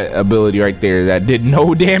got that ability right there that did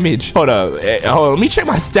no damage. Hold up. Let me check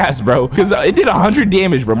my stats, bro, because it did 100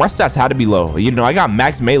 damage, bro. My stats had to be low. You know, I got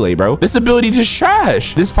max melee, bro. This ability just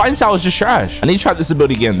trash. This fighting style is just trash. I need to try this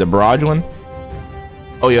ability again, the barrage one.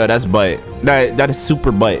 Oh yeah, that's butt. That is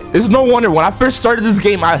super butt. It's no wonder when I first started this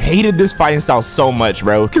game, I hated this fighting style so much,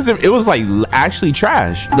 bro, because it was like actually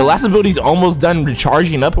trash. The last ability is almost done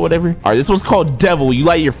recharging up or whatever. All right, this one's called Devil. You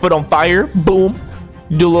light your foot on fire, boom.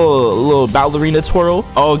 You do a little ballerina twirl.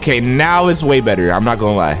 Okay, now it's way better. I'm not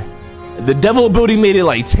gonna lie. The devil ability made it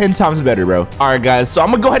like 10 times better, bro. All right, guys. So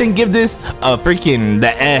I'm gonna go ahead and give this a freaking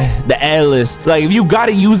the A list. Like, if you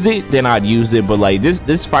gotta use it, then I'd use it. But like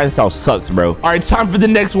this fighting style sucks, bro. All right, time for the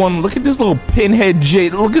next one. Look at this little pinhead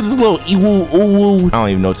jit. Look at this little ooh. I don't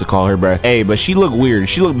even know what to call her, bro. Hey, but she look weird.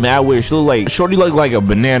 She look mad weird. She look like shorty look like a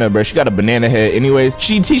banana, bro. She got a banana head. Anyways,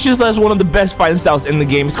 she teaches us one of the best fighting styles in the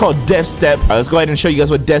game. It's called Death Step. All right, let's go ahead and show you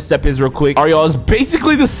guys what Death Step is real quick. All right, y'all. It's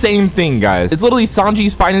basically the same thing, guys. It's literally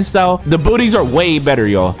Sanji's fighting style. The booties are way better,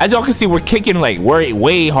 y'all. As y'all can see, we're kicking like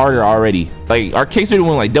way harder already. Like, our kicks are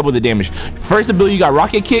doing like double the damage. First ability, you got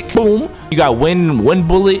rocket kick, boom. You got wind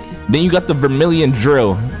bullet. Then you got the vermilion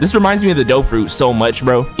drill. This reminds me of the dough fruit so much,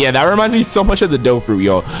 bro. Yeah, that reminds me so much of the dough fruit,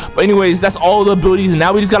 y'all. But anyways, that's all the abilities, and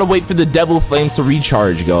now we just gotta wait for the devil flames to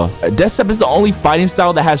recharge, y'all. Death Step is the only fighting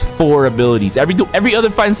style that has 4 abilities. Every other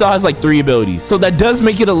fighting style has like 3 abilities, so that does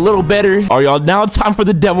make it a little better. All right, y'all, now it's time for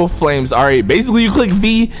the devil flames. All right, basically you click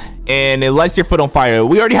V and it lights your foot on fire.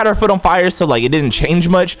 We already had our foot on fire, so like it didn't change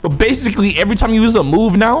much. But basically every time you use a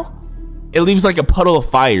move now, it leaves like a puddle of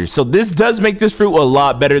fire. So this does make this fruit a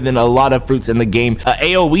lot better than a lot of fruits in the game.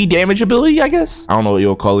 AoE damage ability, I guess. I don't know what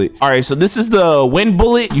you'll call it. All right, so this is the wind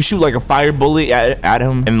bullet. You shoot like a fire bullet at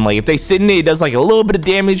him, and like if they sit in it, it does like a little bit of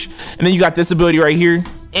damage. And then you got this ability right here,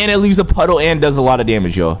 and it leaves a puddle and does a lot of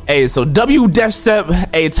damage, y'all. Hey, so W Death Step.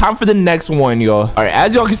 Hey, time for the next one, y'all. All right,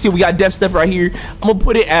 as y'all can see, we got Death Step right here. I'm gonna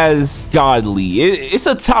put it as godly. It's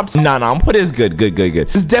a top. No, I'm gonna put it as good.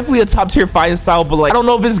 It's definitely a top tier fighting style, but like I don't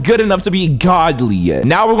know if it's good enough to be godly yet.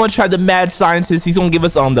 Now we're gonna try the Mad Scientist. He's gonna give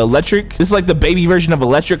us the electric. This is like the baby version of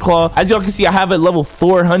Electric Claw. As y'all can see, I have it level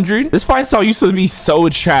 400. This fighting style used to be so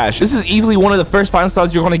trash. This is easily one of the first fighting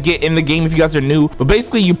styles you're gonna get in the game if you guys are new. But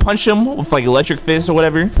basically, you punch him with like electric fist or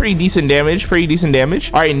whatever. Pretty decent damage.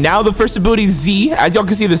 All right, now the first ability is Z. As y'all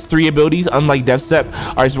can see, there's 3 abilities, unlike Death Step.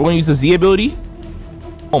 All right, so we're gonna use the Z ability.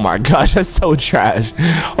 Oh my gosh, that's so trash.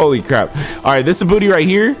 Holy crap. All right, this ability right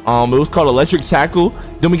here, it was called Electric Tackle.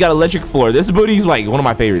 Then we got Electric Floor. This ability is like one of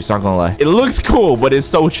my favorites, not gonna lie. It looks cool, but it's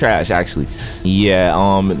so trash actually.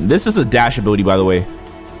 Yeah, this is a dash ability, by the way.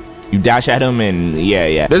 You dash at him, and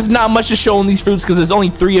yeah. There's not much to show on these fruits because there's only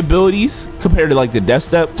 3 abilities compared to like the Death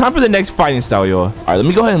Step. Time for the next fighting style, y'all. All right, let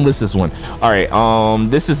me go ahead and list this one. All right,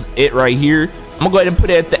 this is it right here. I'm gonna go ahead and put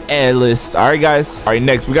it at the A list. All right, guys. All right,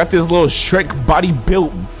 next we got this little Shrek body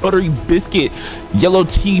built buttery biscuit, yellow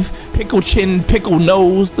teeth, pickle chin, pickle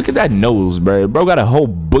nose. Look at that nose, bro. Bro got a whole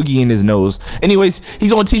boogie in his nose. Anyways,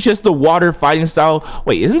 he's gonna teach us the water fighting style.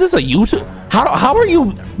 Wait, isn't this a YouTube? How are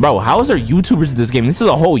you, bro? How is there YouTubers in this game? This is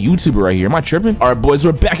a whole YouTuber right here. Am I tripping? All right, boys,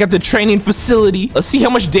 we're back at the training facility. Let's see how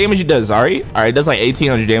much damage it does. All right, it does like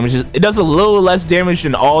 1800 damage. It does a little less damage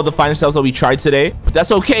than all the fighting styles that we tried today, but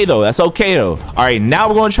that's okay though. All right, now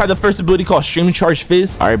we're gonna try the first ability called Stream Charge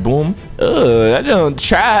Fizz. All right, boom. That don't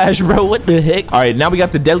trash, bro. What the heck? All right, now we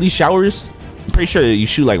got the deadly showers. I'm pretty sure you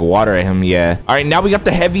shoot like water at him. Yeah. All right, now we got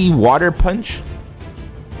the heavy water punch.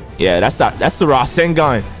 Yeah, that's the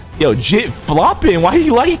Rasengan. Yo, Jit flopping. Why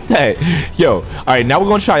you like that? Yo, all right, now we're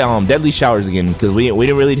gonna try deadly showers again because we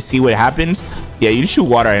didn't really see what happens. Yeah, you just shoot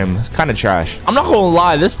water at him. It's kind of trash. I'm not gonna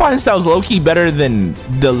lie, this fighting style is low-key better than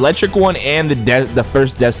the electric one and the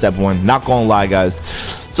first Death Step one. Not gonna lie, guys.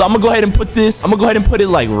 So I'm gonna go ahead and put this. I'm gonna go ahead and put it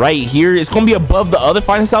like right here. It's gonna be above the other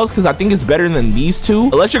fighting styles because I think it's better than these 2.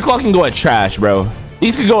 Electric Claw can go at trash, bro.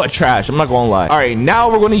 These could go at trash. I'm not gonna lie. All right, now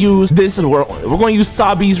we're gonna use this. We're gonna use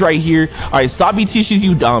Sabi's right here. All right, Sabi teaches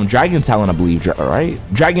you Dragon Talent, I believe. Right?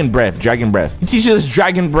 Dragon Breath. He teaches us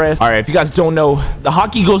Dragon Breath. All right, if you guys don't know, the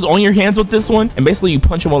hockey goes on your hands with this one, and basically you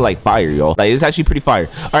punch him with like fire, y'all. Like it's actually pretty fire.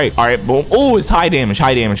 All right, boom. Oh, it's high damage. All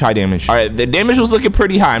right, the damage was looking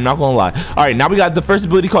pretty high. I'm not gonna lie. All right, now we got the first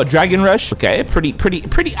ability called Dragon Rush. Okay, pretty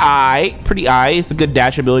eye. It's a good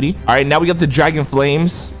dash ability. All right, now we got the Dragon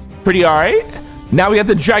Flames. Pretty all right. Now we got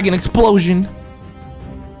the Dragon Explosion.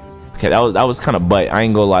 Okay, that was kind of butt. I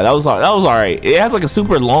ain't gonna lie. That was all right. It has like a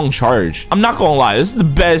super long charge. I'm not gonna lie. This is the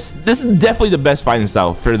best. This is definitely the best fighting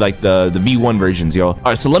style for like the V1 versions, yo. All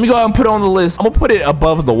right, so let me go ahead and put it on the list. I'm gonna put it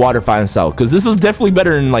above the water fighting style because this is definitely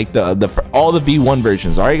better than like all the V1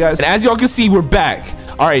 versions. All right, guys. And as y'all can see, we're back.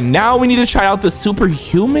 All right, now we need to try out the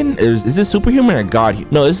superhuman. Is this superhuman or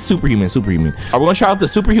god? No, this is superhuman. All right, we're gonna try out the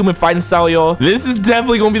superhuman fighting style, y'all. This is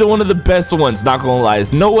definitely gonna be one of the best ones. Not gonna lie.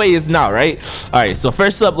 There's no way it's not, right? All right, so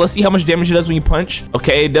first up, let's see how much damage it does when you punch.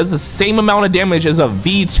 Okay, it does the same amount of damage as a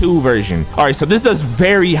V2 version. All right, so this does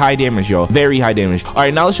very high damage, y'all. Very high damage. All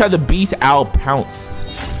right, now let's try the Beast Owl Pounce.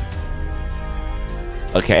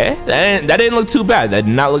 Okay, that didn't look too bad. That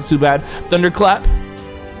did not look too bad. Thunderclap.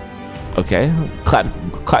 Okay, clap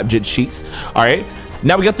Jit cheeks. All right,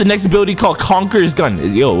 now we got the next ability called Conqueror's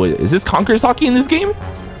Gun. Yo, is this Conqueror's Hockey in this game?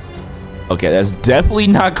 Okay, that's definitely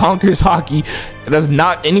not Conqueror's Hockey. That's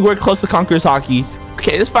not anywhere close to Conqueror's Hockey.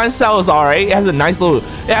 Okay, this fighting style is all right. It has a nice little,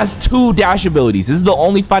 it has 2 dash abilities. This is the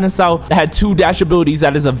only fighting style that had 2 dash abilities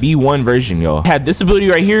that is a V1 version, yo. It had this ability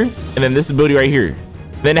right here, and then this ability right here.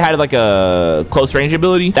 Then it had like a close range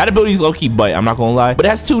ability. That ability is low-key butt, I'm not gonna lie. But it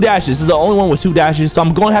has 2 dashes. This is the only one with 2 dashes. So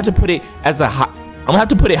I'm gonna have to put it as a high. I'm gonna have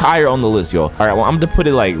to put it higher on the list, yo. All right, well, I'm gonna put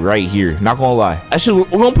it like right here. Not gonna lie. Actually,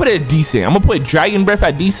 we're gonna put it at decent. I'm gonna put Dragon Breath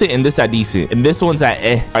at decent and this at decent. And this one's at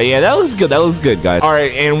eh. All right, yeah, that looks good. That looks good, guys. All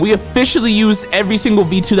right, and we officially used every single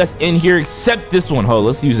V2 that's in here except this one. Hold on,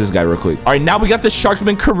 let's use this guy real quick. All right, now we got the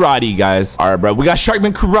Sharkman Karate, guys. All right, bro, we got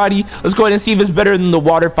Sharkman Karate. Let's go ahead and see if it's better than the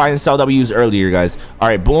water fighting style that we used earlier, guys. All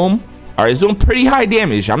right, boom. All right, it's doing pretty high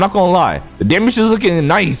damage. I'm not gonna lie. The damage is looking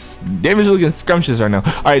nice. Damage is looking scrumptious right now.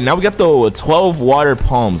 All right, now we got the 12 water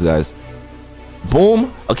palms, guys.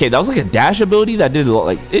 Boom. Okay, that was like a dash ability that did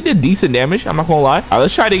like, it did decent damage. I'm not gonna lie. All right,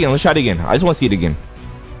 let's try it again. Let's try it again. I just want to see it again.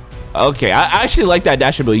 Okay, I actually like that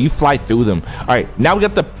dash ability. You fly through them. All right, now we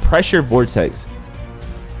got the pressure vortex.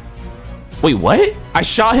 Wait, what? I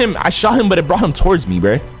shot him, but it brought him towards me,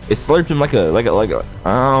 bro. It slurped him like a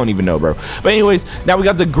I don't even know, bro. But anyways, now we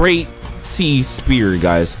got the great sea spear,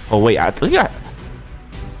 guys. Oh wait, look at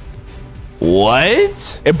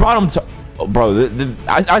what? It brought him to, oh, bro.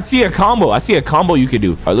 I see a combo. I see a combo you could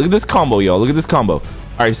do. All right, look at this combo, yo. Look at this combo. All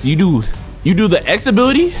right, so you do the X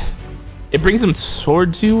ability. It brings him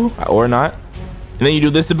towards you or not, and then you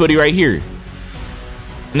do this ability right here,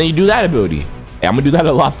 and then you do that ability. Hey, I'm gonna do that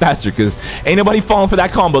a lot faster because ain't nobody falling for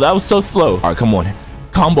that combo. That was so slow. All right, come on,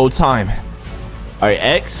 combo time. All right,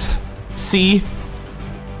 X, C,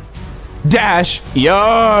 dash.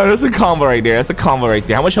 Yo, that's a combo right there. That's a combo right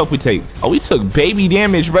there. How much health we take? Oh, we took baby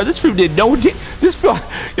damage, bro. This fruit did no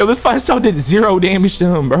this fight style did 0 damage to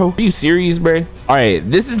him, bro. Are you serious, bro? All right,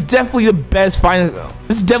 this is definitely the best fighting.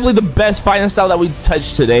 This is definitely the best fighting style that we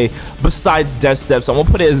touched today, besides Death Steps. I'm gonna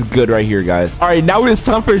put it as good right here, guys. All right, now it's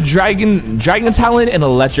time for Dragon Talon and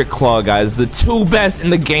Electric Claw, guys. The 2 best in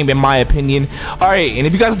the game, in my opinion. All right, and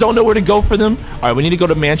if you guys don't know where to go for them, all right, we need to go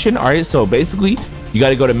to Mansion. All right, so basically, you got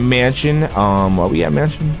to go to Mansion. Are we at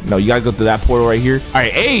Mansion? No, you got to go through that portal right here. All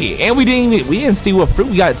right, hey, and we didn't see what fruit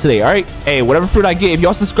we got today. All right, hey, whatever fruit I get, if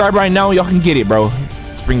y'all subscribe right now, y'all can get it, bro.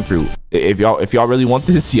 Spring fruit. If y'all really want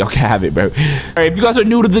this, y'all can have it, bro. All right, if you guys are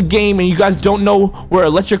new to the game and you guys don't know where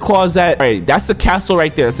Electric Claw is at, all right, that's the castle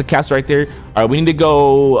right there. That's the castle right there. All right, we need to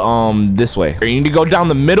go this way. You need to go down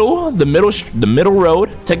the middle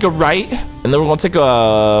road, take a right, and then we're gonna take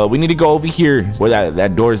a, we need to go over here where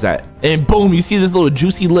that door is at. And boom, you see this little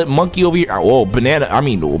juicy lip monkey over here. Oh, banana, I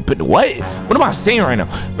mean, what am I saying right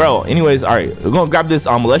now, bro? Anyways, all right, we're gonna grab this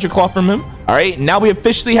Electric Claw from him. All right, now we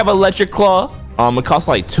officially have Electric Claw. It costs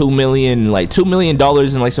like $2 million in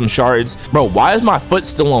like some shards. Bro, why is my foot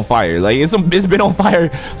still on fire? Like it's been on fire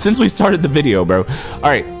since we started the video, bro. All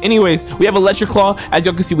right, anyways, we have Electric Claw. As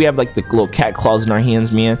y'all can see, we have like the little cat claws in our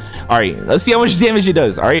hands, man. All right, let's see how much damage it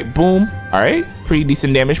does. All right, boom. All right, pretty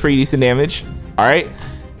decent damage. All right,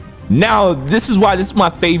 now this is why this is my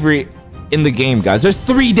favorite in the game, guys. There's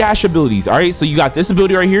 3 dash abilities. All right, so you got this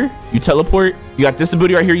ability right here, you teleport. You got this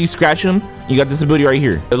ability right here, you scratch him. You got this ability right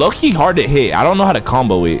here. They're low-key hard to hit. I don't know how to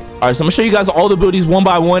combo it. All right, so I'm gonna show you guys all the abilities one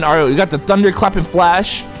by one. All right, we got the thunder clap and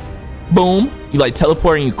flash. Boom, you like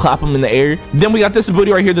teleport and you clap them in the air. Then we got this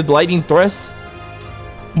ability right here, the lightning thrust.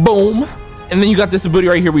 Boom. And then you got this ability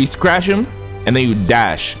right here where you scratch him and then you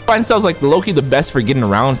dash. Fighting style's like low-key the best for getting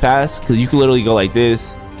around fast because you can literally go like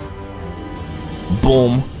this.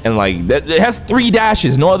 Boom, and like that, it has 3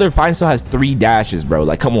 dashes. No other fighting style has 3 dashes, bro.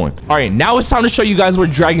 Like, come on. All right, now it's time to show you guys where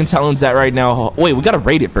Dragon Talon's at right now. Wait, we gotta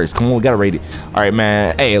rate it first. Come on, we gotta rate it. All right,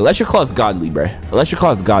 man. Hey, Electric Claw is godly, bro. Electric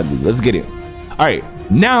Claw is godly. Let's get it. All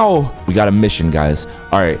right, now we got a mission, guys.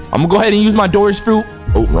 All right, I'm gonna go ahead and use my Doors fruit.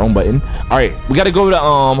 Oh, wrong button. All right, we gotta go to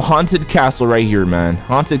Haunted Castle right here, man.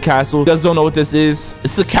 Haunted Castle. You guys don't know what this is?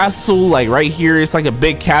 It's a castle like right here. It's like a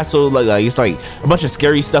big castle. Like it's like a bunch of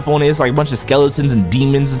scary stuff on it. It's like a bunch of skeletons and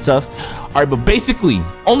demons and stuff. All right, but basically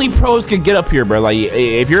only pros can get up here, bro. Like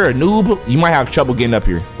if you're a noob, you might have trouble getting up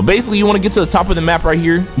here. But basically you want to get to the top of the map right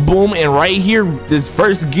here. Boom, and right here, this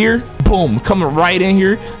first gear. Boom, coming right in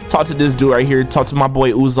here. Talk to this dude right here. Talk to my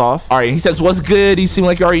boy Uzoff. All right, he says, what's good? You seem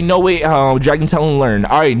like you already know it. Dragon Talon learn.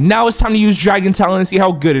 All right, now it's time to use Dragon Talon and see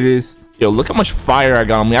how good it is. Yo, look how much fire I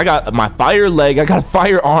got on me. I got my fire leg. I got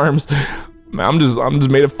fire arms. Man, I'm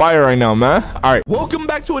just made of fire right now, man. All right, welcome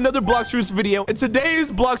back to another Blox Fruits video. In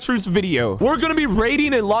today's Blox Fruits video, we're gonna be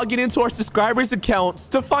rating and logging into our subscribers' accounts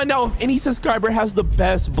to find out if any subscriber has the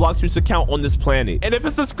best Blox Fruits account on this planet. And if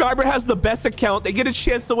a subscriber has the best account, they get a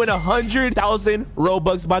chance to win 100,000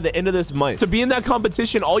 Robux by the end of this month. To be in that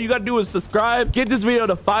competition, all you gotta do is subscribe, get this video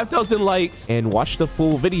to 5,000 likes, and watch the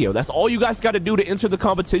full video. That's all you guys gotta do to enter the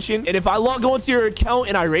competition. And if I log onto your account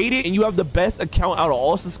and I rate it, and you have the best account out of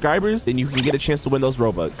all subscribers, then you can get a chance to win those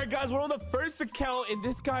Robux. All right, guys, we're on the first account, and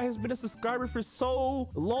this guy has been a subscriber for so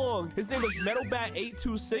long. His name is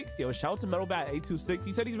MetalBat826. Yo, shout out to MetalBat826.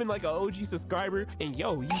 He said he's been like an OG subscriber, and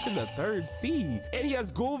yo, he's in the 3rd seed. And he has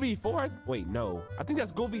Gold V4. Wait, no, I think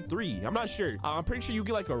that's Gold V3. I'm not sure. I'm pretty sure you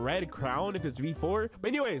get like a red crown if it's V4. But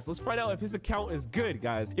anyways, let's find out if his account is good,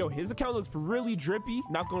 guys. Yo, his account looks really drippy.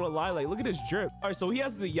 Not gonna lie, like, look at his drip. All right, so he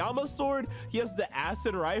has the YAHWEH sword. He has the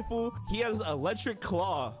acid rifle. He has electric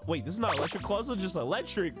claw. Wait, this is not electric claw. This is just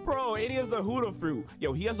electric, bro. And he has the Huda fruit.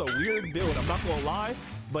 Yo, he has a weird build. I'm not gonna lie,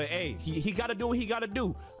 but hey, he gotta do what he gotta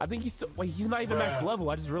do. I think he's wait, he's not even max level.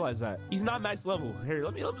 I just realized that he's not max level. Here,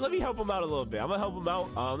 let me help him out a little bit. I'm gonna help him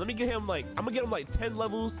out. Let me get him like, I'm gonna get him like 10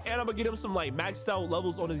 levels, and I'm gonna get him some like maxed out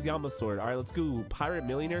levels on his YAHWEH sword. All right, let's go pirate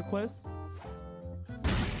millionaire quest.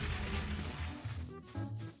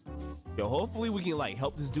 Yo, hopefully we can like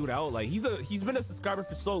help this dude out. Like he's been a subscriber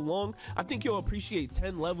for so long. I think he'll appreciate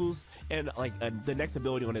 10 levels and like the next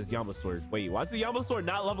ability on his YAHWEH sword. Wait, why's the YAHWEH sword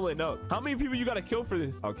not leveling up? How many people you gotta kill for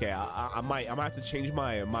this? Okay, I might have to change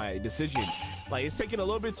my decision. Like, it's taking a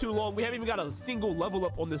little bit too long. We haven't even got a single level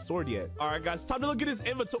up on this sword yet. All right, guys, time to look at his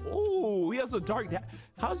inventory. Oh, he has a dark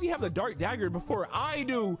how does he have the dark dagger before I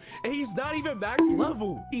do? And he's not even max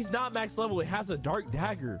level. He's not max level. It has a dark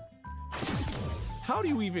dagger. How do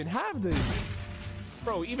you even have this?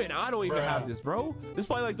 Bro, even I don't even have this, bro. This is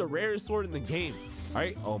probably like the rarest sword in the game. All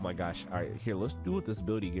right. Oh my gosh. All right, here, let's do with this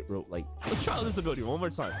ability. Let's try this ability one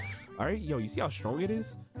more time. All right, yo, you see how strong it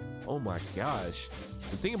is? Oh my gosh.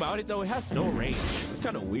 The thing about it though, it has no range. It's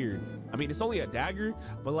kind of weird. I mean, it's only a dagger,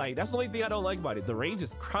 but like, that's the only thing I don't like about it. The range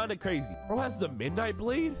is kind of crazy. Bro has the midnight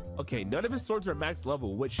blade. Okay, none of his swords are max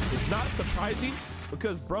level, which is not surprising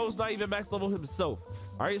because bro's not even max level himself.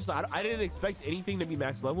 All right, so I didn't expect anything to be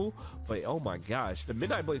max level, but oh my gosh, the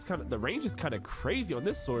midnight blade is the range is kind of crazy on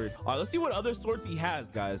this sword. All right, let's see what other swords he has,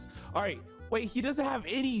 guys. All right, wait, he doesn't have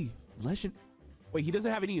any legend. Wait, he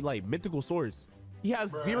doesn't have any like mythical swords. He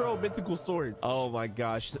has 0 mythical swords. Oh my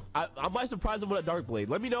gosh. I might surprise him with a dark blade.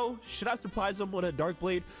 Let me know. Should I surprise him with a dark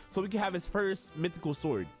blade so we can have his first mythical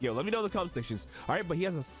sword? Yo, let me know in the comment sections. All right, but he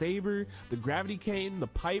has a saber, the gravity cane, the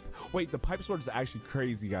pipe. Wait, the pipe sword is actually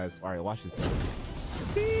crazy, guys. All right, watch this.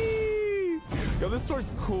 Yo, this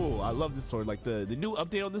sword's cool. I love this sword. Like the new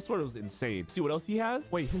update on this sword was insane. See what else he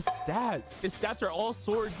has? Wait, his stats. His stats are all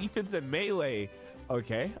sword, defense, and melee.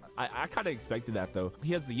 Okay, I kind of expected that though.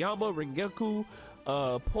 He has the YAHWEH, Rengeku,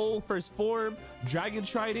 pole, first form, dragon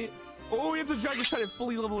trident. Oh, he has a dragon trident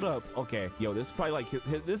fully leveled up. Okay, yo, this is probably like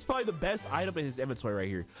this is probably the best item in his inventory right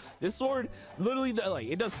here. This sword literally, like,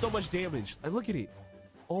 it does so much damage. Like, look at it.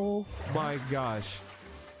 Oh my gosh,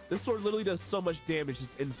 this sword literally does so much damage.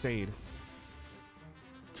 It's insane.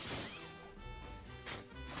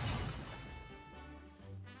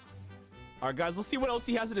 All right, guys, let's see what else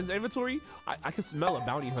he has in his inventory. I can smell a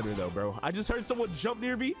bounty hunter though, bro. I just heard someone jump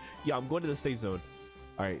near me. Yeah, I'm going to the safe zone.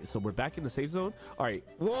 All right, so we're back in the safe zone. All right,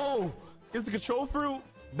 whoa, it's a control fruit,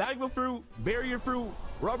 magma fruit, barrier fruit,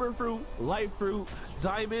 rubber fruit, light fruit,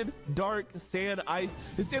 diamond, dark, sand, ice.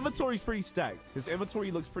 His inventory is pretty stacked. His inventory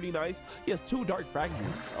looks pretty nice. He has 2 dark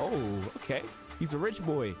fragments. Oh, okay, he's a rich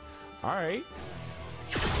boy. All right,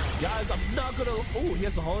 guys, I'm not gonna. Oh, he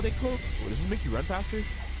has a holiday cloak. Oh, does this make you run faster?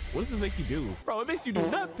 What does this make you do? Bro, it makes you do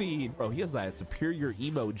nothing. Bro, he has that superior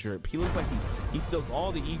emo jerk. He looks like he steals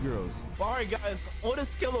all the e-girls. All right, guys, on a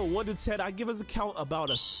scale of 1 to 10, I give his account about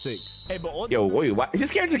a 6. Hey, but on— Yo, wait, why?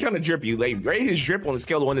 His character kind of drippy. Like, rate his drip on a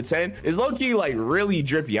scale of 1 to 10 is low-key like really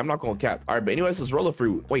drippy. I'm not gonna cap. All right, but anyways, let's roll a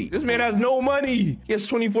fruit. Wait, this man has no money. He has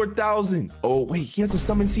 24,000. Oh, wait, he has a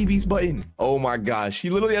summon CBs button. Oh my gosh, he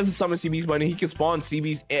literally has a summon CBs button. He can spawn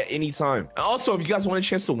CBs at any time. Also, if you guys want a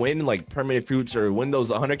chance to win like permanent fruits or win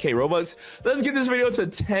those 100K Robux, let's get this video to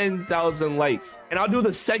 10,000 likes, and I'll do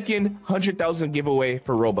the second 100,000 giveaway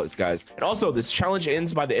for Robux, guys. And also, this challenge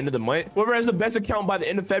ends by the end of the month. Whoever has the best account by the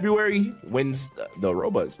end of February wins the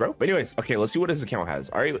Robux, bro. But anyways, okay, let's see what his account has.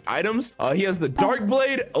 All right, items. He has the dark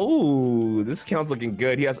blade. Oh, this account's looking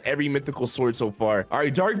good. He has every mythical sword so far. All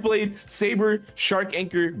right, dark blade, saber, shark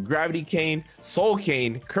anchor, gravity cane, soul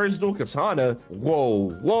cane, cursed dual katana.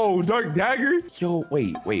 Whoa, dark dagger. Yo,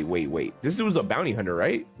 wait. This dude was a bounty hunter,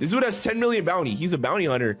 right? This dude has 10 million bounty. He's a bounty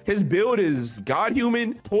hunter. His build is God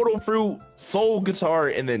Human, Portal Fruit, Soul Guitar,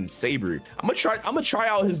 and then Saber. I'm gonna try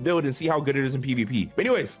out his build and see how good it is in PvP. But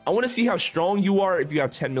anyways, I want to see how strong you are if you have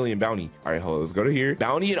 10 million bounty. All right, hold on, let's go to here.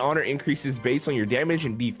 Bounty and honor increases based on your damage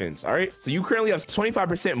and defense. All right, so you currently have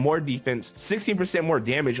 25% more defense, 16% more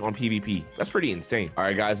damage on PvP. That's pretty insane. All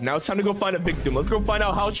right, guys, now it's time to go find a victim. Let's go find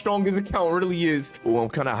out how strong his account really is. Oh, I'm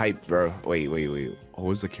kind of hyped, bro. Wait. Oh,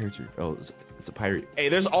 it's a character. Oh, it's a pirate. Hey,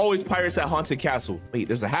 there's always pirates at Haunted Castle. Wait,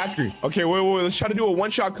 there's a hacker. Okay, wait. Let's try to do a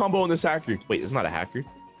one-shot combo on this hacker. Wait, it's not a hacker.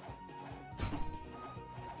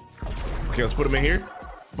 Okay, let's put him in here.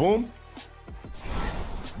 Boom.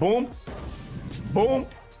 Boom. Boom.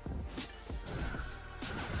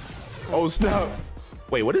 Oh, snap.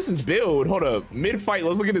 Wait, what is his build? Hold up. Mid-fight,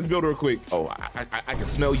 let's look at his build real quick. Oh, I can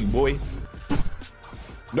smell you, boy.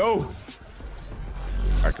 No.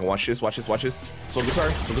 All right, can watch this. Soul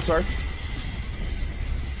Guitar.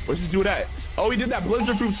 Where's this dude at? Oh, he did that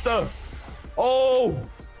blizzard fruit stuff. Oh,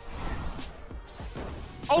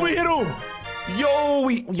 we hit him.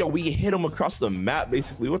 Yo, we hit him across the map,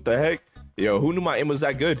 basically. What the heck? Yo, who knew my aim was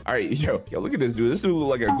that good? All right, yo, look at this dude. This dude look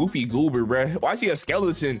like a goofy goober, bro. Why is he a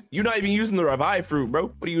skeleton? You're not even using the revive fruit, bro.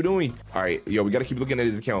 What are you doing? All right, yo, we gotta keep looking at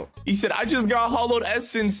his account. He said, I just got hollowed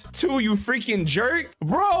essence too, you freaking jerk.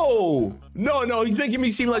 Bro, no, he's making me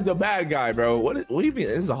seem like the bad guy, bro. What do you mean?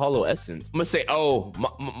 This is a hollow essence. I'm gonna say, oh,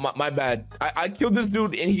 my bad. I killed this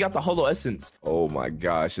dude and he got the hollow essence. Oh my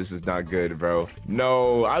gosh, this is not good, bro.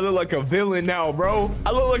 No, I look like a villain now, bro.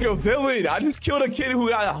 I look like a villain. I just killed a kid who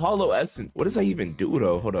got a hollow essence. What does that even do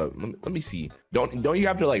though? Hold up, let me see. Don't you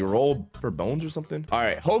have to like roll for bones or something? All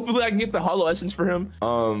right, hopefully I can get the hollow essence for him.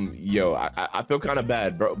 Yo, I feel kind of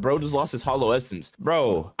bad, bro just lost his hollow essence.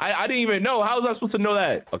 Bro, I didn't even know. How was I supposed to know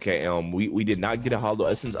that? Okay, we did not get a hollow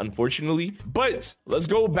essence, unfortunately, but let's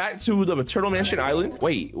go back to the Turtle Mansion Island.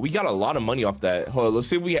 Wait, we got a lot of money off that. Hold on, let's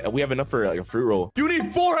see if we have enough for like a fruit roll. You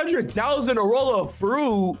need 400,000 to roll a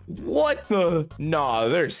fruit. What the? Nah,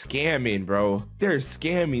 they're scamming, bro. They're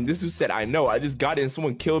scamming. This dude said, I know, I just got it and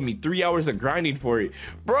someone killed me. 3 hours of grinding for it.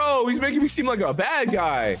 Bro, he's making me seem like a bad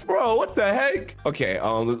guy. Bro, what the heck? Okay,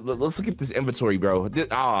 let's look at this inventory, bro.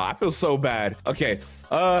 I feel so bad. Okay,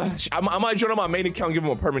 I might join on my main account and give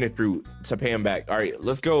him a permanent fruit to pay him back. All right,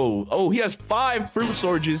 let's go. Oh, he has 5 fruit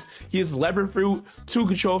storages. He has leopard fruit, 2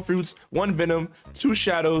 control fruits, 1 venom, 2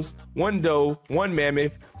 shadows, 1 dough, 1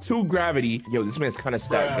 mammoth, 2 gravity. Yo, this man's kind of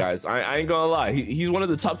stacked, guys. I ain't gonna lie. He's one of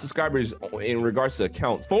the top subscribers in regards to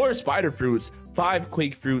accounts. 4 spider fruits, 5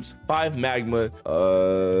 quake fruits, 5 magma.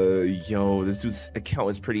 Yo, this dude's account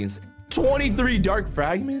is pretty insane. 23 dark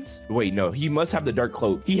fragments. Wait, no, he must have the dark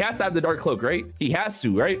cloak. He has to have the dark cloak, right? He has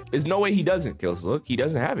to, right? There's no way he doesn't. Okay, let's look. He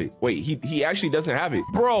doesn't have it. Wait, he actually doesn't have it.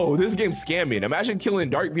 Bro, this game's scamming. Imagine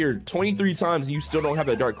killing Darkbeard 23 times and you still don't have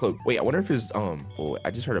the dark cloak. Wait, I wonder if his oh,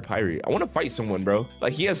 I just heard a pirate. I want to fight someone, bro.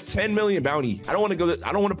 Like, he has 10 million bounty. I don't want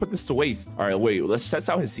to put this to waste. All right, wait, let's test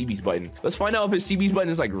out his CB's button. Let's find out if his CB's button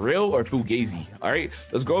is like real or fugazi. All right,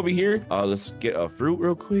 let's go over here. Let's get a fruit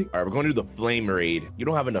real quick. All right, we're going to do the flame raid. You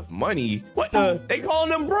don't have enough money. What the? They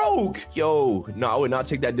calling him broke. Yo, no, I would not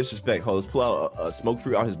take that disrespect. Hold, let's pull out a smoke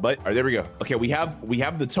fruit out his butt. All right, there we go. Okay, we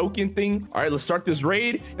have the token thing. All right, let's start this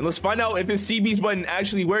raid and let's find out if his CB's button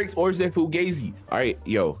actually works or is it fugazi. All right,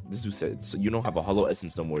 yo, this dude said, so you don't have a hollow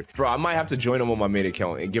essence no more. Bro, I might have to join him on my main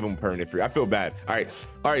account and give him permanent free. I feel bad. All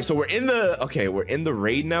right, so we're in the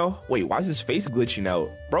raid now. Wait, why is his face glitching out?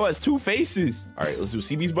 Bro has 2 faces. All right, let's do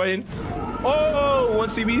CB's button. Oh, 1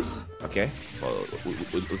 CB's. Okay, well,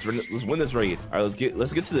 let's win this raid. All right,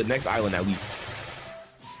 let's get to the next island at least.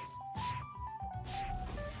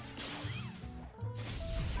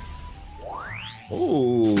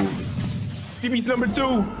 Oh, CB's number 2.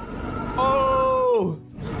 Oh,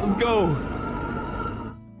 let's go.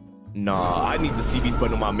 Nah, I need the CB's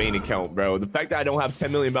button on my main account, bro. The fact that I don't have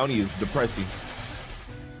 10 million bounty is depressing.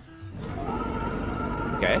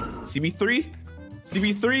 Okay,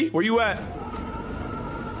 CB3, where you at?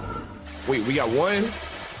 Wait, we got 1,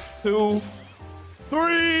 2,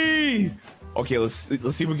 3. Okay, let's see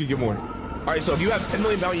if we can get more. All right, so if you have 10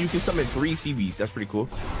 million bounty, you can summon 3 CBs. That's pretty cool.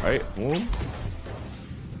 All right, boom.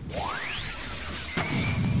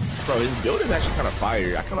 Bro, his build is actually kind of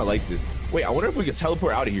fire. I kind of like this. Wait, I wonder if we can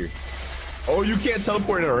teleport out of here. Oh, you can't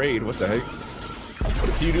teleport in a raid. What the heck?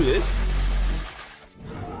 Can you do this?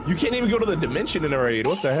 You can't even go to the dimension in a raid.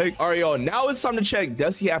 What the heck? All right, y'all. Now it's time to check.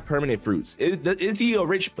 Does he have permanent fruits? Is he a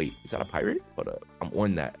rich? Wait, is that a pirate? Hold up. I'm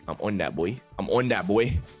on that. I'm on that, boy. I'm on that,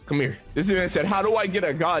 boy. Come here. This man said, how do I get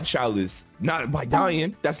a god chalice? Not by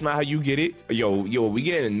dying. That's not how you get it. Yo, we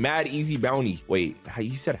getting mad easy bounty. Wait,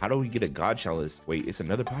 he said, how do we get a god chalice? Wait, it's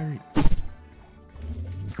another pirate.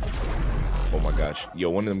 Oh my gosh. Yo,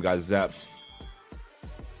 one of them got zapped.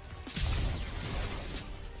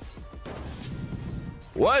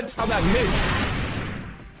 What? How'd that miss?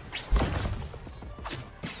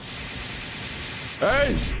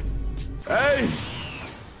 Hey! Hey!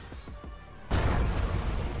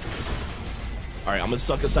 All right, I'm gonna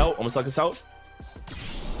suck us out.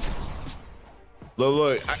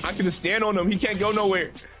 Look, I can stand on him. He can't go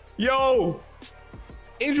nowhere. Yo!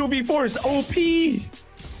 Angel V4 is OP!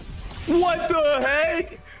 What the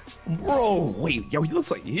heck? Bro, wait, yo, he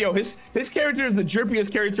looks like, yo, his character is the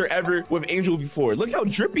drippiest character ever with Angel V4. Look how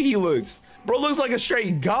drippy he looks. Bro looks like a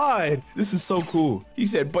straight god. This is so cool. He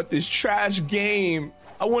said, but this trash game,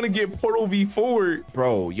 I want to get Portal V4.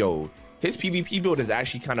 Bro, yo, his PvP build is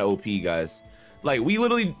actually kind of OP, guys. Like, we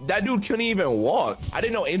literally, that dude couldn't even walk. I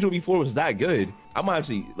didn't know Angel V4 was that good. I might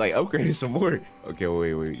actually like upgrade it some more. Okay,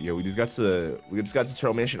 wait. Yo, we just got to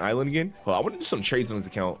Turtle Mansion Island again. Oh, I want to do some trades on this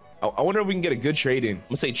account. I wonder if we can get a good trade in. I'm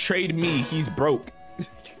gonna say trade me, he's broke.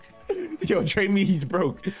 Yo, trade me, he's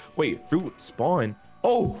broke. Wait, fruit spawn.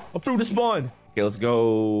 Oh, a fruit to spawn. Okay, let's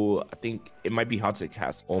go. I think it might be Haunted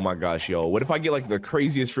Castle. Oh my gosh, yo. What if I get like the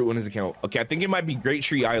craziest fruit on his account? Okay, I think it might be Great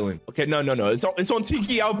Tree Island. Okay, no. It's on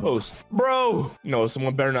Tiki Outpost. Bro. No,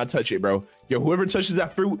 someone better not touch it, bro. Yo, whoever touches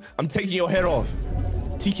that fruit, I'm taking your head off.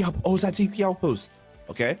 Tiki Outpost. Oh, it's at Tiki Outpost.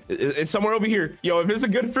 Okay, it's somewhere over here. Yo, if it's a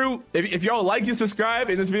good fruit, if y'all like and subscribe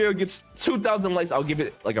and this video gets 2,000 likes, I'll give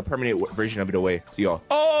it like a permanent version of it away to y'all.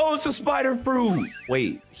 Oh, it's a spider fruit.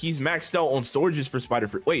 Wait, he's maxed out on storages for spider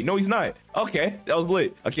fruit. Wait, no, he's not. Okay, that was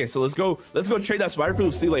lit. Okay, so let's go trade that spider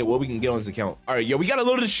fruit, see like what we can get on his account. All right, yo, we got a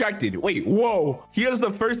little distracted. Wait, whoa, he has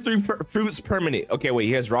the first 3 fruits permanent. Okay, wait,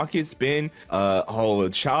 he has rocket, spin,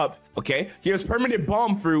 chop. Okay, he has permanent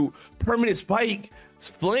bomb fruit, permanent spike,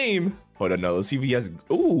 flame. Hold on, no, let's see if he has,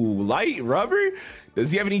 ooh, light rubber.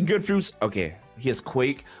 Does he have any good fruits? Okay, he has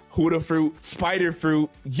quake, Huda fruit, spider fruit.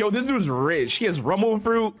 Yo, this dude's rich. He has rumble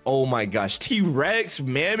fruit. Oh my gosh, T-Rex,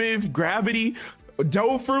 mammoth, gravity,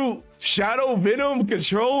 doe fruit, shadow, venom,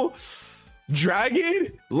 control, dragon,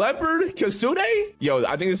 leopard, Kasune. Yo,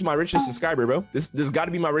 I think this is my richest subscriber, bro. This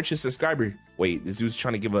gotta be my richest subscriber. Wait, this dude's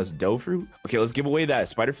trying to give us doe fruit. Okay, let's give away that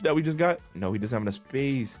spider fruit that we just got. No, he doesn't have enough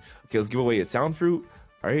space. Okay, let's give away a sound fruit.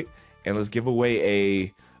 All right. And let's give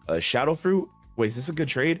away a shadow fruit. Wait, is this a good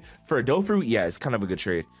trade? For a doe fruit? Yeah, it's kind of a good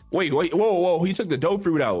trade. Wait, whoa, he took the doe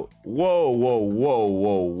fruit out. Whoa.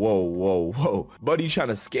 Buddy trying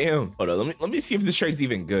to scam. Hold on, let me see if this trade's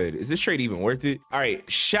even good. Is this trade even worth it? All right,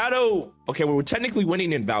 shadow. Okay, well, we're technically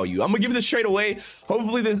winning in value. I'm gonna give this trade away.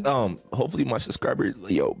 Hopefully my subscribers,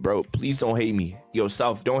 yo, bro, please don't hate me. Yo,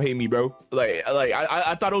 South, don't hate me, bro.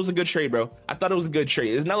 I thought it was a good trade, bro. I thought it was a good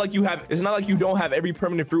trade. It's not like you don't have every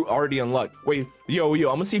permanent fruit already unlocked. Wait, yo, I'm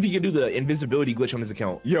gonna see if he can do the invisibility glitch on his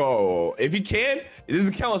account. Yo, if he can, this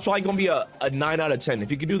account is probably gonna be a 9 out of 10. If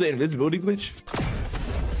he can do the invisibility glitch.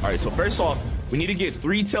 All right, so first off, we need to get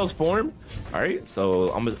 3 tails form. All right,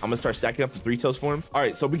 so I'm gonna start stacking up the 3 tails form. All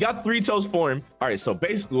right, so we got 3 tails form. All right, so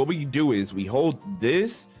basically what we do is we hold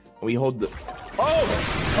this and we hold the, oh,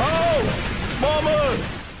 mama.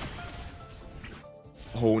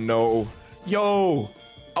 Oh no, yo,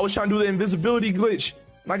 I was trying to do the invisibility glitch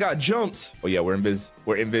and I got jumped. Oh yeah, we're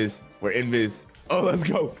invis. Oh, let's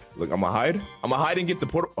go. Look, I'm gonna hide and get the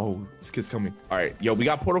portal. Oh, this kid's coming. All right, yo, we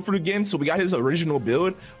got portal fruit again. So we got his original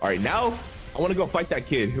build. All right, now I want to go fight that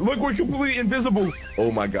kid. Look, we're completely invisible.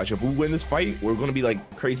 Oh my gosh, if we win this fight, we're gonna be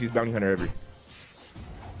like craziest bounty hunter ever.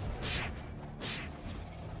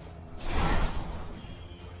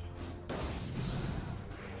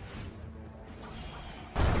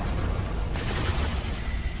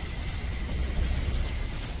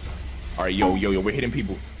 All right, yo, we're hitting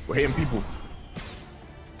people.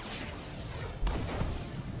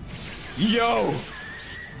 Yo!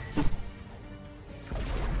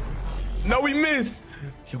 No, we miss!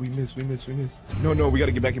 Yo, we miss. No, we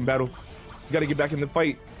gotta get back in battle. We gotta get back in the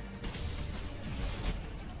fight.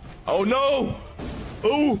 Oh no!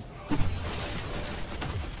 Ooh!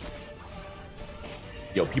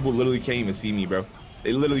 Yo, people literally can't even see me, bro.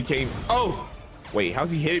 They literally can't. Oh! Wait,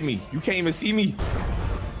 how's he hitting me? You can't even see me.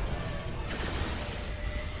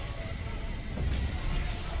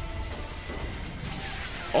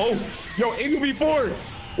 Oh, yo, Angel V4.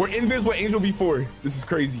 We're invis with Angel V4. This is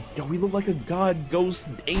crazy. Yo, we look like a god ghost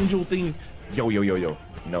angel thing. Yo.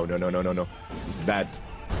 No. This is bad.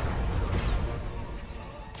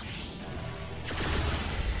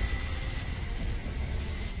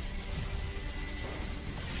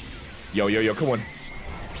 Yo, come on.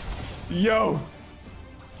 Yo.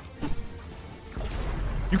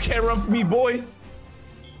 You can't run from me, boy.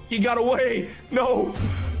 He got away. No.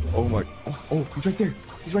 Oh my. Oh, he's right there.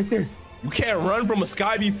 You can't run from a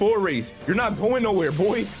Sky V4 race. You're not going nowhere,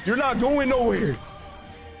 boy. You're not going nowhere.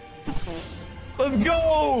 Let's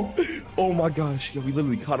go. Oh my gosh. Yo, we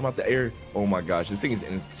literally caught him out the air. Oh my gosh. This thing is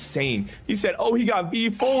insane. He said, oh, he got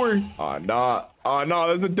V4. Oh, nah. Oh, no.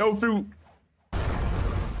 That's a dope fruit.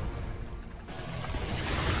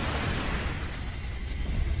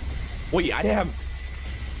 Wait, I didn't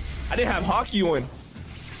have hockey on.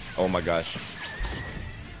 Oh my gosh.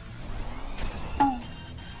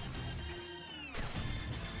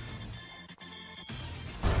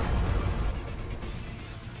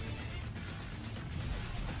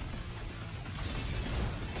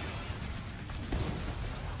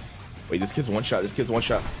 Wait, this kid's one shot. This kid's one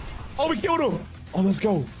shot. Oh, we killed him. Oh, let's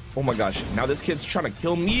go. Oh my gosh. Now this kid's trying to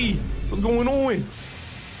kill me. What's going on?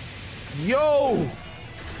 Yo.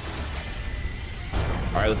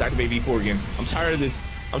 All right, let's activate V4 again. I'm tired of this.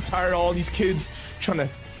 I'm tired of all these kids trying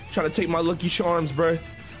to take my lucky charms, bro.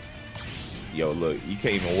 Yo, look, you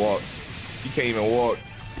can't even walk. You can't even walk.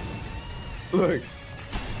 Look.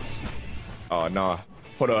 Oh, nah.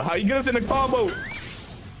 Hold on. How you get us in a combo?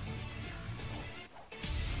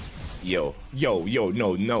 Yo,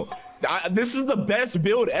 no. This is the best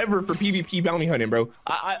build ever for PvP bounty hunting, bro.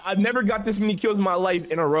 I never got this many kills in my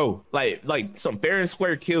life in a row. Like some fair and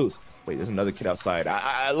square kills. Wait, there's another kid outside.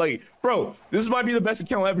 Like, bro, this might be the best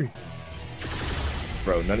account ever.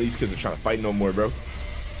 Bro, none of these kids are trying to fight no more, bro.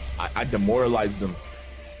 I demoralized them.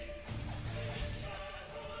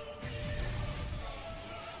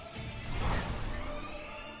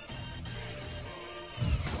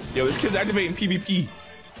 Yo, this kid's activating PvP.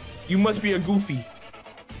 You must be a goofy.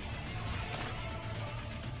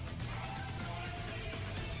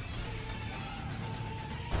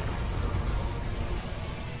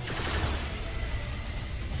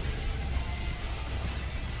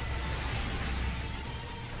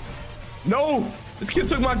 No! This kid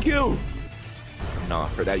took my kill. Nah,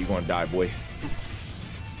 for that you're gonna die, boy.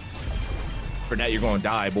 For that you're gonna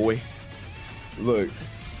die, boy. Look.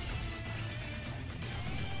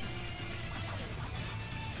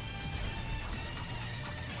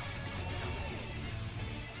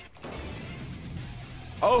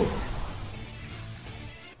 Oh.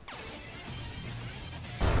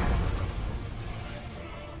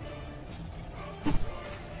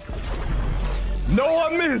 No,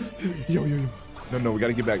 I missed. Yo. No, we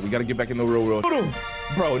gotta get back. We gotta get back in the real world.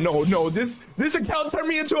 Bro, no. This account turned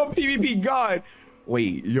me into a PvP god.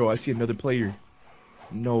 Wait, yo, I see another player.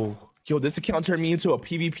 No. Yo, this account turned me into a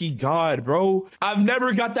PvP god, bro. I've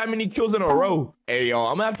never got that many kills in a row. Hey, yo,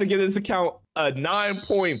 I'm gonna have to give this account a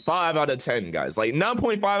 9.5 out of 10, guys. Like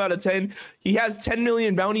 9.5 out of 10. He has 10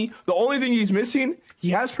 million bounty. The only thing he's missing, he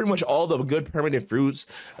has pretty much all the good permanent fruits.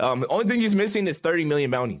 The only thing he's missing is 30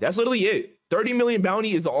 million bounty. That's literally it. 30 million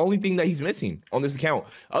bounty is the only thing that he's missing on this account.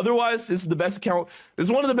 Otherwise, this is the best account. This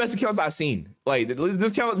is one of the best accounts I've seen. Like,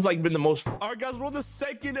 this account has like been the most. All right, guys, we're on the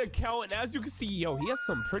second account, and as you can see, yo, he has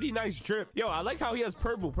some pretty nice drip. Yo, I like how he has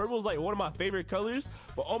purple. Purple is like one of my favorite colors,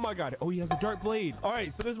 but oh my god, oh, he has a dark blade. All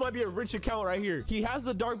right, so this might be a rich account right here. He has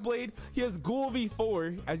the dark blade. He has Ghoul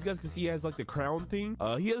V4. As you guys can see, he has like the crown thing.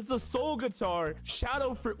 He has the soul guitar,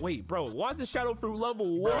 shadow fruit. Wait, bro, why is the shadow fruit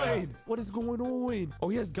level 1? What is going on? Oh,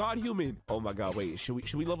 he has god human. Oh my god, wait, should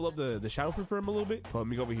we level up the shadow fruit for him a little bit? Oh, let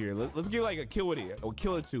me go over here. Let's get like a kill with it. Oh,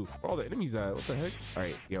 kill or two. Where all the enemies at? What the heck? All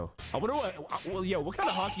right, yo. I wonder what kind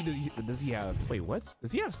of hockey does he have? Wait, what?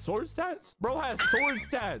 Does he have sword stats? Bro has sword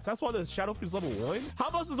stats. That's why the shadow fruit's level 1. How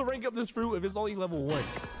much does it rank up this fruit if it's only level 1?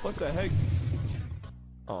 What the heck?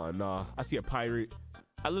 Oh, nah. I see a pirate.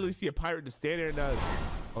 I literally see a pirate just stand there and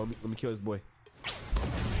oh, let me kill this boy.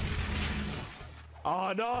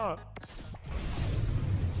 Oh, no.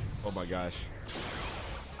 Oh my gosh.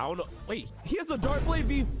 I don't know. Wait, he has a dark blade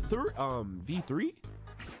V3?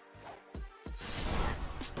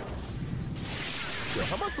 Yo,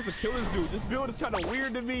 how am I supposed to kill this dude? This build is kind of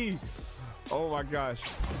weird to me. Oh my gosh.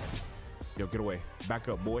 Yo, get away. Back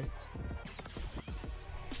up, boy.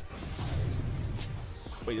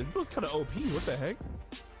 Wait, this build's kind of OP. What the heck?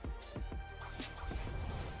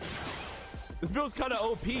 This build's kind of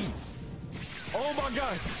OP. Oh my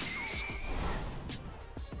god.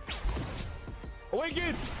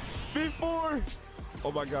 Awaken! V4!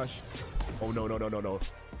 Oh my gosh. Oh no.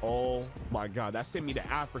 Oh my god, that sent me to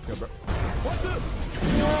Africa, bro. What the?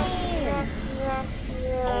 No!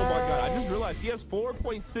 Oh my god, I just realized he has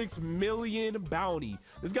 4.6 million bounty.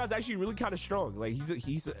 This guy's actually really kind of strong. Like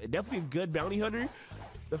he's definitely a good bounty hunter.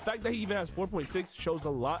 The fact that he even has 4.6 shows a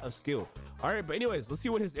lot of skill. All right, but anyways, let's see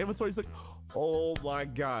what his inventory's like. Oh my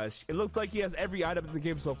gosh. It looks like he has every item in the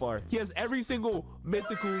game so far. He has every single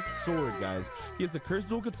mythical sword, guys. He has the cursed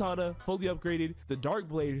dual katana, fully upgraded. The dark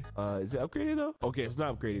blade. Is it upgraded though? Okay, it's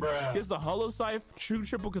not upgraded. He has the hollow scythe, true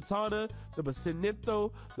triple katana, the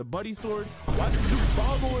basinetto, the buddy sword. Why is this dude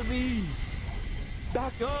following me?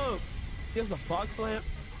 Back up. He has a fox lamp.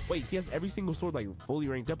 Wait, he has every single sword like fully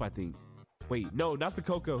ranked up, I think. Wait, no, not the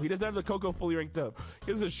Coco. He doesn't have the Coco fully ranked up.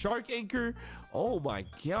 He has a shark anchor. Oh my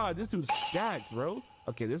God, this dude's stacked, bro.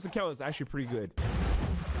 Okay, this account is actually pretty good.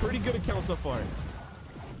 Pretty good account so far.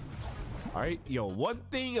 All right, yo, one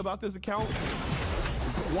thing about this account.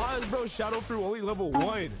 Why is bro Shadow Fruit only level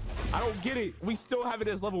 1? I don't get it. We still have it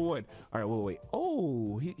as level 1. All right, wait.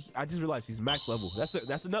 Oh, I just realized he's max level.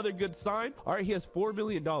 That's another good sign. All right, he has $4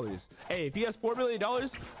 million. Hey, if he has $4 million,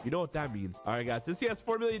 you know what that means. All right, guys, since he has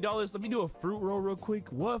 $4 million, let me do a fruit roll real quick.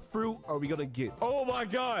 What fruit are we gonna get? Oh my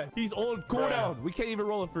God, he's on cooldown. We can't even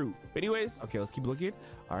roll a fruit. Anyways, okay, let's keep looking.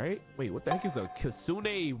 All right, wait, what the heck is a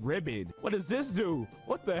Kitsune ribbon? What does this do?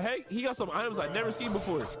 What the heck? He got some items I've never seen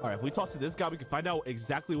before. All right, if we talk to this guy, we can find out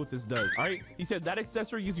exactly what this does. All right, he said that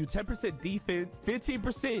accessory gives you 10% defense,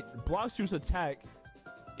 15% Blox juice attack,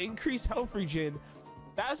 increased health regen,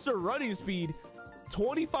 faster running speed,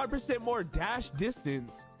 25% more dash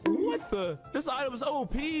distance. What the? This item is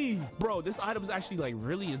OP. Bro, this item is actually like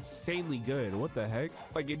really insanely good. What the heck?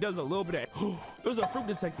 Like it does a little bit of... There's a fruit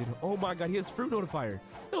detected. Oh my God, he has fruit notifier.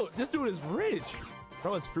 No, this dude is rich.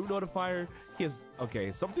 Bro, his fruit notifier. He has...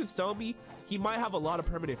 Okay, something's telling me he might have a lot of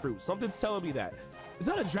permanent fruit. Something's telling me that. Is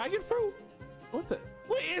that a dragon fruit? What the...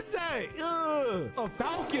 What is that? Ugh, a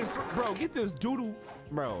falcon fruit. Bro, get this doodle.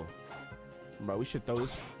 Bro, we should throw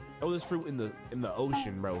this fruit in the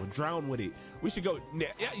ocean, bro. Drown with it. We should go.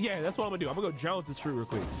 Yeah, that's what I'm gonna do. I'm gonna go drown with this fruit real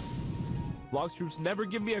quick. Blox troops never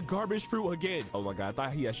give me a garbage fruit again. Oh my God, I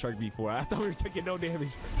thought he had shark before. I thought we were taking no damage.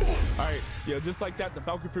 All right, yo, just like that, the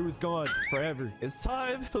falcon fruit is gone forever. It's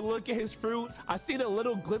time to look at his fruits. I seen a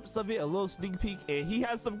little glimpse of it, a little sneak peek, and he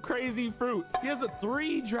has some crazy fruits. He has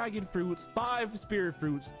 3 dragon fruits, 5 spirit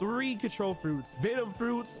fruits, 3 control fruits, venom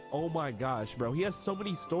fruits. Oh my gosh, bro, he has so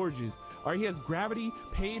many storages. All right, he has gravity,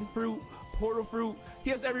 pain fruit, portal fruit. He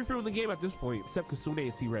has every fruit in the game at this point except Kitsune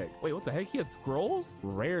and T-Rex. Wait, what the heck? He has scrolls?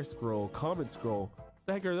 Rare scroll, common scroll. What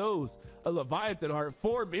the heck are those? A Leviathan heart,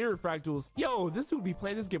 4 mirror fractals. Yo, this dude be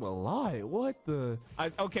playing this game a lot. What the?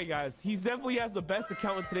 Okay, guys, he definitely has the best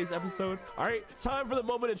account in today's episode. All right, it's time for the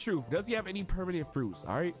moment of truth. Does he have any permanent fruits?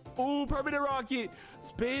 All right. Ooh, permanent rocket,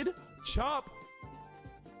 spin, chop,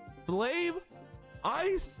 flame,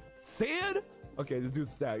 ice, sand. Okay, this dude's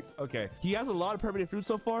stacked. Okay, he has a lot of permanent fruit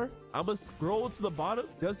so far. I'm gonna scroll to the bottom.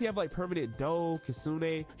 Does he have like permanent dough,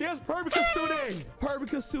 Kitsune? He has permanent Kitsune. Permanent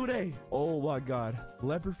Kitsune. Oh my God.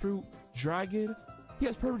 Leopard fruit, dragon. He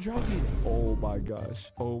has permanent dragon. Oh my gosh.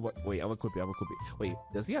 Oh my. Wait, I'm gonna equip it. Wait,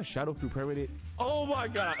 does he have shadow fruit permanent? Oh my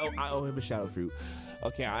God. I owe him a shadow fruit.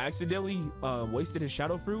 Okay, I accidentally wasted his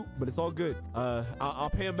shadow fruit, but it's all good. I'll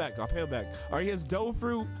pay him back. All right, he has dough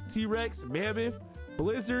fruit, T-Rex, mammoth,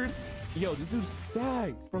 blizzard. Yo, this dude's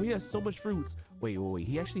stacked. Bro, he has so much fruits. Wait.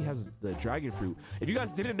 He actually has the dragon fruit. If you guys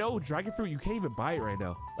didn't know, dragon fruit, you can't even buy it right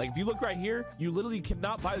now. Like, if you look right here, you literally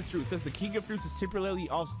cannot buy this fruit. It says the king of fruits is temporarily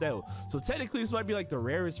off sale. So technically, this might be like the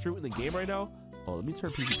rarest fruit in the game right now. Oh, let me turn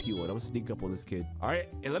PvP on. I'm gonna sneak up on this kid. All right,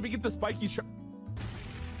 and let me get the spiky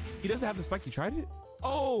He doesn't have the spiky trident?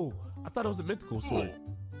 Oh, I thought it was a mythical sword.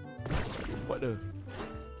 What the?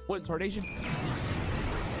 What in tarnation?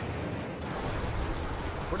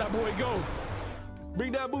 Where'd that boy go?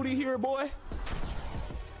 Bring that booty here, boy.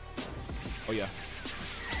 Oh, yeah.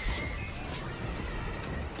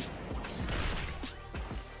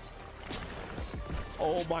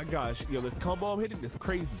 Oh, my gosh. Yo, this combo I'm hitting is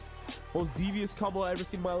crazy. Most devious combo I've ever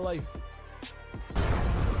seen in my life. All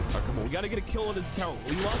right, come on. We got to get a kill on this account.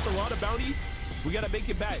 We lost a lot of bounty. We got to make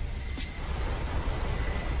it back.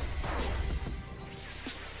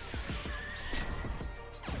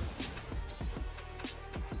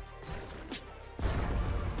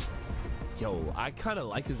 Yo, I kind of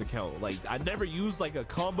like his account. Like, I never used like a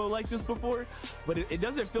combo like this before, but it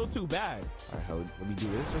doesn't feel too bad. All right, let me do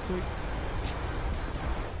this real quick.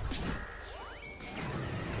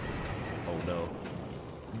 Oh no,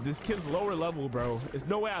 this kid's lower level, bro. There's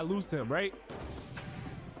no way I lose to him, right?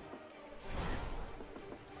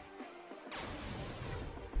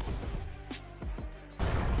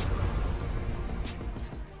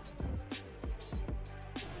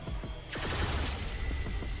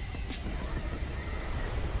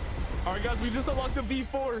 All right, guys, we just unlocked the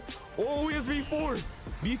V4. Oh, he has V4.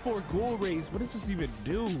 V4 gold rays. What does this even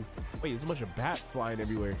do? Wait, there's a bunch of bats flying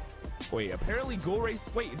everywhere. Wait, apparently Ghoul Race,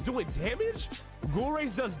 wait, it's doing damage? Ghoul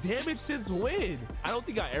Race does damage since when? I don't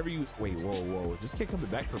think I ever used, wait, whoa. Is this kid coming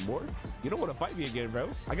back for more? You don't want to fight me again, bro.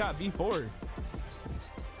 I got V4.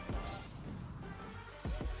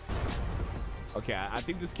 Okay, I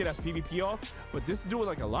think this kid has PvP off, but this is doing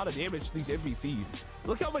like a lot of damage to these NPCs.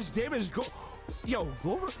 Look how much damage Ghoul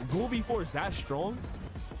V4 is that strong?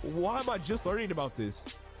 Why am I just learning about this?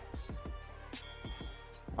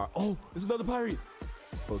 Oh, there's another pirate.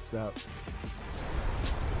 Oh, snap.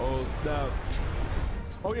 Oh, snap.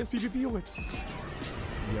 Oh, he has PvP on it.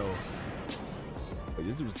 Yo. Wait,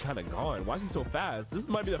 this dude's kind of gone. Why is he so fast? This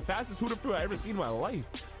might be the fastest Hooter fruit I've ever seen in my life.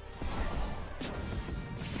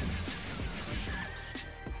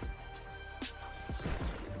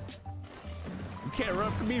 You can't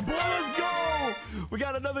run from me, boy. Let's go. We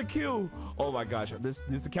got another kill. Oh my gosh.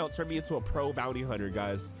 This account turned me into a pro bounty hunter,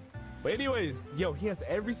 guys. But anyways, yo, he has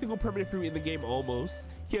every single permanent fruit in the game almost.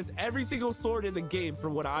 He has every single sword in the game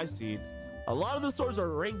from what I've seen. A lot of the swords are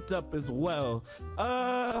ranked up as well.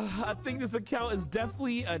 I think this account is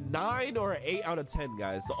definitely a 9 or an 8 out of 10,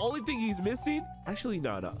 guys. The only thing he's missing, actually,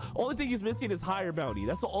 no. Only thing he's missing is higher bounty.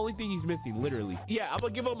 That's the only thing he's missing, literally. Yeah, I'm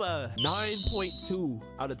gonna give him a 9.2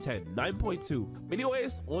 out of 10. 9.2. But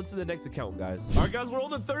anyways, on to the next account, guys. All right, guys, we're on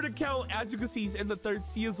the third account. As you can see, he's in the third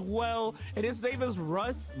C as well. And his name is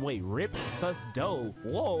Rip Sus Dough.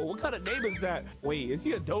 Whoa, what kind of name is that? Wait, is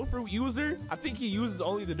he a dough fruit user? I think he uses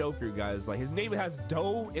only the dough fruit, guys. Like, his name has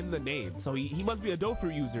dough in the name, so he must be a dough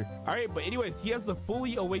fruit user. All right, but anyways, he has the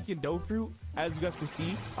fully awakened dough fruit, as you guys can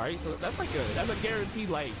see. All right, so that's a guaranteed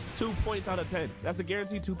like 2 points out of 10. That's a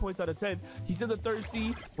guaranteed 2 points out of 10. He's in the third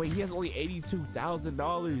C. Wait, he has only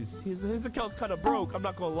 $82,000. His account's kind of broke, I'm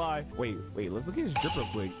not gonna lie. Wait, let's look at his drip real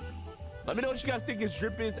quick. Let me know what you guys think his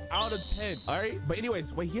drip is out of 10. All right, but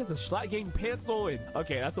anyways, wait, he has a Slat gang pants on.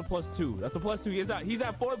 Okay, that's a +2. That's a +2. He's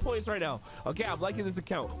at 4 points right now. Okay, I'm liking this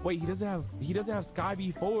account. Wait, he doesn't have Sky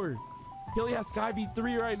V4. He only has Sky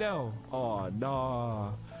V3 right now. Oh,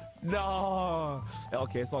 no.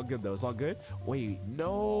 Okay, it's all good though. It's all good. Wait,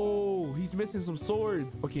 no, he's missing some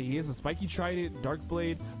swords. Okay, he has a spiky trident, dark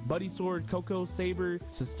blade, buddy sword, cocoa saber,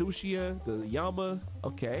 Sestucia, the YAHWEH.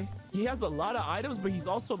 Okay, he has a lot of items, but he's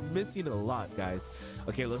also missing a lot, guys.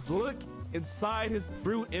 Okay, let's look inside his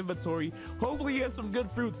fruit inventory. Hopefully he has some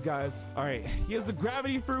good fruits, guys. All right, he has the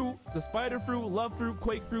gravity fruit, the spider fruit, love fruit,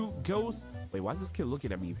 quake fruit, ghost. Wait, why is this kid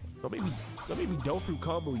looking at me? Don't make me dough fruit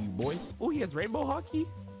combo you, boy. Oh, he has rainbow hockey.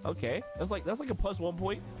 Okay, that's like a +1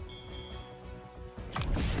 point.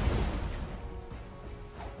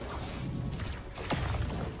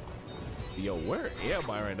 Yo, where am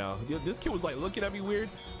I right now? Yo, this kid was like looking at me weird.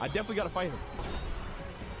 I definitely gotta fight him.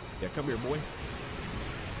 Yeah, come here, boy.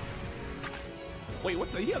 Wait,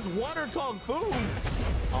 what the? He has water kung fu.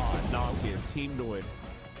 Oh no, I'm getting teamed on.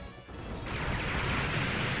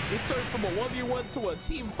 This turned from a 1v1 to a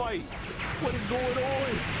team fight. What is going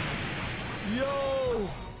on? Yo.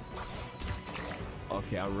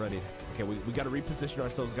 Okay, I'm running. Okay, we got to reposition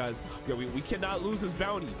ourselves, guys. Yo, we cannot lose his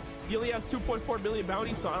bounty. He only has 2.4 million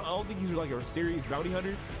bounty, so I don't think he's like a serious bounty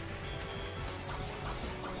hunter.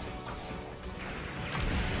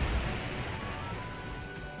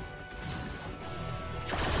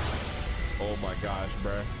 Oh my gosh,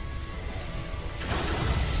 bruh.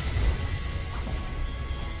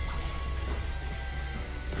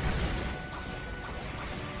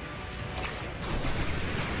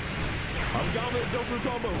 I'm down with no fruit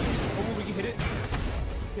combo. Oh, we can hit it.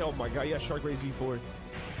 Oh my god, yeah, Shark Raise V4.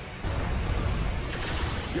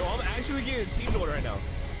 Yo, I'm actually getting teamed on right now.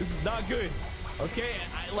 This is not good. Okay,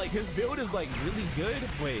 like his build is like really good.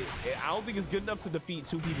 Wait, I don't think it's good enough to defeat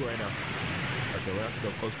 2 people right now. Okay, we're gonna have to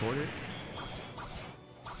go close corner.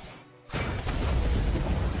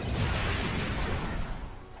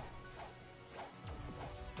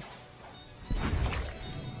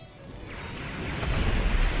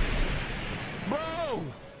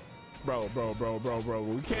 Bro,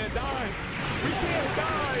 we can't die. We can't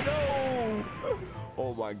die, no.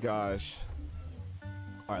 Oh my gosh.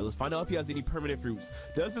 All right, let's find out if he has any permanent fruits.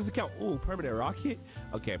 Does this account, ooh, permanent rocket?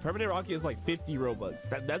 Okay, permanent rocket is like 50 Robux.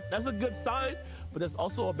 That's a good sign, but that's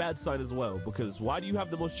also a bad sign as well, because why do you have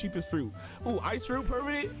the most cheapest fruit? Ooh, ice fruit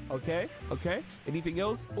permanent. Okay. Anything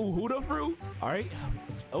else? Ooh, Huda fruit. All right.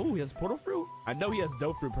 Oh, he has portal fruit. I know he has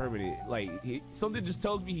dough fruit permanent. Like something just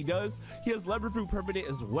tells me he does. He has leopard fruit permanent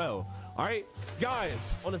as well. All right,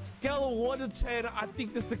 guys, on a scale of 1 to 10, I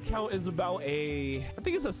think this account is about I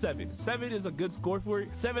think it's a 7. 7 is a good score for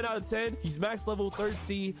it. 7 out of 10. He's max level 3rd.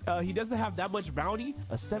 He doesn't have that much bounty.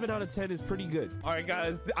 A 7 out of 10 is pretty good. All right,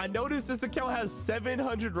 guys, I noticed this account has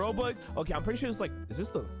 700 Robux. Okay, I'm pretty sure it's like, is this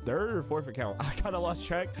the 3rd or 4th account? I kind of lost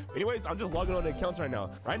track. Anyways, I'm just logging on the accounts right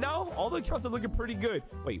now. Right now, all the accounts are looking pretty good.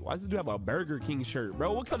 Wait, why does this dude have a Burger King shirt,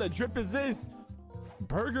 bro? What kind of drip is this?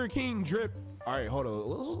 Burger King drip. All right, hold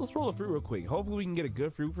on. Let's roll a fruit real quick. Hopefully we can get a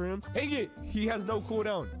good fruit for him. Dang it, he has no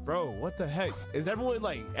cooldown. Bro, what the heck? Is everyone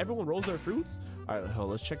like, everyone rolls their fruits? All right,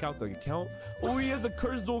 let's check out the account. Oh, he has a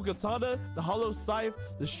cursed dual katana, the hollow scythe,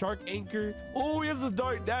 the shark anchor. Oh, he has his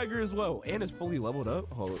dark dagger as well. And it's fully leveled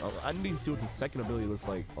up. Hold on, I need to see what the second ability looks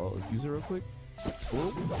like. Oh, let's use it real quick.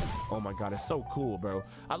 Ooh. Oh my God, it's so cool, bro.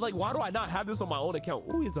 I'm like, why do I not have this on my own account?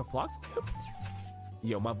 Oh, he has a Blox.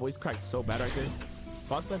 Yo, my voice cracked so bad right there.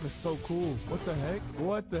 Blox life is so cool. What the heck?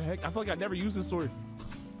 What the heck? I feel like I never used this sword.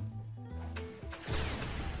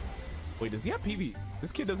 Wait, does he have PvP?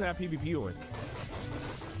 This kid doesn't have PvP on.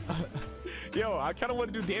 Yo, I kind of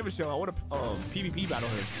want to do damage show. I want to PvP battle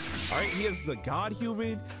him. All right, he has the God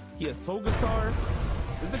Human. He has Soul Guitar.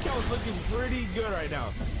 This account is looking pretty good right now.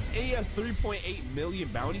 And he has 3.8 million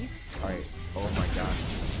bounty. All right. Oh my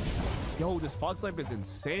God. Yo, this Fox life is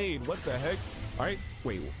insane. What the heck? All right.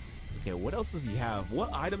 Wait. Okay, what else does he have? What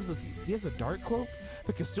items does he? He has a dark cloak,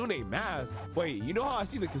 the Kasune mask. Wait, you know how I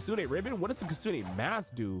see the Kasune ribbon? What does the Kasune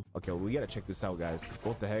mask do? Okay, well, we gotta check this out, guys.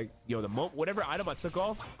 What the heck? Yo, whatever item I took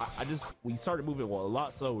off, we started moving a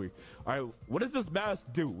lot slower. All right, what does this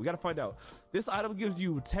mask do? We gotta find out. This item gives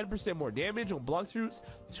you 10% more damage on Blox fruits,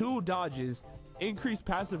 2 dodges, increased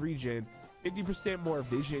passive regen, 50% more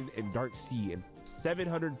vision and dark sea, and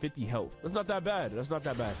 750 health. That's not that bad. That's not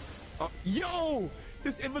that bad. Yo,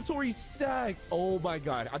 his inventory stacked. Oh my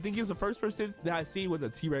God, I think he's the first person that I've seen with a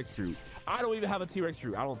T-Rex fruit. I don't even have a T-Rex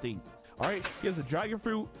fruit, I don't think. All right, he has a dragon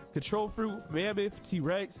fruit, control fruit, mammoth,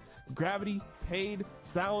 T-Rex, gravity, pain,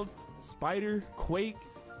 sound, spider, quake.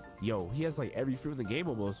 Yo, he has like every fruit in the game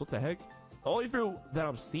almost. What the heck? The only fruit that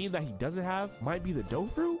I'm seeing that he doesn't have might be the dough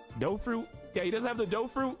fruit. Dough fruit. Yeah, he doesn't have the dough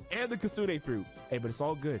fruit and the Kasune fruit. Hey, but it's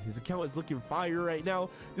all good. His account is looking fire right now.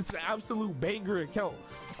 This is an absolute banger account.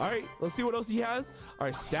 All right, let's see what else he has. All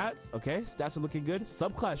right, stats. Okay, stats are looking good.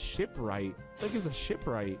 Subclass shipwright. I think it's a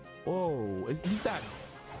shipwright. Whoa, he's that.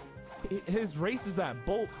 His race is that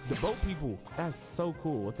boat, the boat people. That's so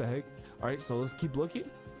cool. What the heck? All right, so let's keep looking.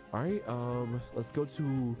 All right, let's go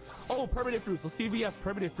to permanent fruits. Let's see if he has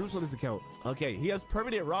permanent fruits on his account. Okay, he has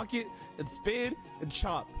permanent rocket and spin and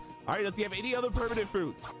chop. All right, does he have any other permanent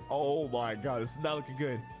fruits? Oh my God, this is not looking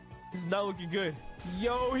good. This is not looking good.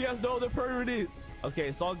 Yo, he has no other permanents. Okay,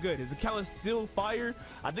 it's all good. His account is still fire.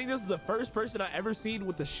 I think this is the first person I ever seen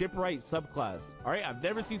with the shipwright subclass. All right, I've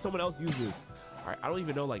never seen someone else use this. All right, I don't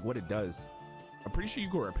even know like what it does. I'm pretty sure you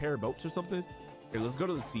can repair boats or something. Here, let's go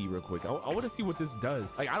to the sea real quick. I want to see what this does.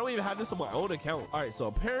 Like, I don't even have this on my own account. All right, so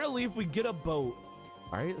apparently if we get a boat,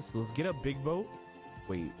 all right, so let's get a big boat.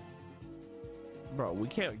 Wait, bro, we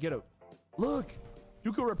can't get a, look,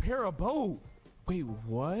 you can repair a boat. Wait,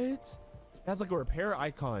 what? That's like a repair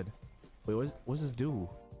icon. Wait, what's this do?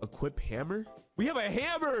 Equip hammer? We have a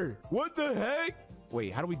hammer. What the heck?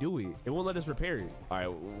 Wait, how do we do it? It won't let us repair it. All right,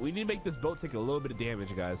 we need to make this boat take a little bit of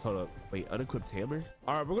damage, guys. Hold up. Wait, unequipped hammer?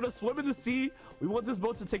 All right, we're gonna swim in the sea. We want this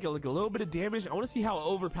boat to take like a little bit of damage. I want to see how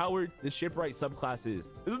overpowered this shipwright subclass is.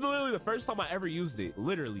 This is literally the first time I ever used it.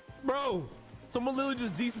 Literally. Bro, someone literally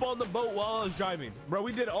just despawned the boat while I was driving. Bro,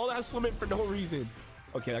 we did all that swimming for no reason.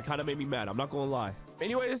 Okay, that kind of made me mad. I'm not gonna lie.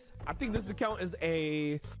 Anyways, I think this account is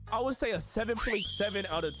I would say a 7.7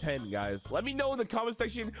 out of 10, guys. Let me know in the comment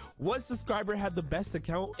section what subscriber had the best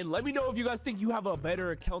account, and let me know if you guys think you have a better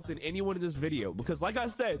account than anyone in this video, because like I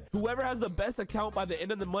said, whoever has the best account by the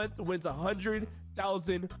end of the month wins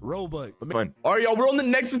 100,000 Robux. Fine. All right, y'all, we're on the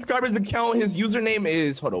next subscriber's account. His username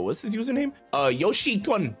is, hold on, what's his username?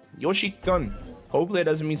 Yoshi-kun. Hopefully it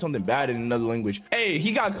doesn't mean something bad in another language. Hey,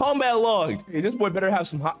 he got combat logged. Hey, this boy better have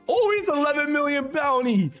some hot. Oh, he's 11 million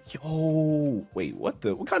bounty. Yo, wait, what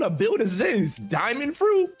kind of build is this? Diamond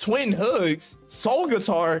fruit, twin hooks, soul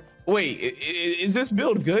guitar. Wait, is this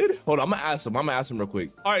build good? Hold on, I'm gonna ask him real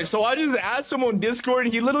quick. All right, so I just asked him on Discord.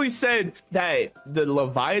 He literally said that the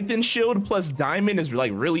Leviathan shield plus diamond is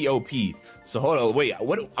like really OP. So hold on, wait, I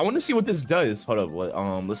want to see what this does. Hold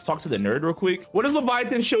up, let's talk to the nerd real quick. What does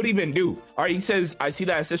Leviathan shield even do? All right, he says, I see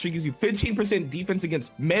that accessory gives you 15% defense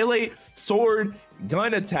against melee, sword,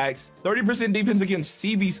 gun attacks, 30% defense against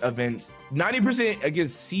sea beast events, 90%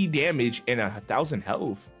 against sea damage, and 1,000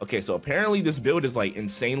 health. Okay, so apparently this build is like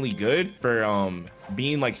insanely good for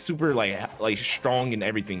being like super like strong and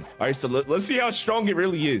everything. All right, so let's see how strong it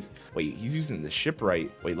really is. Wait, he's using the ship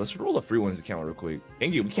right. Wait, let's roll a fruit on his account real quick.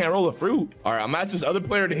 Dang it, we can't roll a fruit. All right, I'm asking this other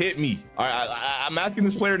player to hit me. All right, I'm asking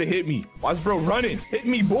this player to hit me. Why's bro running? Hit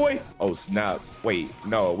me, boy. Oh snap. Wait,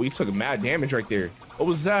 no, we took mad damage right there. What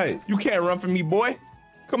was that? You can't run from me, boy.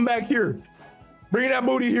 Come back here. Bring that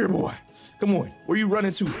booty here, boy. Come on. Where you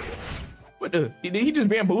running to? What the? Did he just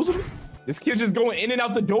bamboozle me? This kid just going in and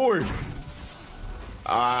out the door.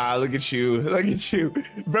 Ah, look at you. Look at you.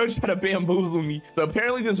 Bro trying to bamboozle me. So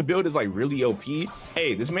apparently this build is like really OP.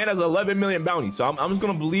 Hey, this man has 11 million bounty. So I'm just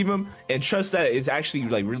going to believe him and trust that it's actually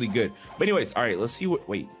like really good. But anyways, all right, let's see what,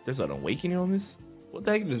 wait, there's an awakening on this? What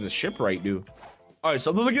the heck does the shipwright do? All right,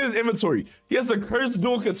 so look at his inventory. He has the cursed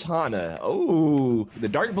dual katana. Oh, the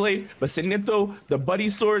dark blade, Basenito, the buddy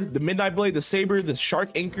sword, the midnight blade, the saber, the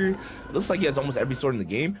shark anchor. It looks like he has almost every sword in the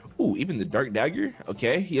game. Ooh, even the dark dagger.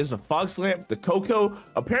 Okay, he has a fox lamp, the cocoa.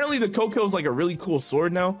 Apparently the cocoa is like a really cool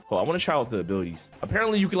sword now. Oh, I want to try out the abilities.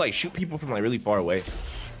 Apparently you can like shoot people from like really far away.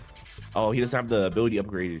 Oh, he doesn't have the ability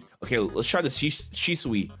upgraded. Okay, let's try the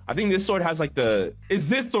Shisui. I think this sword has like the, is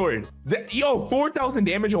this sword? Yo, 4,000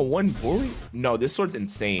 damage on one bullet? No, this sword's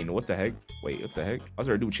insane. What the heck? Wait, what the heck? How's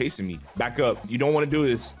our dude chasing me? Back up. You don't want to do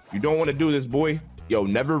this. You don't want to do this, boy. Yo,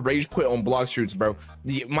 never rage quit on Blox shoots, bro.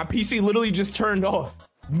 My PC literally just turned off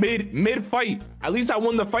mid fight. At least I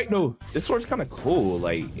won the fight though. This sword's kind of cool.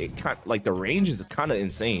 Like it kind like the range is kind of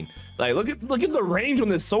insane. Like look at the range on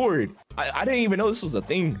this sword. I didn't even know this was a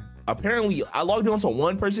thing. Apparently I logged on to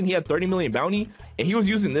one person, he had 30 million bounty and he was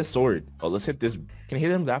using this sword. Oh, let's hit this. Can I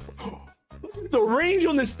hit him that far? The range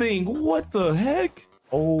on this thing, what the heck?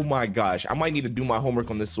 Oh my gosh, I might need to do my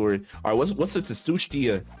homework on this sword. All right, what's the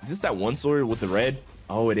Testushtia? Is this that one sword with the red?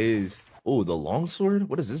 Oh, it is. Oh, the long sword,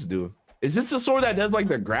 what does this do? Is this the sword that does like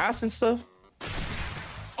the grass and stuff?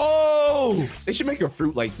 Oh, they should make a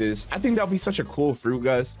fruit like this. I think that'll be such a cool fruit,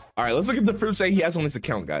 guys. All right, let's look at the fruits that he has on this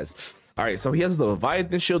account, guys. All right, so he has the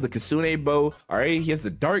Leviathan shield, the Kasune bow. All right, he has the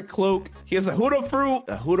dark cloak. He has a Huda fruit.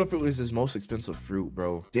 The Huda fruit is his most expensive fruit,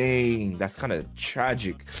 bro. Dang, that's kind of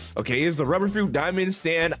tragic. Okay, here's the rubber fruit, diamond,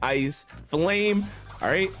 sand, ice, flame. All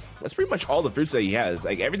right, that's pretty much all the fruits that he has.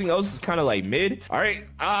 Like everything else is kind of like mid. All right,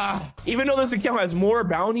 even though this account has more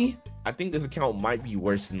bounty, I think this account might be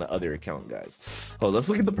worse than the other account, guys. Oh, let's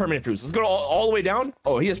look at the permanent fruits. Let's go all the way down.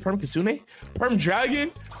 Oh, he has perm Kasune, perm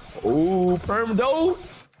dragon. Oh, perm doe.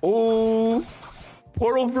 Oh,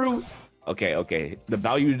 portal fruit. Okay, the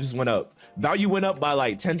value just went up. Value went up by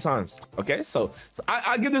like 10 times. Okay, so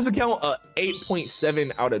I give this account a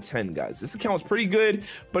 8.7 out of 10, guys. This account is pretty good,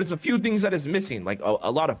 but it's a few things that is missing, like a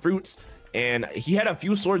lot of fruits. And he had a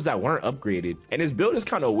few swords that weren't upgraded, and his build is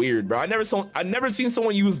kind of weird, bro. I never seen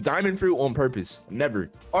someone use diamond fruit on purpose. Never.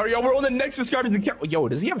 All right, y'all, we're on the next subscriber's account. Yo,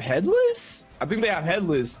 does he have headless? I think they have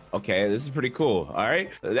headless. Okay, this is pretty cool. All right,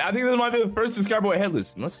 I think this might be the first subscriber with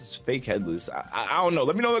headless, unless it's fake headless. I don't know.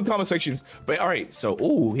 Let me know in the comment sections. But all right, so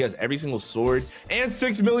he has every single sword and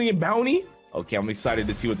 6 million bounty. Okay, I'm excited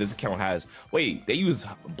to see what this account has. Wait, they use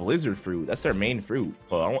blizzard fruit. That's their main fruit.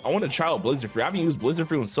 Well, I want to try out blizzard fruit. I haven't used blizzard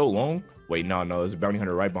fruit in so long. Wait, no, there's a bounty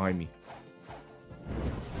hunter right behind me.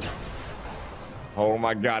 Oh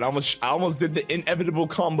my God, I almost did the inevitable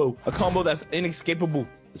combo. A combo that's inescapable.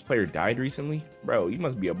 This player died recently? Bro, you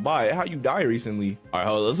must be a bot. How you die recently? All right,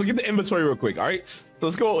 hold on. Let's look at the inventory real quick, all right? So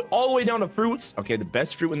let's go all the way down to fruits. Okay, the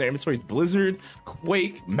best fruit in their inventory is blizzard,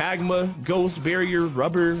 quake, magma, ghost, barrier,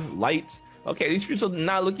 rubber, light. Okay, these fruits are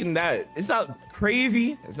not looking that, it's not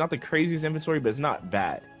crazy. It's not the craziest inventory, but it's not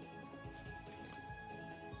bad.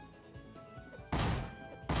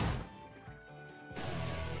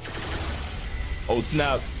 Oh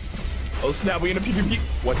snap. Oh snap, we in a PvP.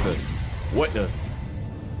 What the?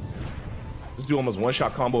 This dude almost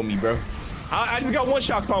one-shot combo me, bro. I just got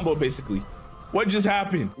one-shot combo basically. What just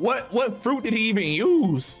happened? What fruit did he even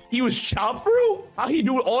use? He was chop fruit? How he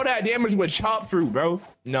do all that damage with chop fruit, bro?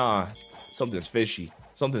 Nah, something's fishy.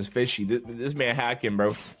 Something's fishy. This man hacking,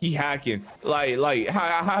 bro. He hacking. Like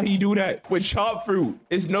how he do that with chop fruit?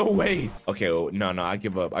 There's no way. Okay, oh, no, I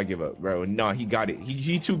give up, bro. No, he got it.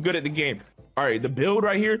 He too good at the game. All right, the build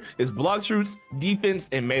right here is Blox roots, defense,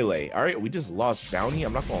 and melee. All right, we just lost bounty.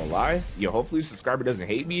 I'm not gonna lie. Yo, hopefully the subscriber doesn't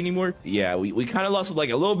hate me anymore. Yeah, we kind of lost like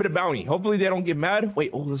a little bit of bounty. Hopefully they don't get mad.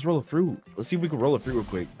 Wait, let's roll a fruit. Let's see if we can roll a fruit real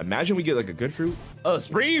quick. Imagine we get like a good fruit.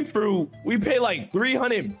 Spring fruit. We pay like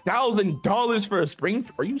 $300,000 for a spring.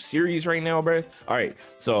 Are you serious right now, bro? All right,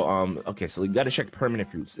 so okay, so we gotta check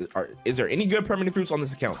permanent fruits. Is there any good permanent fruits on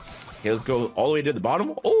this account? Okay, let's go all the way to the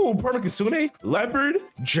bottom. Oh, permanent Kasune, leopard,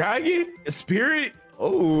 dragon, spirit.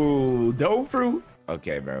 Oh, dope fruit.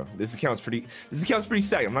 Okay, bro. This account's pretty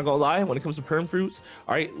stacked. I'm not gonna lie. When it comes to perm fruits,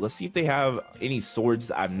 all right, let's see if they have any swords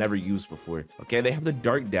that I've never used before. Okay, they have the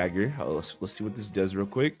dark dagger. Oh, let's see what this does real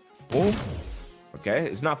quick. Boom. Okay,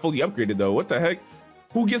 it's not fully upgraded though. What the heck?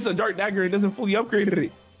 Who gets a dark dagger and doesn't fully upgrade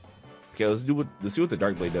it? Okay, let's see what the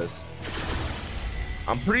dark blade does.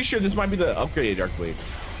 I'm pretty sure this might be the upgraded dark blade.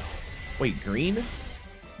 Wait, green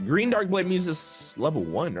dark blade means it's level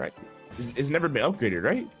 1, right? It's never been upgraded,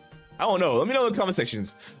 right? I don't know. Let me know in the comment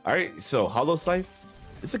sections. All right, so hollow scythe.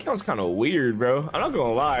 This account's kind of weird, bro. I'm not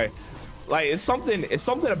gonna lie. Like, it's something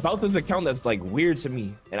about this account that's like weird to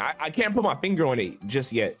me, and I can't put my finger on it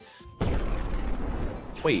just yet.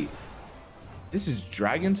 Wait, this is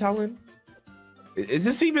Dragon Talon? Is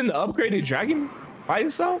this even the upgraded dragon by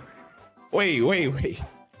itself? Wait,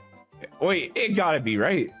 it gotta be,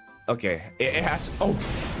 right? Okay, it has. Oh.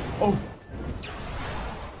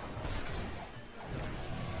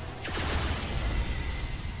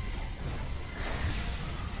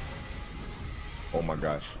 Oh my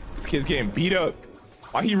gosh, this kid's getting beat up.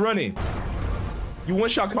 Why he running? You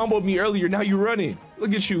one-shot comboed me earlier, now you running.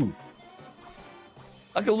 Look at you.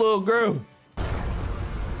 Like a little girl.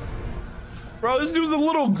 Bro, this dude's a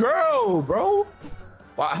little girl, bro.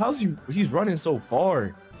 Wow, he's running so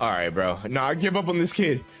far. All right, bro. Nah, I give up on this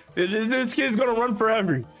kid. This kid's gonna run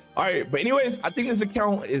forever. All right, but anyways, I think this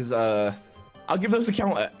account is, I'll give this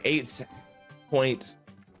account a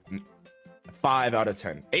 8.5 out of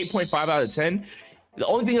 10. 8.5 out of 10. The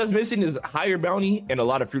only thing that's missing is higher bounty and a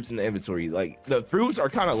lot of fruits in the inventory. Like, the fruits are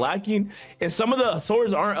kind of lacking, and some of the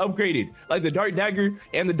swords aren't upgraded. Like the dark dagger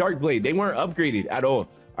and the dark blade, they weren't upgraded at all.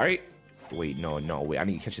 All right. Wait, no, wait. I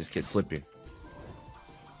need to catch this kid slipping.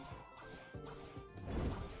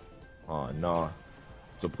 Oh no,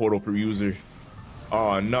 it's a portal for user.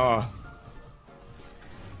 Oh no.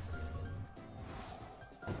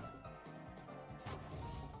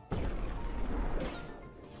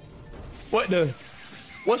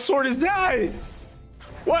 What sword is that?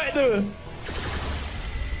 What the?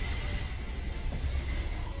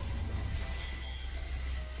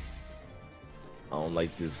 I don't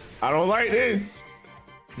like this. I don't like this.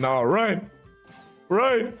 No, run.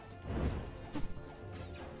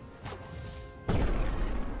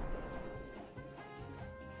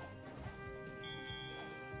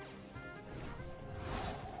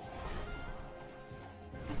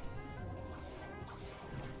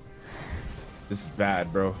 This is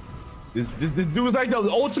bad, bro. This dude was like the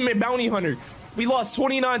ultimate bounty hunter. We lost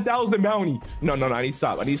 29,000 bounty. No, I need to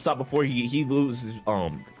stop. I need to stop before he loses.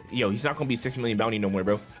 Yo, he's not gonna be 6 million bounty no more,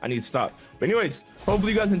 bro. I need to stop. But anyways,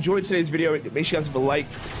 hopefully you guys enjoyed today's video. Make sure you guys have a like,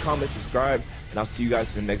 comment, subscribe, and I'll see you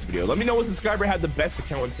guys in the next video. Let me know what subscriber had the best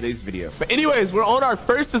account in today's video. But anyways, we're on our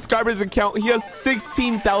first subscriber's account. He has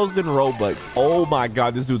 16,000 Robux. Oh my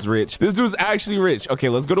God, this dude's rich. This dude's actually rich. Okay,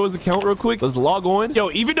 let's go to his account real quick. Let's log on. Yo,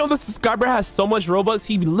 even though the subscriber has so much Robux,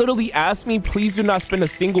 he literally asked me, please do not spend a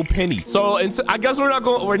single penny. So, I guess we're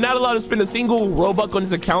not allowed to spend a single Robux on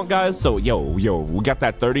his account, guys. So, yo, we got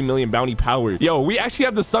that 30 million bounty power. Yo, we actually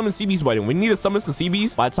have the summon CBs button. We need to summon some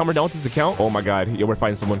CBs by the time we're done with this account. Oh my God. Yo, we're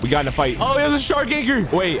fighting someone. We got in a fight. Oh, there's a shark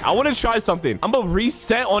anchor. Wait, I want to try something. I'm gonna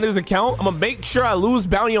reset on his account. I'm gonna make sure I lose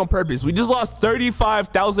bounty on purpose. We just lost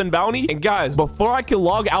 35,000 bounty. And guys, before I can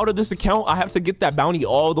log out of this account, I have to get that bounty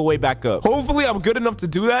all the way back up. Hopefully I'm good enough to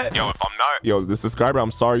do that. Yo, if I'm not, yo, the subscriber,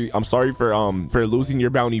 I'm sorry for losing your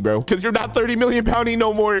bounty, bro, because you're not 30 million bounty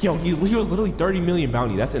no more. Yo, he was literally 30 million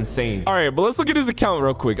bounty. That's insane. All right, but let's look at his account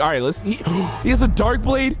real quick. All right, let's see. He has a dark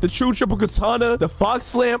blade, the true triple katana, the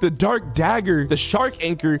fox lamp, the dark dagger, the shark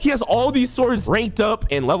anchor. He has all these swords ranked up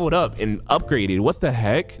and leveled up and upgraded. What the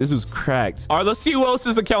heck? This was cracked. All right, let's see who else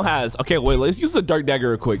his account has. Okay, wait, let's use the dark dagger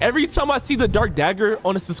real quick. Every time I see the dark dagger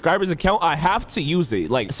on a subscriber's account, I have to use it.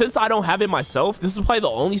 Like, since I don't have it myself, this is probably the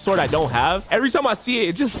only sword I don't have. Every time I see it,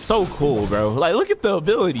 it's just so cool, bro. Like, look at the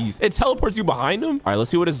abilities. It teleports you behind him. All right, let's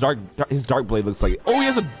see what his dark blade looks like. Oh,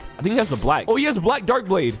 I think he has the black. Oh, he has a black dark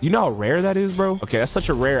blade. You know how rare that is, bro? Okay, that's such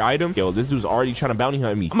a rare item. Yo, this dude's already trying to bounty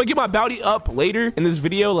hunt me. I'm gonna get my bounty up later in this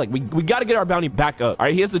video. Like, we gotta get our bounty back up. All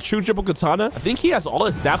right, he has the true triple katana. I think he has all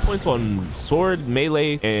his stat points on sword,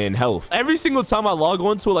 melee, and health. Every single time I log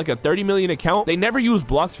on to like a 30 million account, they never use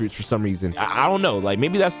Blox fruits for some reason. I don't know. Like,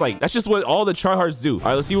 maybe that's just what all the tryhards do. All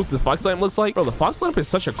right, let's see what the fox lamp looks like. Bro, the fox lamp is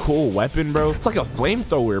such a cool weapon, bro. It's like a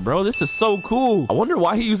flamethrower, bro. This is so cool. I wonder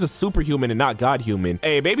why he uses superhuman and not god human.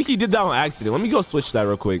 Hey, maybe he did that on accident. Let me go switch that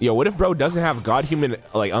real quick. Yo, what if bro doesn't have God Human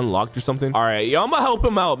like unlocked or something? All right, yo, I'm gonna help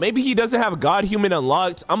him out. Maybe he doesn't have God Human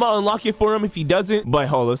unlocked. I'm gonna unlock it for him if he doesn't. But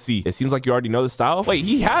hold, let's see. It seems like you already know the style. Wait,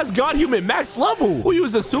 he has God Human max level. Who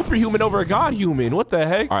used a superhuman over a God Human? What the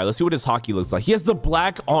heck? All right, let's see what his hockey looks like. He has the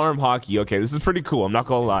black arm hockey. Okay, this is pretty cool. I'm not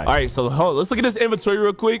gonna lie. All right, so hold, let's look at his inventory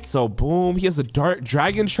real quick. So boom, he has a dark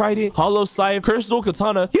dragon trident, hollow scythe, cursed dual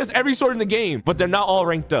katana. He has every sword in the game, but they're not all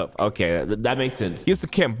ranked up. Okay, that makes sense. He has the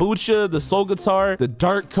kombucha, the soul guitar, the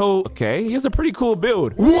dark coat. Okay, he has a pretty cool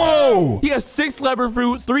build. Whoa! He has 6 leopard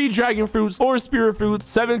fruits, 3 dragon fruits, 4 spirit fruits,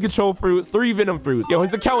 7 control fruits, 3 venom fruits. Yo,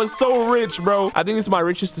 his account is so rich, bro. I think this is my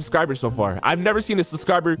richest subscriber so far. I've never seen a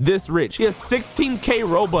subscriber this rich. He has 16K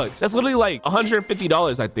Robux. That's literally like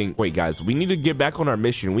 $150, I think. Wait, guys, we need to get back on our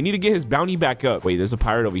mission. We need to get his bounty back up. Wait, there's a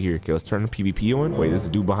pirate over here. Okay, let's turn the PvP on. Wait, there's a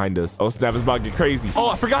dude behind us. Oh, snap, it's about to get crazy. Oh,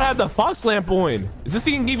 I forgot I had the fox lamp on. Is this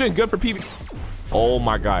thing even good for PvP? Oh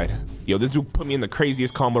my God. Yo, this dude put me in the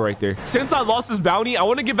craziest combo right there. Since I lost this bounty, I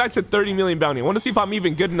want to get back to 30 million bounty. I want to see if I'm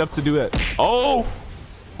even good enough to do it. Oh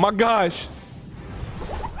my gosh.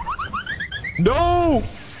 No.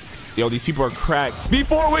 Yo, these people are cracked.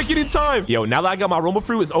 Before awakening time. Yo, now that I got my Roma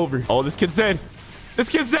fruit, it's over. Oh, this kid's dead. This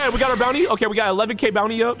kid's dead. We got our bounty. Okay, we got 11K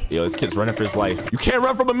bounty up. Yo, this kid's running for his life. You can't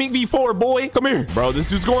run from a meat V4, boy. Come here. Bro, this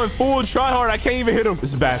dude's going full try hard. I can't even hit him.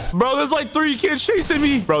 This is bad. Bro, there's like 3 kids chasing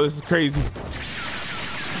me. Bro, this is crazy.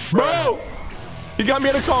 Bro, he got me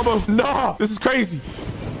in a combo. Nah, this is crazy.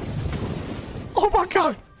 Oh my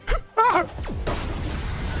God.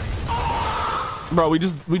 Bro, we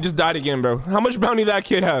just died again, bro. How much bounty that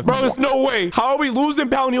kid have? Bro, there's no way. How are we losing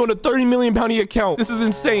bounty on a 30 million bounty account? This is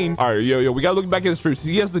insane. All right, yo, we gotta look back at his fruits.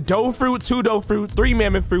 He has the dough fruit, 2 dough fruits, 3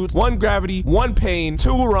 mammoth fruits, 1 gravity, 1 pain,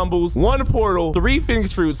 2 rumbles, 1 portal, 3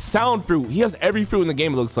 phoenix fruits, sound fruit. He has every fruit in the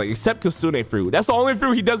game, it looks like, except Kasune fruit. That's the only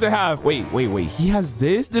fruit he doesn't have. Wait. He has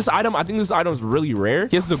this item. I think this item is really rare.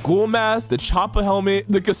 He has the ghoul mask, the choppa helmet,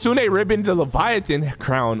 the Kasune ribbon, the Leviathan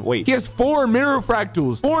crown. Wait, he has 4 mirror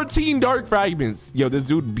fractals, 14 dark fragments. Yo, this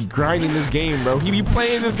dude be grinding this game, bro. He be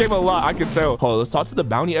playing this game a lot, I can tell. Hold on, let's talk to the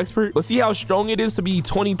bounty expert. Let's see how strong it is to be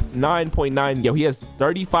 29.9. Yo, he has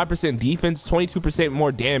 35% defense, 22%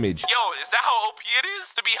 more damage. Yo, is that how OP it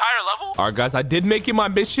is to be higher level? All right, guys, I did make it my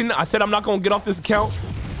mission. I said I'm not gonna get off this account.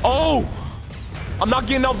 Oh, I'm not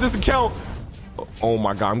getting off this account. Oh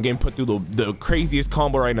my God, I'm getting put through the craziest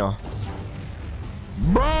combo right now.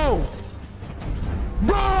 Bro.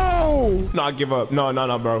 No, I give up. No,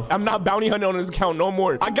 bro. I'm not bounty hunting on his account no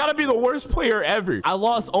more. I gotta be the worst player ever. I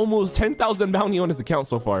lost almost 10,000 bounty on his account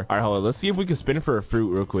so far. All right, hold on. Let's see if we can spin for a fruit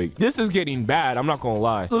real quick. This is getting bad. I'm not gonna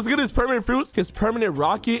lie. Let's get his permanent fruits. His permanent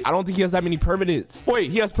rocket. I don't think he has that many permanents. Wait,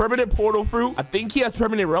 he has permanent portal fruit. I think he has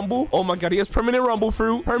permanent rumble. Oh my God, he has permanent rumble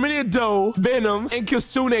fruit, permanent dough, venom, and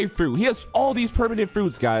Kasune fruit. He has all these permanent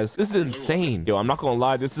fruits, guys. This is insane. Yo, I'm not gonna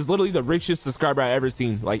lie. This is literally the richest subscriber I've ever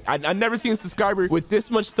seen. Like, I've never seen a subscriber with this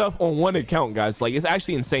much stuff on one account, guys. Like, it's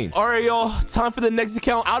actually insane. All right, y'all, time for the next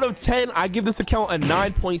account. Out of 10, I give this account a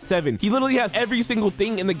 9.7. He literally has every single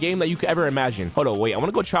thing in the game that you could ever imagine. Hold on, wait, I want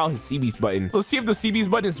to go try out his CB's button. Let's see if the CB's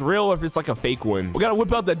button is real or if it's like a fake one. We gotta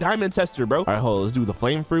whip out the diamond tester, bro. All right, hold on, let's do the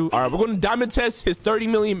flame fruit. All right, we're going to diamond test his 30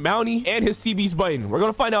 million bounty and his CB's button. We're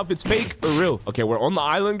gonna find out if it's fake or real. Okay, we're on the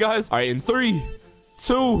island, guys. All right, in 3,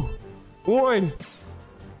 2, 1.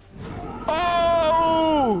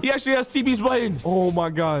 Oh, he actually has CB's button. Oh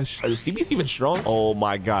my gosh. Are the CB's even strong? Oh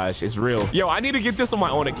my gosh, it's real. Yo, I need to get this on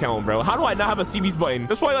my own account, bro. How do I not have a CB's button?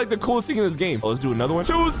 That's probably like the coolest thing in this game. Oh, let's do another one.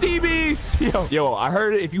 2 CB's. Yo, I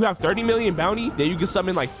heard if you have 30 million bounty, then you can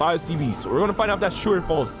summon like 5 CB's. We're gonna find out if that's true or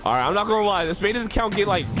false. All right, I'm not gonna lie. This made his account get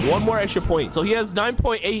like 1 more extra point. So he has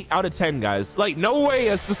 9.8 out of 10, guys. Like, no way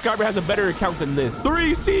a subscriber has a better account than this.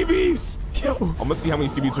 3 CB's. Yo, I'm gonna see how many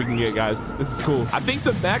CBs we can get, guys. This is cool. I think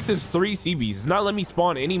the max is 3 CBs. It's not letting me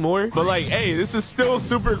spawn anymore, but like, hey, this is still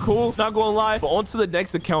super cool, not gonna lie. But on to the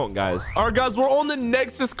next account, guys. All right, guys, we're on the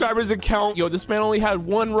next subscriber's account. Yo, this man only had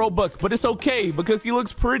 1 Robux, but it's okay because he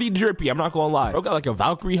looks pretty drippy. I'm not gonna lie. Bro got like a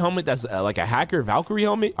Valkyrie helmet. That's like a hacker Valkyrie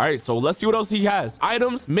helmet. All right, so let's see what else he has.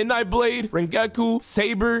 Items: Midnight Blade, Rengeku,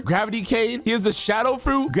 Saber, Gravity Cane. He has the Shadow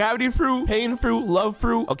Fruit, Gravity Fruit, Pain Fruit, Love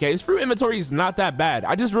Fruit. Okay, his fruit inventory is not that bad.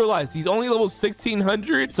 I just realized he's only level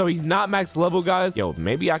 1600, so he's not max level, guys. Yo,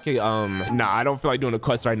 maybe I could nah, I don't feel like doing a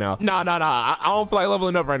quest right now. Nah, I don't feel like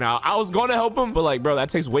leveling up right now. I was gonna help him, but like, bro, that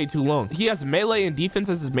takes way too long. He has melee and defense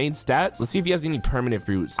as his main stats. Let's see if he has any permanent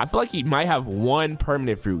fruits. I feel like he might have 1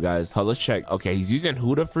 permanent fruit, guys. Let's check. Okay, he's using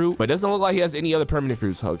Huda fruit, but it doesn't look like he has any other permanent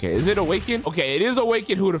fruits. Okay, is it awakened? Okay, it is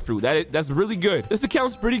awakened Huda fruit. That's really good. This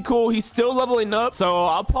account's pretty cool. He's still leveling up, so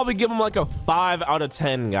I'll probably give him like a 5 out of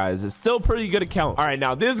 10, guys. It's still a pretty good account. All right,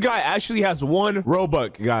 now this guy actually actually has 1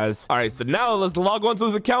 Robux, guys. All right, so now let's log on to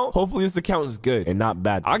his account. Hopefully this account is good and not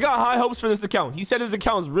bad. I got high hopes for this account. He said his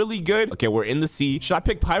account is really good. Okay, we're in the sea. Should I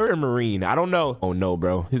pick pirate or marine? I don't know. Oh no,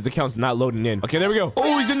 bro. His account's not loading in. Okay, there we go.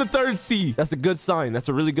 Oh, he's in the 3rd sea. That's a good sign. That's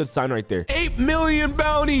a really good sign right there. 8 million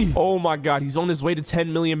bounty. Oh my God. He's on his way to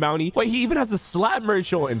 10 million bounty. Wait, he even has a Slat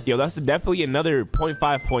merch on. Yo, that's definitely another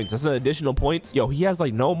 0.5 points. That's an additional points. Yo, he has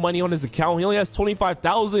like no money on his account. He only has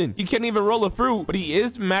 25,000. He can't even roll a fruit, but he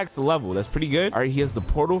is max level. That's pretty good. All right, he has the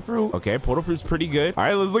portal fruit. Okay, portal fruit's pretty good. All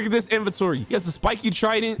right, let's look at this inventory. He has the spiky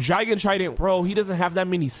trident, dragon trident. Bro, he doesn't have that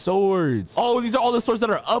many swords. Oh, these are all the swords that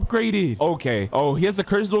are upgraded. Okay. Oh, he has the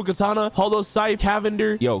crystal katana, hollow scythe,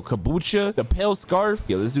 cavender. Yo, kabucha, the pale scarf.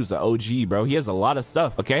 Yo, this dude's an OG, bro. He has a lot of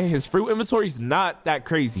stuff. Okay, his fruit inventory is not that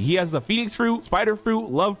crazy. He has the phoenix fruit, spider fruit,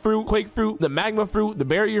 love fruit, quake fruit, the magma fruit, the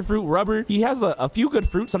barrier fruit, rubber. He has a few good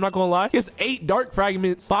fruits, I'm not gonna lie. He has 8 dark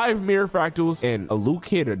fragments, 5 mirror fractals, and a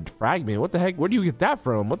lucated fragment. What the heck? Where do you get that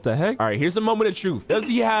from? What the heck? All right, here's a moment of truth. Does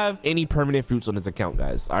he have any permanent fruits on his account,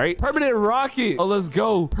 guys? All right, permanent rocket. Oh, let's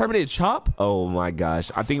go. Permanent chop. Oh my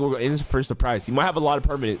gosh, I think we're in for a surprise. He might have a lot of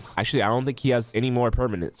permanents. Actually, I don't think he has any more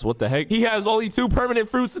permanents. What the heck? He has only 2 permanent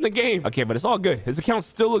fruits in the game. Okay, but it's all good. His account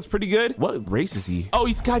still looks pretty good. What race is he? Oh,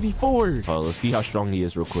 he's Sky V4. Oh, let's see how strong he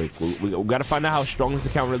is real quick. We gotta find out how strong this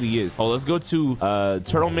account really is. Oh, let's go to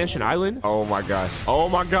Turtle Mansion Island. Oh my gosh. Oh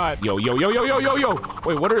my God. Yo.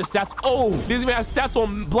 Wait, what are his stats? Oh, he doesn't even have stats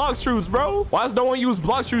on Blox fruits, bro. Why does no one use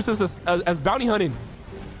Blox fruits as bounty hunting?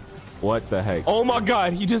 What the heck? Oh my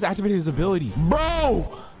God, he just activated his ability,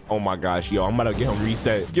 bro. Oh my gosh, yo, I'm about to get him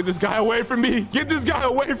reset. Get this guy away from me. Get this guy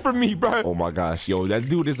away from me, bro. Oh my gosh, yo, that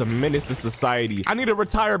dude is a menace to society. I need to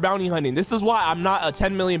retire bounty hunting. This is why I'm not a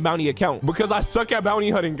 10 million bounty account, because I suck at bounty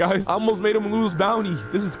hunting, guys. I almost made him lose bounty.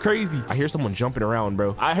 This is crazy. I hear someone jumping around,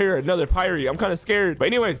 bro. I hear another pirate. I'm kind of scared. But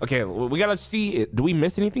anyways, okay, we gotta see it. Do we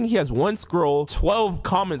miss anything? He has 1 scroll, 12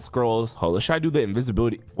 comment scrolls. Oh, let's try to do the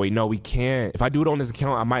invisibility. Wait, no, we can't. If I do it on his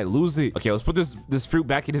account, I might lose it. Okay, let's put this fruit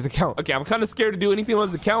back in his account. Okay, I'm kind of scared to do anything on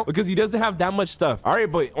his account because he doesn't have that much stuff. All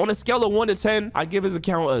right, but on a scale of 1 to 10, I give his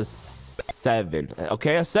account a 7.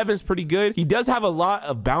 Okay, a 7 is pretty good. He does have a lot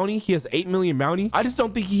of bounty. He has 8 million bounty. I just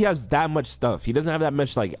don't think he has that much stuff. He doesn't have that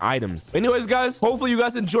much like items. Anyways, guys, hopefully you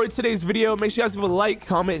guys enjoyed today's video. Make sure you guys give a like,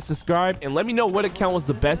 comment, subscribe, and let me know what account was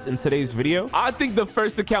the best in today's video. I think the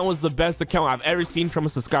first account was the best account I've ever seen from a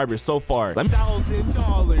subscriber so far.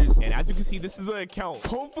 $1,000. And as you can see, this is an account.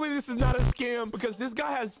 Hopefully this is not a scam, because this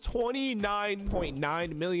guy has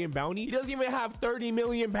 29.9 million bounty. He doesn't even have 30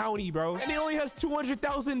 million bounty, bro. And he only has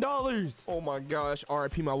 $200,000. Oh my gosh,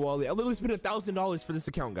 RIP my wallet. I literally spent $1,000 for this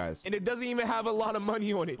account, guys, and it doesn't even have a lot of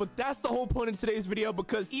money on it. But that's the whole point of today's video,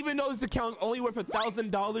 because even though this account is only worth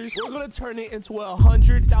 $1,000, we're gonna turn it into a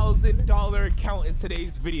 $100,000 account in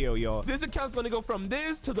today's video, y'all. This account's gonna go from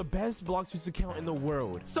this to the best Blox account in the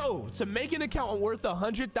world. So to make an account worth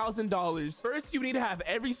 $100,000, first you need to have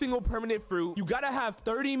every single permanent fruit, you gotta have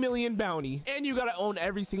 30 million bounty, and you gotta own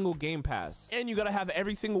every single game pass, and you gotta have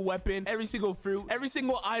every single weapon, every single fruit, every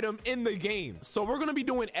single item in the game. So we're gonna be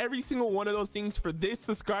doing every single one of those things for this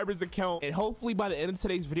subscriber's account, and hopefully by the end of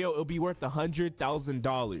today's video it'll be worth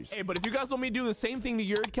 $100,000. Hey, but if you guys want me to do the same thing to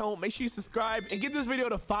your account, make sure you subscribe and get this video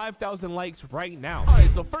to 5,000 likes right now. All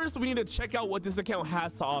right, so first we need to check out what this account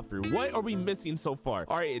has to offer. What are we missing so far?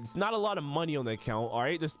 All right, it's not a lot of money on the account. All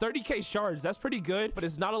right, there's 30k shards. That's pretty good, but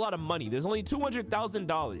it's not a lot of money. There's only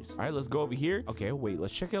 $200,000. All right, let's go over here. Okay, wait,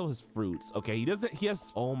 let's check out his fruits. Okay, he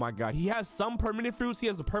has, oh my God, he has some permanent fruits. He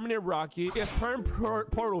has a permanent rocket. He has perm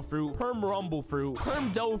portal fruit, perm rumble fruit, perm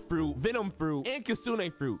dough fruit, venom fruit, and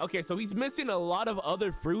kasune fruit. Okay, so he's missing a lot of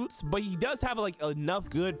other fruits, but he does have like enough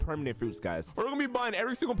good permanent fruits, guys. We're gonna be buying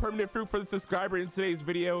every single permanent fruit for the subscriber in today's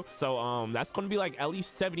video. So that's gonna be like at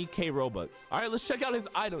least 70k Robux. All right, let's check out his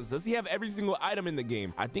items. Does he have every single item in the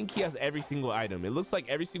game? I think he has every single item. It looks like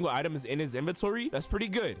every single item is in his inventory. That's pretty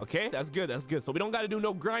good. Okay, that's good. That's good. So we don't got to do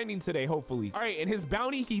no grinding today, hopefully. All right, and his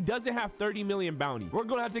bounty, he doesn't have 30 million bounty. We're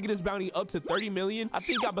gonna have to get his bounty up to 30 million. I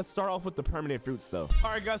think I'm gonna start off with the permanent fruits though.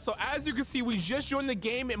 All right, guys, so as you can see, we just joined the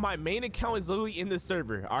game and my main account is literally in the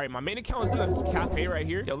server. All right, my main account is in this cafe right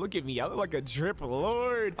here. Yo, look at me. I look like a drip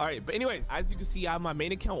lord. All right, but anyways, as you can see, I have my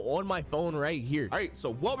main account on my phone right here. All right,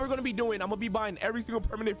 so what we're gonna be doing, I'm gonna be buying every single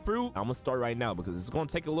permanent fruit. I'm gonna start right now because it's gonna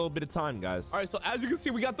take a little bit of time, guys. All right, so as you can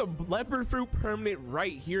see, we got the leopard fruit permanent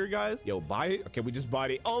right here, guys. Yo, buy it. Okay, we just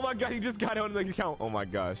bought it. Oh my God, he just got it on the account. Oh my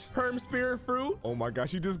gosh. Perm spirit fruit. Oh my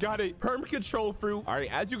gosh, he just got it. Perm control fruit. All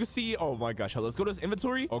right, as you can see, oh my gosh, let's go to his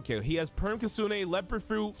inventory. Okay, he has perm kasune, leopard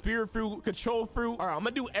fruit, spirit fruit, control fruit. All right, I'm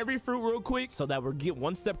gonna do every fruit real quick so that we're get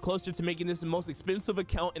one step closer to making this the most expensive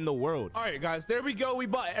account in the world. All right, guys, there we go. We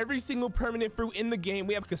bought every single permanent fruit in the game.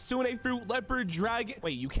 We have kasune fruit, leopard, dragon.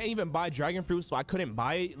 Wait, you can't even buy dragon fruit, so I couldn't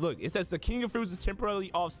buy it. Look, it says the king of fruits is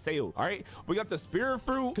temporarily off sale. All right, we got the spirit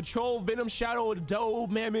fruit, control, venom, shadow, doe,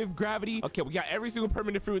 mammoth, gravity. Okay, we got every single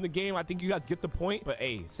permanent fruit in the game. I think you guys get the point. But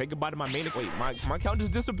hey, say goodbye to my main. Wait, my account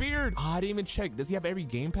just disappeared. Oh, I didn't even check. Does he have every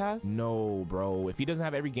game pass? No, bro. If he doesn't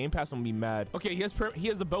have every game pass, I'm gonna be mad. Okay, he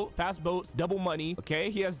has a boat, fast boats, double money.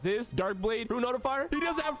 Okay, he has this dark blade, fruit notifier. He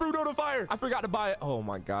doesn't have fruit notifier. I forgot to buy it. Oh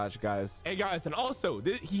my gosh, guys. Hey guys, and also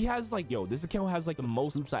he has like, yo, this account has like the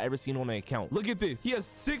most fruits I ever seen on an account. Look at this. He has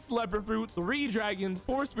 6 leopard fruits, 3 dragons,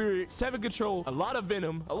 4 spirit, 7 control, a lot of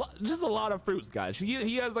venom, just a lot of fruits, guys.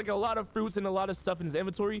 He has like a lot of fruits and a lot of stuff in his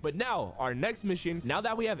inventory. But now our next mission, now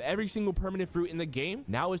that we have every single permanent fruit in the game,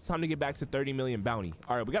 now it's time to get back to 30 million bounty.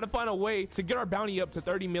 All right, we got to find a way to get our bounty up to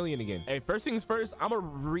 30 million again. Hey, first things first, I'm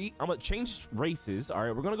gonna change races. All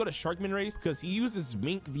right, we're gonna go to Sharkman race because he uses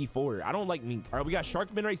mink v4. I don't like mink. All right, we got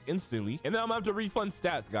Sharkman race instantly, and then I'm gonna have to refund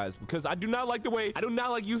stats, guys, because I do not like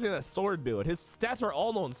using a sword build. His stats are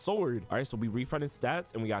all on sword. All right, so we refunded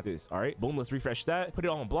stats and we got this. All right, boom, let's refresh that, put it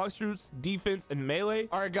all on block shoots, defense, and melee.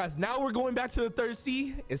 All right, guys, now we're going back to the third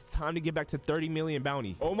sea. It's time to get back to 30 million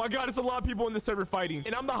bounty. Oh my god, it's a lot of people in the server fighting,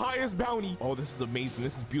 and I'm the highest bounty. Oh, this is amazing.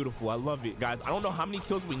 This is beautiful. I love it, guys. I don't know how many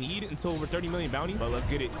kills we need until we're 30 million bounty, but let's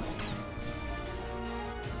get it.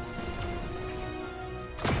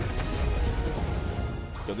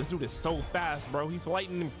 Yo, this dude is so fast, bro. He's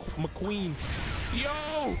Lightning McQueen.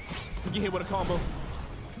 Yo, get hit with a combo.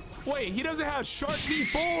 Wait, he doesn't have Shark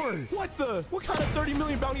V4. What kind of 30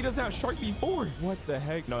 million bounty doesn't have Shark V4? What the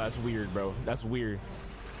heck? No, that's weird, bro. That's weird.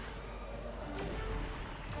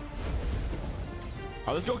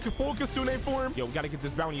 All right, let's go full Kasune form. Yo, we gotta get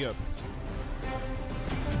this bounty up.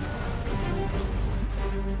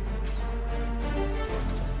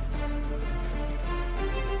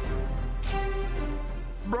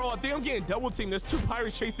 Bro, I think I'm getting double teamed. There's 2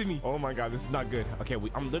 pirates chasing me. Oh my god, this is not good. Okay,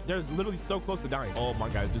 they're literally so close to dying. Oh my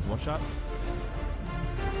god, this dude's one shot.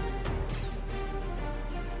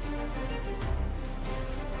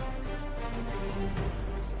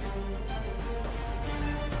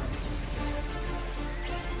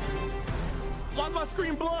 Lost my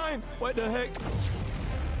screen blind. What the heck?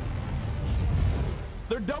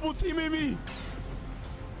 They're double teaming me.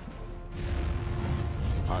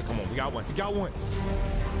 All right, come on, we got one. We got one.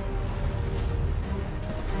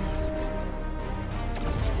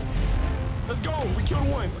 Let's go. We killed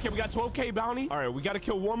one. Okay, we got 12K bounty. All right, we got to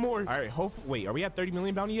kill one more. All right, wait, are we at 30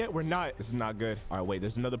 million bounty yet? We're not. This is not good. All right, wait,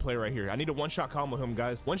 there's another player right here. I need a one-shot combo him,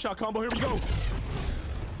 guys. One-shot combo. Here we go. All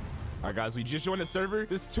right, guys, we just joined the server.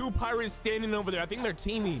 There's 2 pirates standing over there. I think they're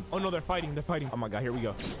teaming. Oh, no, they're fighting. They're fighting. Oh, my God. Here we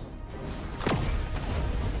go.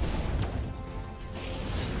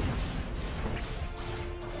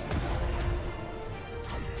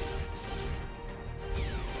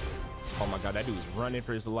 Oh my god, that dude's running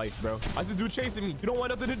for his life, bro. I said, dude chasing me. You don't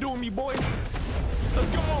want nothing to do with me, boy. Let's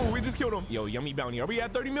go. We just killed him. Yo, yummy bounty. Are we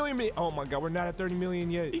at 30 million? Oh my god, we're not at 30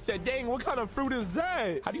 million yet. He said, dang, what kind of fruit is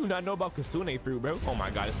that? How do you not know about Kasune fruit, bro? Oh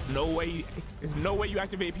my god, there's no way you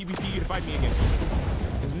activate PvP to fight me again.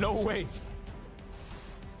 There's no way.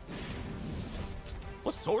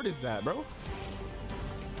 What sword is that, bro?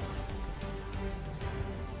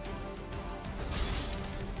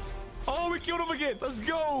 Oh, we killed him again. Let's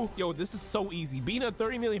go. Yo, this is so easy. Being a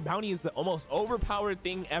 30 million bounty is the almost overpowered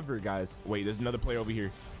thing ever, guys. Wait, there's another player over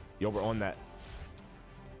here. Yo, we're on that.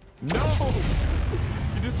 No!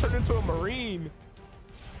 You just turned into a marine.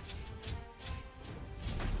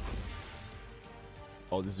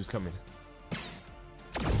 Oh, this dude's coming.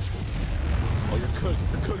 Oh, you're cooked.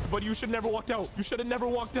 You're cooked, buddy. You should never walked out. You should have never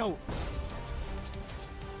walked out.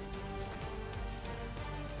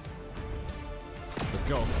 Let's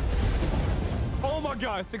go. Oh my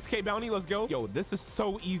god, 6K bounty. Let's go. Yo, this is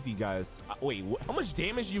so easy, guys. Wait, how much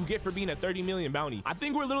damage do you get for being a 30 million bounty? I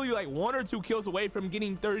think we're literally like 1 or 2 kills away from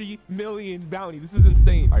getting 30 million bounty. This is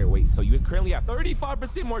insane. All right, wait, so you currently have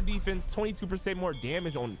 35% more defense, 22% more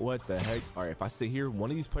damage on what the heck? All right, if I sit here, one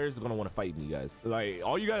of these players is gonna want to fight me, guys. Like,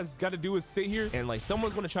 all you guys got to do is sit here and like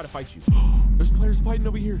someone's gonna try to fight you. There's players fighting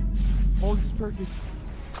over here. Oh, this is perfect.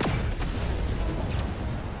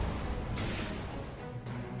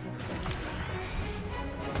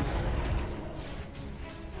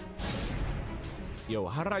 Yo,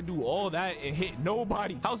 how did I do all that and hit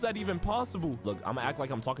nobody? How's that even possible? Look, I'm gonna act like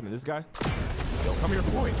I'm talking to this guy. Yo, come here,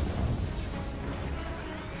 boy.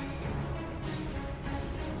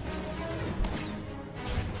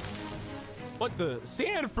 What the?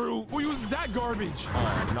 Sand fruit? Who uses that garbage?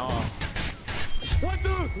 Oh, no. What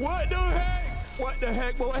the heck? What the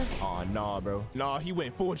heck, boy? Oh, nah, bro. Nah, he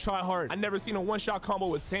went full try hard. I never seen a one-shot combo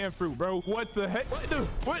with sand fruit, bro. What the heck?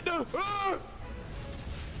 What the?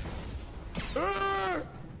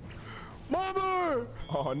 Mama!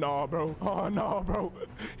 Oh, no, bro. Oh, no, bro.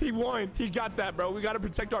 He won. He got that, bro. We got to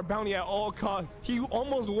protect our bounty at all costs. He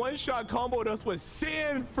almost one-shot comboed us with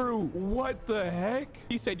sand fruit. What the heck?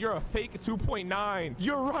 He said, you're a fake 2.9.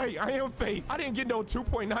 You're right. I am fake. I didn't get no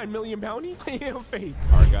 2.9 million bounty. I am fake.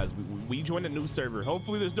 All right, guys. We joined a new server.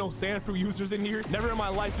 Hopefully, there's no sand fruit users in here. Never in my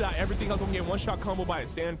life did everything else gonna get one-shot combo by a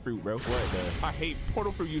sand fruit, bro. What the? I hate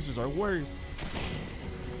portal fruit users are worse.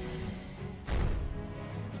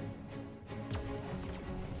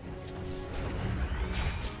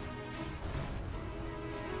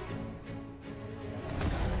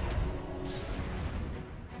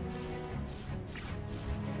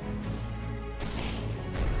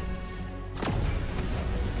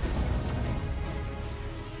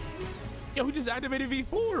 Yo, we just activated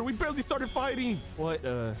V4. We barely started fighting. What?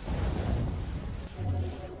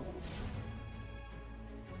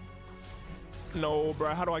 No,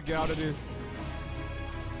 bro. How do I get out of this?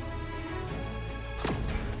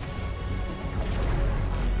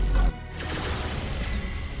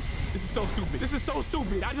 This is so stupid. This is so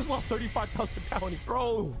stupid. I just lost 35,000 bounty.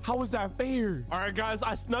 Bro, how is that fair? All right, guys,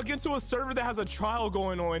 I snuck into a server that has a trial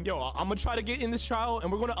going on. Yo, I'm gonna try to get in this trial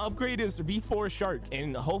and we're gonna upgrade this V4 Shark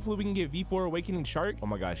and hopefully we can get V4 Awakening Shark. Oh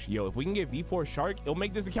my gosh, yo, if we can get V4 Shark, it'll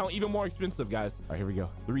make this account even more expensive, guys. All right, here we go.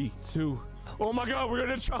 3, 2. Oh my God, we're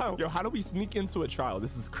in a trial. Yo, how do we sneak into a trial?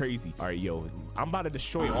 This is crazy. All right, yo, I'm about to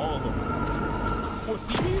destroy all of them. What,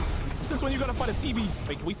 CBs? Since when you gonna fight a CBs?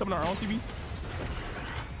 Wait, can we summon our own CBs?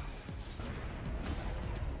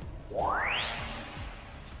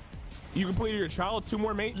 You completed your trial, 2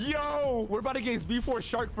 more, mate. Yo, we're about to get V4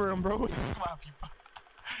 Shark for him, bro. This is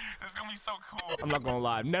gonna be so cool. I'm not gonna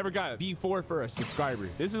lie, I've never got V4 for a subscriber.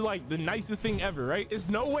 This is like the nicest thing ever, right? There's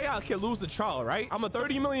no way I can lose the trial, right? I'm a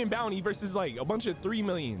 30 million bounty versus like a bunch of 3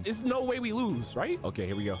 million. There's no way we lose, right? Okay,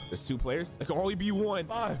 here we go. There's 2 players. There can only be 1.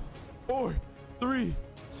 5, 4, 3,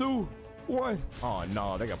 2, 1. Oh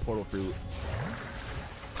no, they got portal fruit.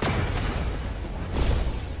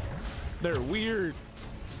 They're weird.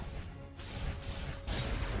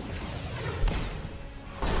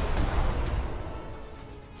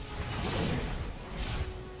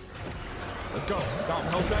 Let's go. Got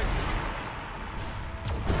him, health back.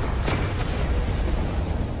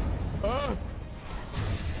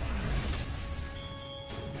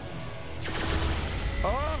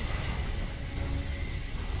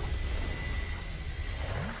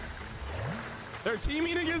 They're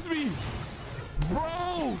teaming against me.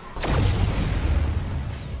 Bro.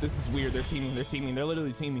 This is weird. They're teaming. They're teaming. They're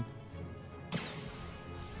literally teaming.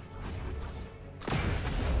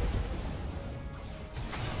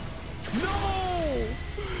 No!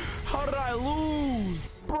 How did I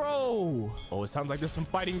lose? Bro! Oh, it sounds like there's some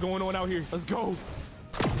fighting going on out here. Let's go.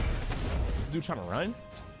 This dude trying to run?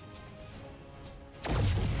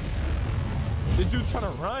 This dude's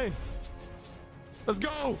trying to run. Let's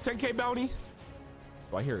go. 10K bounty.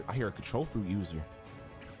 Oh, I hear a control fruit user.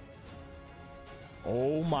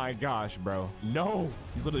 Oh my gosh, bro. No.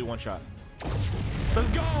 He's literally one shot. Let's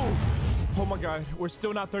go. Oh my God, we're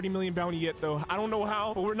still not 30 million bounty yet though. I don't know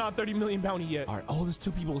how, but we're not 30 million bounty yet. All right, oh, there's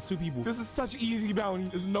 2 people, it's 2 people. This is such easy bounty.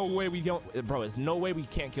 There's no way we don't, bro, there's no way we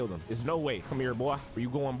can't kill them. There's no way. Come here, boy. Where you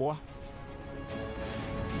going, boy?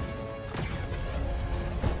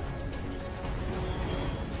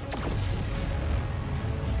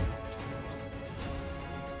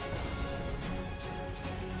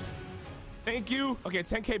 Thank you. Okay,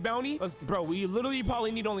 10K bounty. Bro, we literally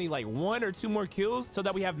probably need only like 1 or 2 more kills so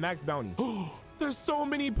that we have max bounty. There's so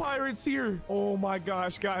many pirates here. Oh my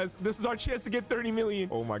gosh, guys. This is our chance to get 30 million.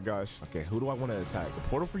 Oh my gosh. Okay, who do I want to attack? The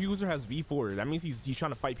portal for user has V4. That means he's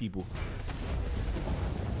trying to fight people.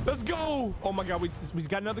 Let's go. Oh my God, we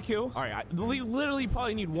got another kill. All right, I literally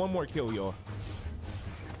probably need 1 more kill, y'all.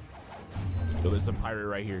 Yo, there's a pirate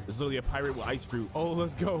right here. There's literally a pirate with ice fruit. Oh,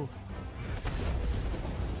 let's go.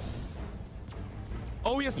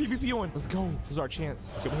 Oh, he has PvP on. Let's go. This is our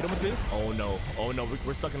chance. Can we hit him with this? Oh, no. Oh, no.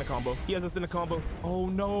 We're stuck in a combo. He has us in a combo. Oh,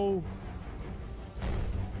 no.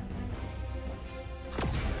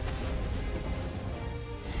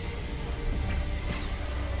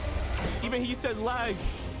 Even he said lag.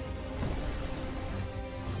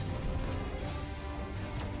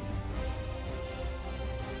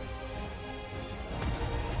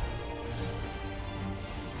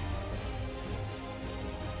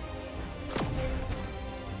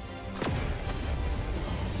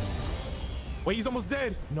 Wait, he's almost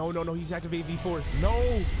dead. No, no, no. He's activated V4.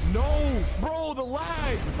 No, no, bro. The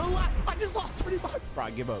lag. I just lost 35. Bro,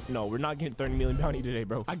 I give up. No, we're not getting 30 million bounty today,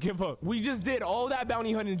 bro. I give up. We just did all that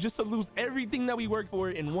bounty hunting just to lose everything that we worked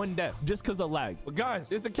for in one death just because of lag. But guys,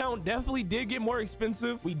 this account definitely did get more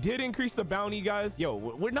expensive. We did increase the bounty, guys. Yo,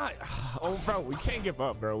 we're not. Oh, bro, we can't give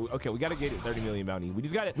up, bro. Okay, we got to get it 30 million bounty. We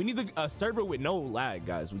just got it. We need a server with no lag,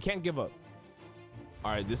 guys. We can't give up.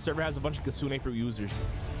 All right, this server has a bunch of Kasune fruit users.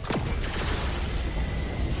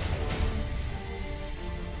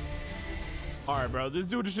 All right, bro, this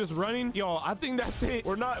dude is just running. Yo, I think that's it.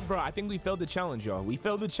 We're not, bro. I think we failed the challenge, y'all. We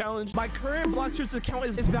failed the challenge. My current Blox Fruits account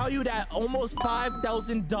is valued at almost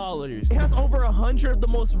 $5,000. It has over 100 of the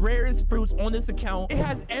most rarest fruits on this account. It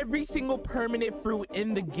has every single permanent fruit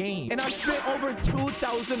in the game. And I've spent over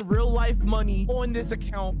 2,000 real life money on this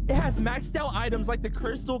account. It has maxed out items like the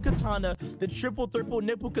Crystal Katana, the Triple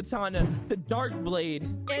Nipple Katana, the Dark Blade,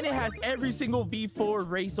 and it has every single V4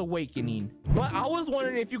 Race Awakening. But I was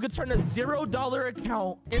wondering if you could turn a $0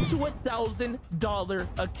 account into $1,000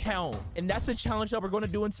 account, and that's a challenge that we're going to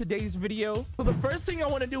do in today's video. So the first thing I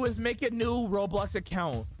want to do is make a new Roblox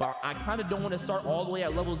account, but I kind of don't want to start all the way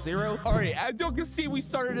at level 0. All right, as you can see, we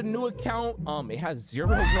started a new account. It has 0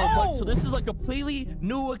 Robux, so this is like a completely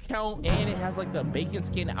new account, and it has like the bacon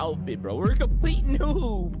skin outfit, bro. We're a complete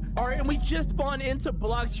noob. All right, and we just spawned into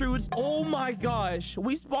Blox Fruits. Oh my gosh,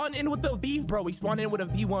 we spawned in with the beef, bro. We spawned in with a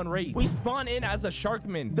V1 race. We spawned in as a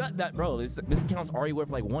Sharkman. Bro, this account's already worth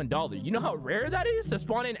like $1. You know how rare that is to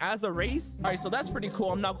spawn in as a race? All right, so that's pretty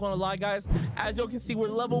cool. I'm not gonna lie, guys. As you can see, we're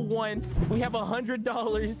level 1. We have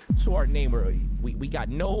 $100 to our name already. We got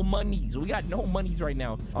no monies. We got no monies right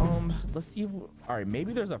now. Let's see if all right,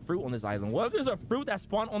 maybe there's a fruit on this island. What if there's a fruit that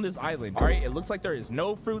spawned on this island? All right, it looks like there is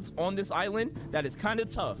no fruits on this island. That is kind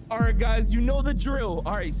of tough. All right, guys, you know the drill.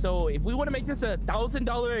 All right, so if we want to make this a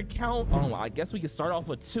 $1,000 account, I guess we can start off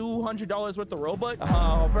with $200 worth of Robux.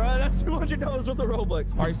 Oh, bro, that's $200 worth of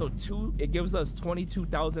Robux. All right, so it gives us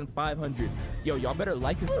 22,500. Yo, y'all better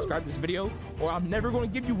like and subscribe to this video, or I'm never going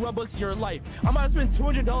to give you Robux in your life. I'm about to spend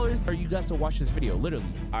 $200 for you guys to watch this video, literally.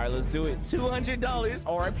 All right, let's do it.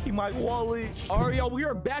 $200. RIP my wallet. All right, y'all, we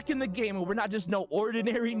are back in the game, and we're not just no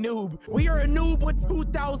ordinary noob. We are a noob with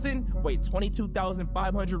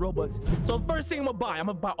 22,500 Robux. So first thing I'm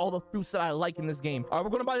gonna buy all the fruits that I like in this game. All right, we're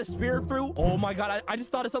gonna buy the spirit fruit. Oh my god, I just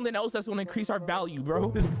thought of something else that's gonna increase our value, bro.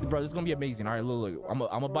 This is gonna be amazing. All right, look, I'm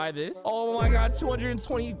gonna buy this. Oh my god,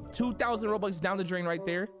 222,000 Robux down the drain right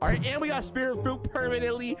there. All right, and we got spirit fruit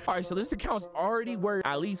permanently. All right, so this account's already worth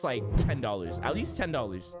at least like $10. At least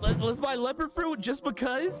 $10. Let's buy leopard fruit just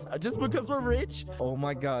because we're rich. Oh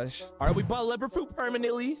my gosh. All right, we bought leopard fruit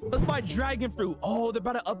permanently. Let's buy dragon fruit. Oh, they're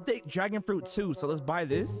about to update dragon fruit too, so let's buy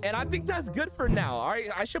this. And I think that's good for now. All right,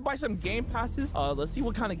 I should buy some game passes. Let's see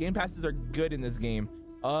what kind of game passes are good in this game.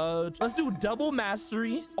 Let's do double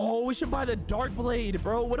mastery. Oh, we should buy the dark blade,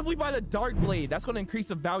 bro. What if we buy the dark blade? That's going to increase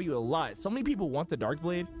the value a lot. So many people want the dark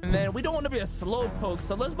blade. And then we don't want to be a slow poke,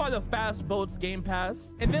 so let's buy the fast boats game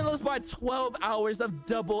pass. And then let's buy 12 hours of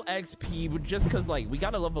double XP, just because like we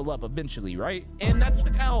got to level up eventually, right? And that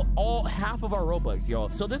took out half of our Robux,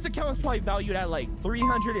 y'all. So this account is probably valued at like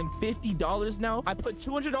 $350 now. I put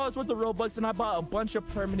 $200 worth of Robux and I bought a bunch of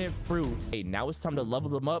permanent fruits. Hey, now it's time to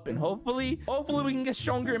level them up, and hopefully we can get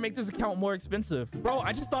stronger and make this account more expensive. Bro,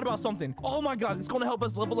 I just thought about something. Oh my god, it's going to help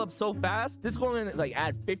us level up so fast. This is going to like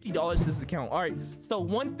add $50 to this account. All right, so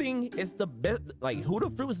one thing is the best, like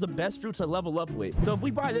Huda fruit is the best fruit to level up with. So if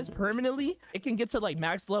we buy this permanently, it can get to like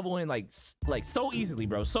max level in like so easily,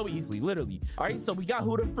 bro. So easily, literally. All right, so we got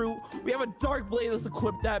Huda fruit. We have a dark blade. Let's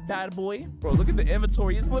equip that bad boy. Bro, look at the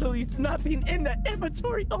inventory. It's literally nothing in the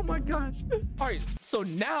inventory. Oh my gosh. All right, so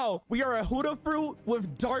now we are a Huda fruit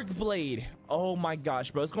with dark blade. Oh my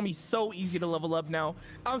gosh, bro. It's gonna be so easy to level up now.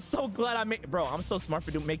 I'm so glad I'm so smart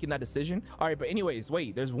for making that decision. All right, but anyways,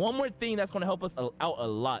 wait, there's one more thing that's gonna help us out a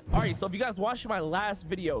lot. All right, so if you guys watched my last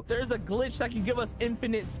video, there's a glitch that can give us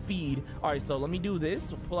infinite speed. All right, so let me do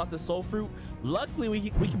this. We'll pull out the soul fruit. Luckily, we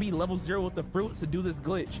can be level 0 with the fruit to do this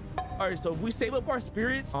glitch. All right, so if we save up our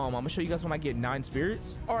spirits, I'm gonna show you guys when I get 9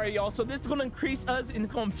 spirits. All right, y'all, so this is gonna increase us and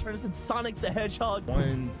it's gonna turn us into Sonic the Hedgehog.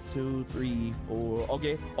 1, 2, 3, 4.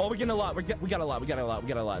 Okay. Oh, we're getting a lot. We got a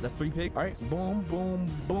lot. That's 3 pigs. All right, boom, boom,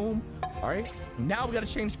 boom. All right, now we gotta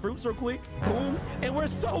change fruits real quick. Boom, and we're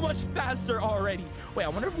so much faster already. Wait, I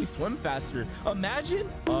wonder if we swim faster. Imagine.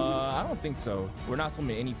 I don't think so. We're not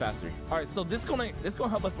swimming any faster. All right, so this gonna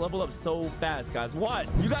help us level up so fast, guys. What?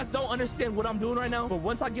 You guys don't understand what I'm doing right now, but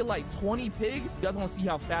once I get like 20 pigs, you guys want to see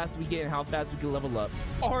how fast we get and how fast we can level up.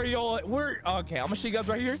 All right, y'all, okay, I'm gonna show you guys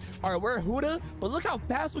right here. All right, we're a Huda, but look how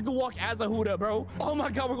fast we can walk as a Huda, bro. Oh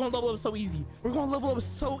my God, we're gonna level up so easy. We're gonna level up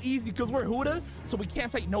so easy because we're Huda, so we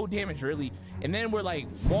can't take no damage really. And then we're like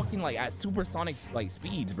walking like at supersonic like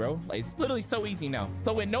speeds, bro. Like it's literally so easy now.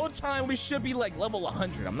 So in no time, we should be like level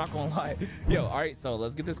 100. I'm not gonna lie. Yo, all right, so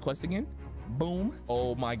let's get this quest again. Boom.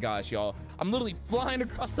 Oh my gosh, y'all. I'm literally flying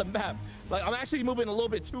across the map. Like, I'm actually moving a little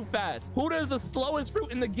bit too fast. Huda is the slowest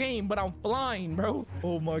fruit in the game, but I'm flying, bro.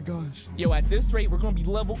 Oh my gosh. Yo, at this rate, we're gonna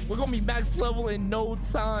be max level in no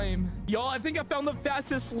time. Y'all, I think I found the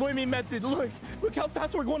fastest swimming method. Look how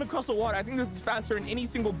fast we're going across the water. I think this is faster than any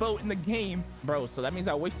single boat in the game. Bro, so that means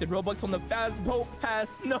I wasted Robux on the fast boat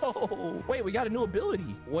pass. No. Wait, we got a new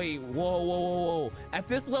ability. Wait, whoa. At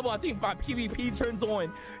this level, I think my PvP turns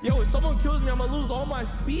on. Yo, if someone kills me, I'm gonna lose all my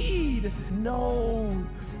speed. No.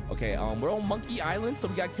 Okay, we're on Monkey Island, so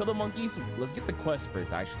we gotta kill the monkeys. Let's get the quest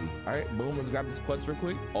first, actually. All right, boom, let's grab this quest real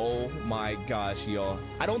quick. Oh my gosh, y'all.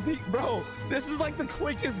 I don't think, bro, this is like the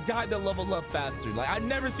quickest guide to level up faster. Like, I've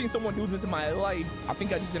never seen someone do this in my life. I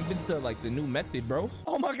think I just invented like the new method, bro.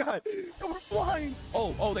 Oh my God, we're flying.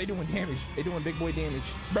 Oh, they doing damage. They doing big boy damage.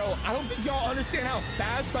 Bro, I don't think y'all understand how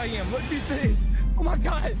fast I am. Look at this. Oh my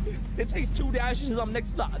God, it takes 2 dashes. I'm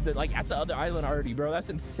next to like at the other island already, bro. That's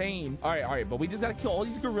insane. All right, but we just gotta kill all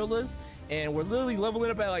these gorillas, and we're literally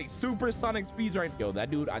leveling up at like supersonic speeds right now. Yo,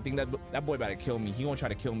 that dude, I think that boy about to kill me. He gonna try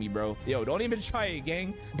to kill me, bro. Yo, don't even try it,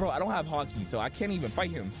 gang. Bro, I don't have hockey, so I can't even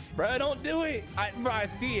fight him. Bro, don't do it. Bro, I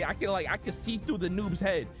see it. I can see through the noob's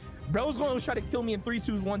head. Bro's gonna try to kill me in 3,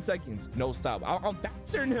 2, 1 seconds. No, stop. I'm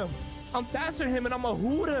faster than him. I'm faster than him, and I'm a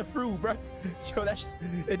Huda fruit, bro. Yo,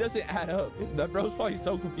 it doesn't add up. That bro's probably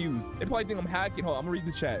so confused. They probably think I'm hacking. Hold on, I'm gonna read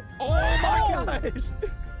the chat. Oh my gosh.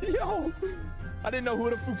 Yo, I didn't know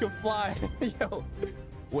Huda fruit could fly. Yo.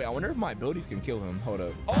 Wait, I wonder if my abilities can kill him. Hold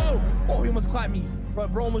up. Oh, he almost clapped me.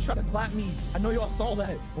 Bro almost tried to clap me. I know y'all saw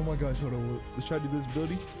that. Oh my gosh, hold on. Let's try to do this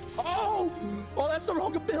ability. Oh, that's the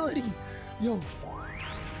wrong ability. Yo.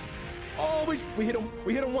 Oh, we hit him.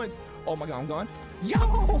 We hit him once. Oh my God, I'm gone. Yo,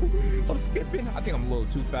 I'm skipping. I think I'm a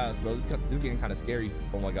little too fast, bro. This is getting kind of scary.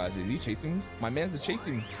 Oh my gosh, is he chasing me? My man's is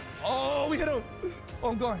chasing me. Oh, we hit him. Oh,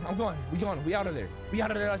 I'm gone. We gone. We out of there.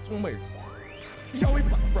 I swimwear. Yo,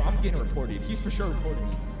 bro, I'm getting reported. He's for sure reporting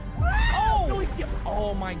me.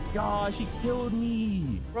 Oh my gosh, he killed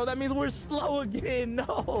me. Bro, that means we're slow again.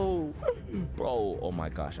 No. Bro, oh my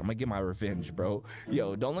gosh, I'm gonna get my revenge, bro.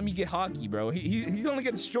 Yo, don't let me get hockey, bro. He's gonna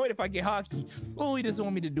get destroyed if I get hockey. Oh, he doesn't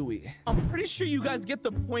want me to do it. I'm pretty sure you guys get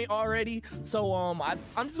the point already. So I'm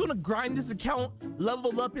just gonna grind this account,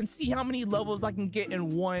 level up, and see how many levels I can get in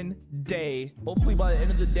one day. Hopefully by the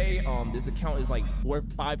end of the day, this account is like worth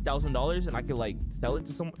 $5,000 and I can like sell it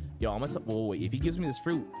to someone. Yo, I'm gonna say, oh wait, if he gives me this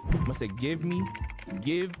fruit, I'm gonna say, give me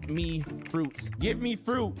fruit. Give me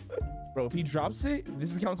fruit. Bro, if he drops it,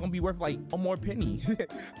 this account's gonna be worth like one more penny.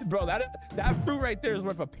 Bro, that fruit right there is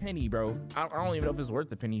worth a penny, bro. I don't even know if it's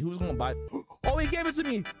worth a penny. Who's gonna buy it? Oh, he gave it to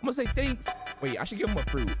me. I'm gonna say thanks. Wait, I should give him a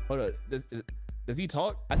fruit. Hold up. Does he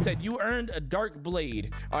talk? I said, you earned a dark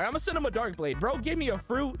blade. All right, I'm gonna send him a dark blade. Bro, give me a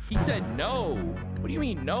fruit. He said no. What do you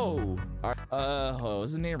mean no? All right,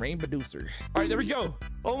 what's his name? Rain Producer. All right, there we go.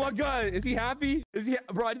 Oh my God, is he happy?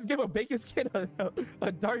 Bro, I just gave a bacon skin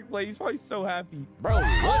a dark blade. He's probably so happy. Bro,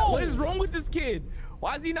 what is wrong with this kid?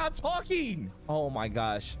 Why is he not talking? Oh my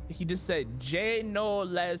gosh. He just said, Je no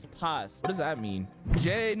les pas. What does that mean?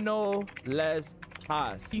 Je no les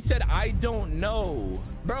pas. He said, I don't know.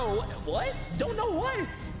 Bro, what? Don't know what?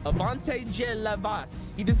 Avante je la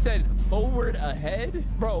vas. He just said, forward ahead.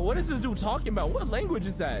 Bro, what is this dude talking about? What language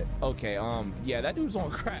is that? Okay, yeah, that dude's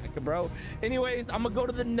on crack, bro. Anyways, I'm gonna go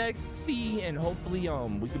to the next sea and hopefully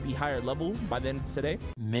we could be higher level by the end of today.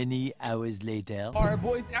 Many hours later. All right,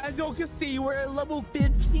 boys, as you can see, we're at level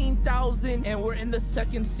 15,000 and we're in the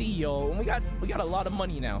second sea, yo. And we got a lot of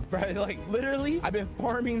money now, right? Like literally, I've been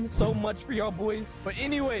farming so much for y'all boys. But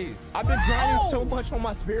anyways, I've been grinding so much on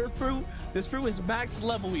my spirit fruit. This fruit is max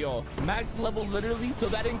level, y'all. Max level, literally. So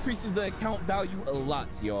that increases the account value a lot,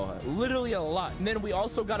 y'all. Literally a lot. And then we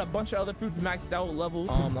also got a bunch of other fruits maxed out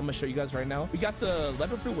level. I'm gonna show you guys right now. We got the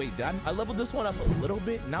leopard fruit. Wait, I leveled this one up a little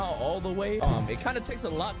bit, not all the way. It kind of takes a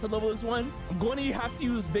lot to level this one. I'm going to have to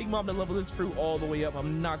use Big Mom to level this fruit all the way up.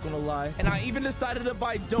 I'm not gonna lie. And I even decided to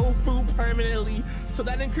buy dough fruit permanently, so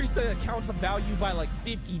that increased the account's value by like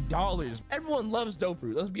 $50. Everyone loves loves dope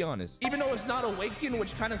fruit. Let's be honest. Even though it's not awakened,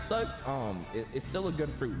 which kind of sucks, it's still a good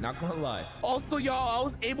fruit. Not gonna lie. Also, y'all, I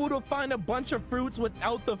was able to find a bunch of fruits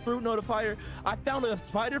without the fruit notifier. I found a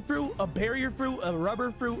spider fruit, a barrier fruit, a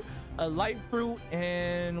rubber fruit, a light fruit,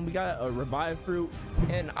 and we got a revived fruit.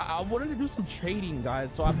 And I wanted to do some trading,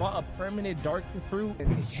 guys, so I bought a permanent dark fruit.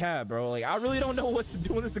 And yeah, bro, like I really don't know what to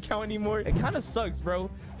do in this account anymore. It kind of sucks, bro,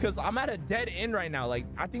 because I'm at a dead end right now. Like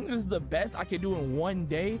I think this is the best I can do in one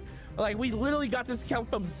day. Like we literally got this account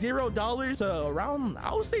from $0 to around,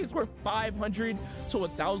 I would say it's worth $500 to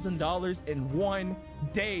 $1,000 in one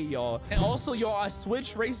day, y'all. And also, y'all, I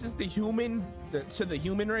switched races to the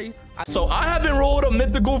human race. So I haven't rolled a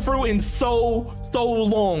mythical fruit in so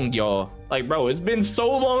long, y'all. Like, bro, it's been so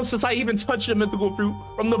long since I even touched a mythical fruit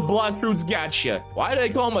from the Blox Fruits Gacha. Why do they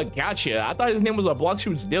call him a Gacha? I thought his name was a Blox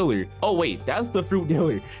Fruits dealer. Oh wait, that's the fruit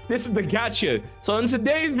dealer. This is the Gacha. So in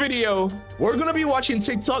today's video, we're gonna be watching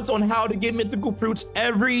TikToks on how to get mythical fruits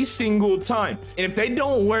every single time. And if they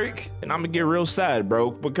don't work, then I'm gonna get real sad,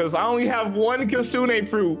 bro, because I only have one Kasune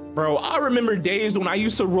fruit. Bro, I remember days when I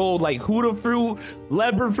used to roll like Huda fruit,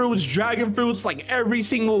 leopard fruits, dragon fruits, like every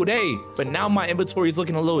single day. But now my inventory is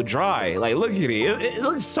looking a little dry. Like, look at it. It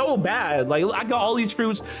looks so bad. Like, I got all these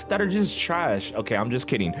fruits that are just trash. Okay, I'm just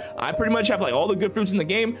kidding. I pretty much have like all the good fruits in the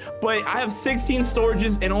game, but I have 16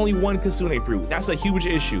 storages and only one Kasune fruit. That's a huge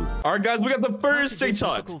issue. All right, guys, we got the first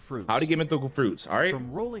TikTok. How to get mythical fruits. All right.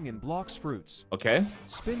 From rolling in Blox fruits. Okay.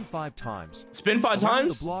 Spin 5 times. Spin 5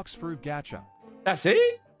 times? The Blox fruit gacha. That's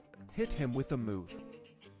it? Hit him with a move.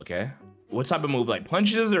 Okay. What type of move? Like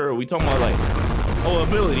punches, or are we talking about like, oh,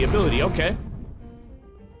 ability, okay.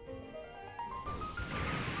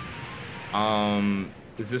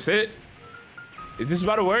 Is this it? Is this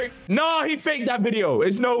about to work? No, he faked that video.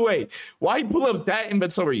 There's no way. Why he pull up that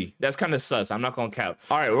inventory? That's kind of sus. I'm not gonna cap.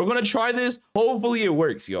 All right, we're gonna try this. Hopefully it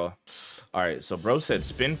works, y'all. All right, so bro said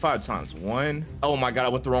spin 5 times. 1. Oh my God, I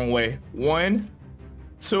went the wrong way. 1,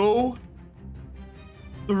 2,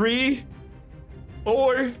 3,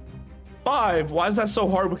 4, 5. Why is that so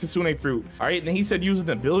hard with Kasune fruit? All right, then he said use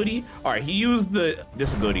an ability. All right, he used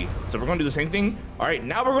this ability. So we're gonna do the same thing. All right,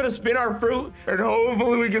 now we're gonna spin our fruit and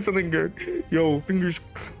hopefully we get something good. Yo, fingers.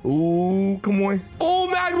 Oh, come on. Oh,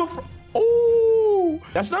 magma. Oh,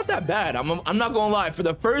 that's not that bad. I'm not gonna lie. For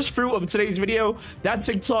the first fruit of today's video, that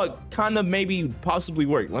TikTok kind of maybe possibly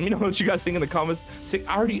worked. Let me know what you guys think in the comments.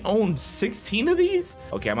 I already own 16 of these.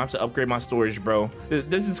 Okay, I'm gonna have to upgrade my storage, bro.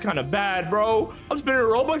 This is kind of bad, bro. I'm spending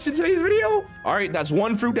Robux in today's video. All right, that's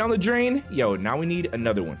one fruit down the drain. Yo, now we need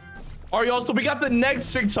another one. All right, y'all, so we got the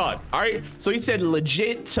next TikTok. All right, so he said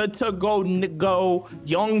legit go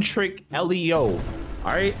young trick LEO. All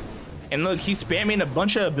right. And look, he's spamming a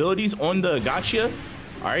bunch of abilities on the gacha.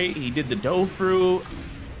 All right, he did the dough fruit,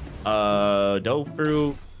 All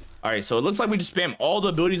right, so it looks like we just spam all the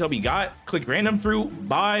abilities that we got. Click random fruit,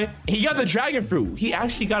 buy. He got the dragon fruit. He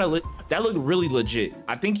actually got that looked really legit.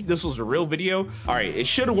 I think this was a real video. All right, it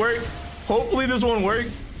should work. Hopefully this one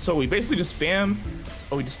works. So we basically just spam.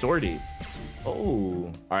 Oh, we distorted it.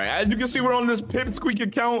 Oh, all right, as you can see, we're on this Pipsqueak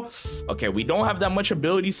account. Okay, we don't have that much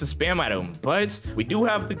abilities to spam at him, but we do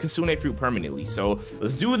have the Kasune fruit permanently. So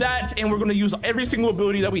let's do that, and we're gonna use every single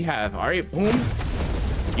ability that we have. All right, boom.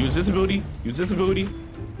 Use this ability, use this ability,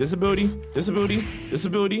 this ability, this ability, this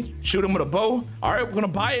ability. Shoot him with a bow. All right, we're gonna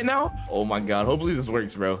buy it now. Oh my God, hopefully this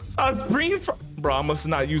works, bro. Bro, I must have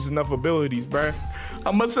not used enough abilities, bro. I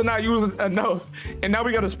must have not used enough. And now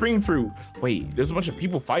we got a spring fruit. Wait, there's a bunch of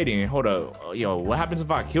people fighting. Hold up. Yo, what happens if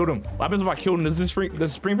I killed him? What happens if I killed him? Does the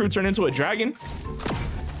spring fruit turn into a dragon?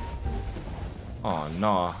 Oh,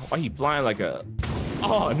 no. Why he flying like a...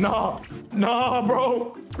 Oh, no. No,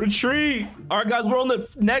 bro. Retreat. All right, guys, we're on the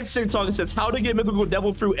next TikTok. It says how to get mythical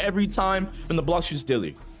devil fruit every time from the Blox Fruits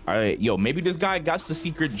dealer. All right, yo, maybe this guy got the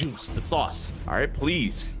secret juice, the sauce. All right,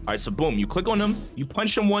 please. All right, so boom, you click on him, you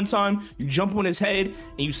punch him one time, you jump on his head,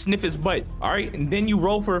 and you sniff his butt. All right, and then you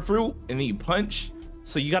roll for a fruit, and then you punch.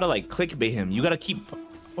 So you gotta like clickbait him. You gotta keep,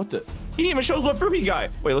 what the? He didn't even show us what fruit he got.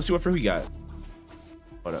 Wait, let's see what fruit he got.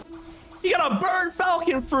 Hold up. He got a bird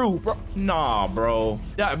falcon fruit, bro. Nah, bro.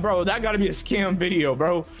 That gotta be a scam video,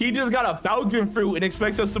 bro. He just got a falcon fruit and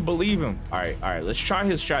expects us to believe him. All right, let's try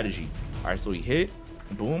his strategy. All right, so he hit.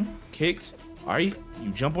 Boom, kicked. All right,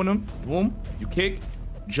 you jump on him. Boom, you kick.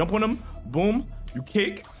 Jump on him. Boom, you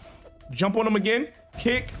kick. Jump on him again.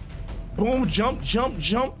 Kick. Boom, jump, jump,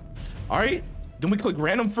 jump. All right, then we click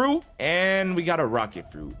random fruit and we got a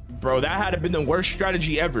rocket fruit. Bro, that had to been the worst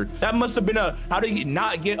strategy ever. That must have been a how to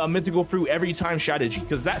not get a mythical fruit every time strategy.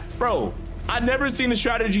 Because that, bro, I've never seen a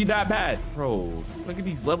strategy that bad. Bro, look at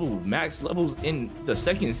these max levels in the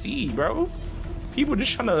second seed, bro. People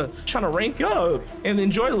just trying to rank up and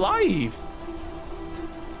enjoy life.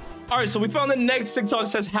 All right, so we found the next TikTok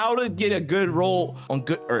says how to get a good roll on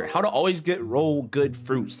good, or how to always roll good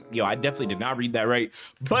fruits. Yo, I definitely did not read that right,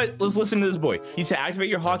 but let's listen to this boy. He said activate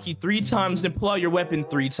your hockey 3 times, then pull out your weapon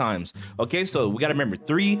 3 times. Okay, so we gotta remember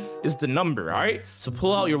 3 is the number. All right, so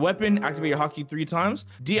pull out your weapon, activate your hockey 3 times,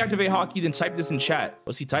 deactivate hockey, then type this in chat.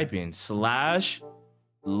 What's he typing? /luck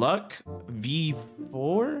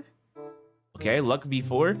v4. Okay, luck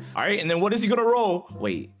v4. All right, and then what is he gonna roll?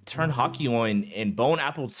 Wait, turn hockey on and bone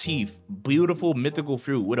apple teeth, beautiful mythical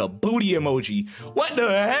fruit with a booty emoji. What the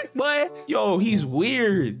heck, boy? Yo, he's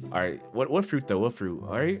weird. All right, what fruit though? What fruit? All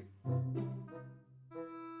right,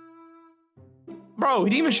 bro,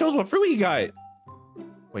 he didn't even show us what fruit he got.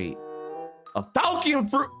 Wait. A falcon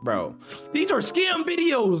fruit, bro. These are scam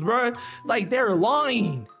videos, bro. Like, they're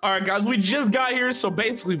lying. All right, guys, we just got here. So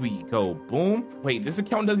basically we go boom. Wait, this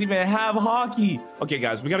account doesn't even have hockey. Okay,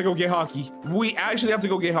 guys, we gotta go get hockey. We actually have to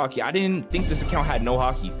go get hockey. I didn't think this account had no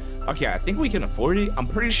hockey. Okay, I think we can afford it. I'm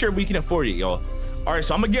pretty sure we can afford it, y'all. All right,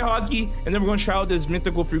 so I'm gonna get hockey and then we're gonna try out this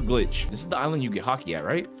mythical fruit glitch. This is the island you get hockey at,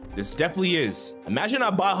 right? This definitely is. Imagine I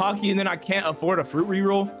buy hockey and then I can't afford a fruit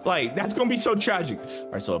reroll. Like, that's gonna be so tragic. All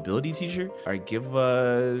right, so ability teacher. All right, give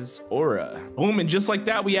us aura. Boom, and just like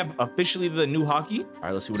that, we have officially the new hockey. All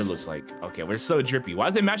right, let's see what it looks like. Okay, we're so drippy. Why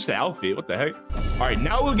does it match the outfit? What the heck? All right,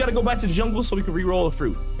 now we gotta go back to the jungle so we can reroll a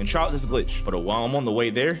fruit and try out this glitch. But while I'm on the way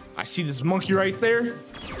there, I see this monkey right there.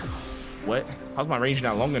 What? How's my range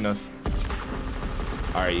not long enough?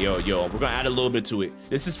 All right, yo, we're gonna add a little bit to it.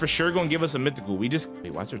 This is for sure gonna give us a mythical. We just,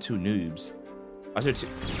 wait, why is there 2 noobs? Why is there 2?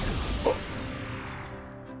 Oh.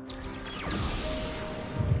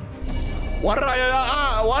 Why did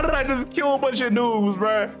I just kill a bunch of noobs,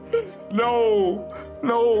 bruh? No,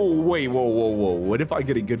 wait, whoa. What if I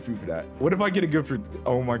get a good fruit for that? What if I get a good fruit?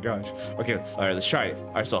 Oh my gosh. Okay, all right, let's try it.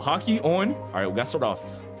 All right, so hockey on. All right, we gotta start off.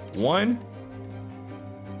 1,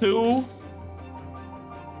 2,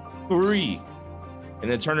 3. And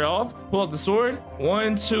then turn it off, pull out the sword.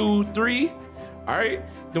 1, 2, 3. All right,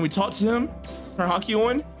 then we talk to him, turn hockey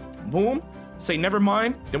on, boom, say never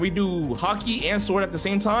mind. Then we do hockey and sword at the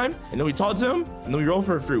same time. And then we talk to him, and then we roll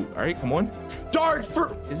for a fruit. All right, come on. Dark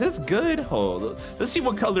fruit. Is this good? Oh, let's see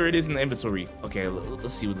what color it is in the inventory. Okay,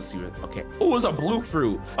 let's see what, okay. Oh, it's a blue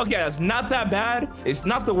fruit. Okay, that's not that bad. It's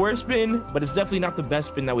not the worst spin, but it's definitely not the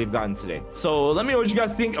best spin that we've gotten today. So let me know what you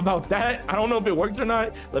guys think about that. I don't know if it worked or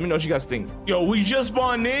not. Let me know what you guys think. Yo, we just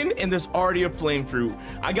spawned in and there's already a flame fruit.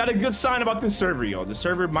 I got a good sign about this server, yo. The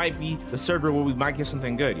server might be the server where we might get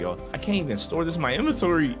something good, yo. I can't even store this in my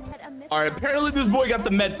inventory. All right, apparently this boy got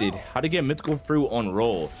the method. How to get mythical fruit on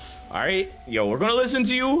roll. All right, yo, we're gonna listen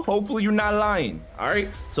to you. Hopefully you're not lying. All right,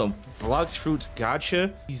 so Blox fruits,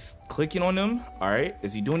 gotcha. He's clicking on them. All right,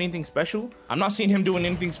 is he doing anything special? I'm not seeing him doing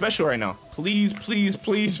anything special right now. Please.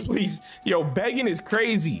 Yo, begging is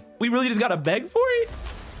crazy. We really just gotta beg for it?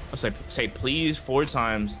 I'll say please 4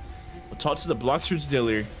 times. We'll talk to the Blox fruits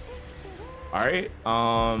dealer. All right,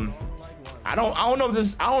 I don't know if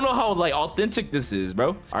this, I don't know how like authentic this is,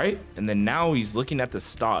 bro. All right, and then now he's looking at the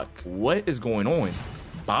stock. What is going on?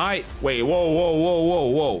 Buy, wait,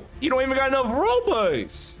 whoa. You don't even got enough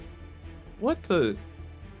Robux. What the?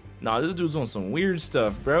 Nah, this dude's on some weird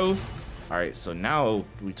stuff, bro. All right, so now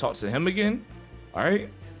we talk to him again. All right,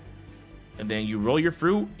 and then you roll your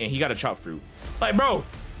fruit and he got a chop fruit. Like,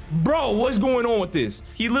 bro, what's going on with this?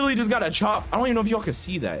 He literally just got a chop. I don't even know if y'all can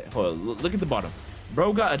see that. Hold on, look at the bottom.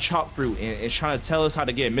 Bro got a chop fruit and is trying to tell us how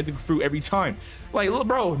to get mythical fruit every time. Like, look,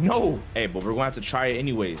 bro, no. Hey, but we're gonna have to try it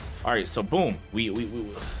anyways. All right, so boom. We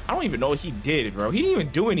I don't even know what he did, bro. He didn't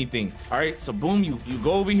even do anything. All right, so boom, you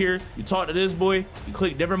go over here, you talk to this boy, you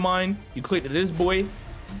click never mind, you click to this boy,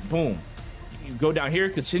 boom. You go down here,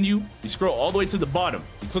 continue, you scroll all the way to the bottom.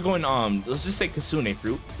 You click on, let's just say Kasune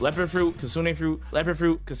fruit, leopard fruit, Kasune fruit, leopard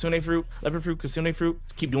fruit, Kasune fruit, leopard fruit, Kasune fruit.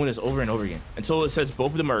 Just keep doing this over and over again until it says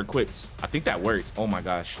both of them are equipped. I think that worked. Oh my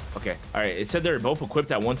gosh. Okay. All right. It said they're both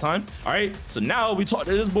equipped at one time. All right. So now we talk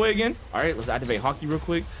to this boy again. All right. Let's activate hockey real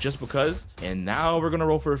quick just because. And now we're going to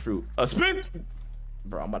roll for a fruit. A spin.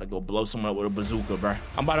 Bro, I'm about to go blow someone up with a bazooka, bro.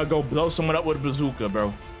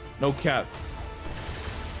 Bro. No cap.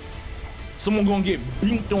 Someone gonna get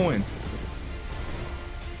binked on.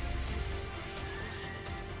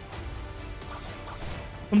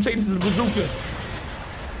 I'm taking this to the bazooka.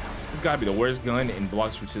 This gotta be the worst gun in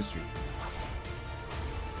Blox Fruits history.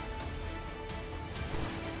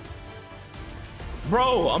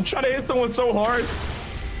 Bro, I'm trying to hit someone so hard.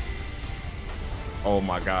 Oh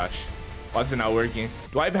my gosh. Why is it not working?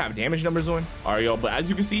 Do I even have damage numbers on? All right, y'all, but as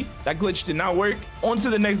you can see, that glitch did not work. On to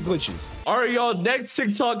the next glitches. All right, y'all, next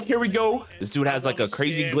TikTok, here we go. This dude has like a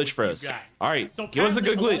crazy glitch for us. All right, give us a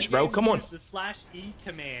good glitch, bro. Come on. The /E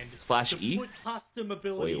command. /E? Put custom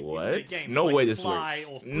abilities Wait, what? into the game, No like way this fly works.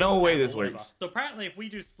 or fruit No way attack this or whatever. works. So apparently if we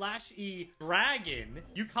do /E dragon,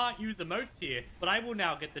 you can't use emotes here, but I will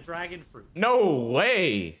now get the dragon fruit. No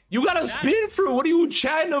way. You got a spin fruit. What are you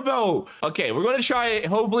chatting about? Okay, we're gonna try it.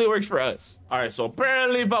 Hopefully it works for us. All right, so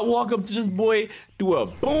apparently if I walk up to this boy, do a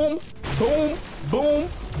boom, boom, boom,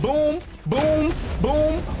 boom, boom,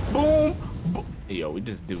 boom, boom, boom. Yo, we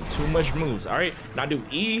just do too much moves. All right, now do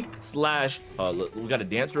E/, look, we gotta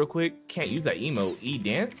dance real quick. Can't use that emote. E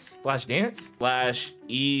dance, /dance,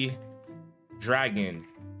 /E dragon.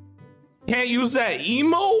 Can't use that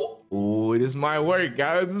emote? Oh, it is my work,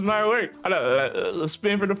 guys. This is my work. Let's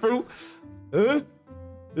spin for the fruit.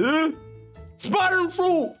 Spider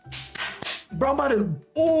fruit. Bro, I'm about to,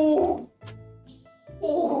 oh,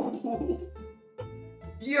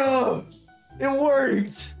 yo, it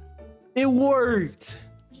worked. It worked.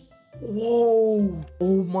 Whoa.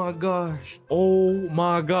 Oh my gosh. Oh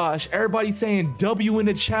my gosh. Everybody saying W in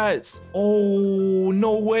the chats. Oh,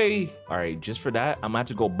 no way. All right, just for that, I'm gonna have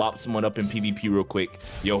to go bop someone up in PvP real quick.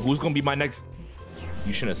 Yo, who's gonna be my next?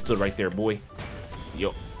 You shouldn't have stood right there, boy.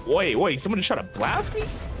 Yo, wait, someone just tried to blast me?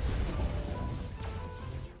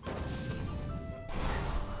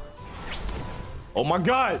 Oh my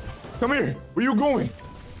God. Come here. Where you going?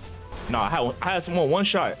 Nah, I had someone one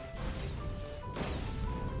shot.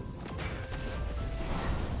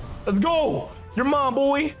 Let's go. Your mom,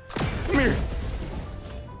 boy. Come here.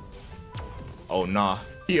 Oh, nah.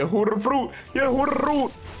 Yeah, who the fruit? Yeah, who the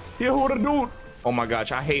root? Yeah, who the dude? Oh my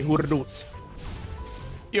gosh, I hate who the dudes.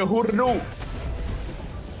 Yeah, who the dude?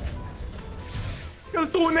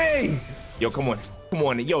 Let's do a name. Yo, come on. Come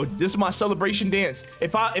on. Yo, this is my celebration dance.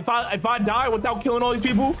 If I die without killing all these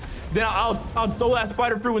people, then I'll throw that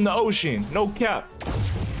spider fruit in the ocean. No cap.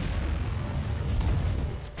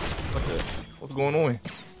 What's going on?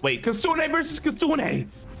 Wait, Kitsune versus Kitsune.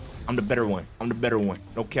 I'm the better one. I'm the better one.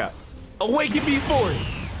 No cap. Awaken me for it.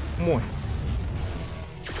 Come on.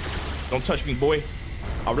 Don't touch me, boy.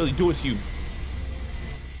 I'll really do it to you.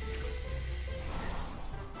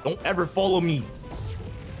 Don't ever follow me.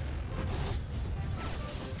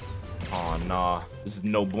 Oh, nah. This is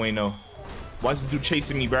no bueno. Why is this dude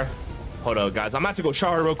chasing me, bruh? Hold up, guys. I'm about to go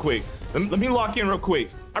shower real quick. Let me lock in real quick.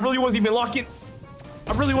 I really wasn't even locking.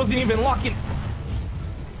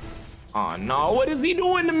 Oh, no. What is he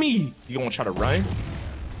doing to me? You gonna try to run?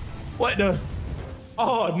 What the?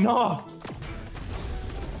 Oh, no.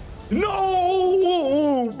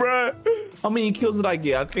 No, bruh. How many kills did I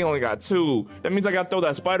get? I think I only got 2. That means I gotta throw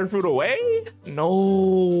that spider fruit away?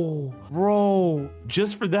 No, bro.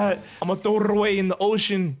 Just for that, I'm gonna throw it away in the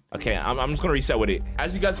ocean. Okay, I'm just gonna reset with it.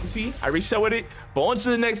 As you guys can see, I reset with it. But on to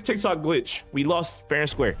the next TikTok glitch. We lost fair and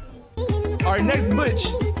square. All right, next glitch.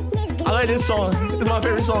 I like this song. This is my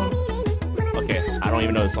favorite song. Okay, I don't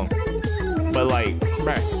even know this song. But like,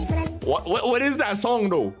 bruh. What is that song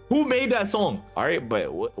though? Who made that song? All right,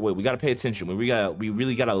 but wait, we gotta pay attention. We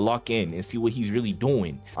really gotta lock in and see what he's really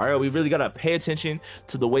doing. All right, we really gotta pay attention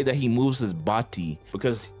to the way that he moves his body,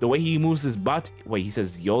 because the way he moves his body. Wait, he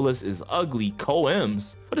says Yolas is ugly.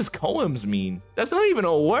 Coems. What does coems mean? That's not even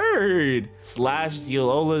a word.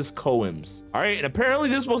 /Yola's coems. All right, and apparently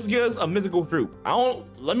this is supposed to give us a mythical fruit.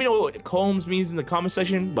 Let me know what coems means in the comment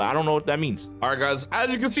section, but I don't know what that means. All right, guys, as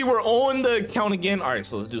you can see, we're on the count again. All right,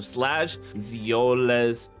 so let's do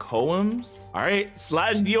 /Yola's coems. All right,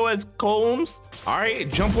 /Yola's coems. All right,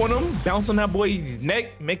 jump on him, bounce on that boy's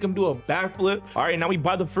neck, make him do a backflip. All right, now we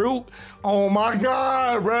buy the fruit. Oh my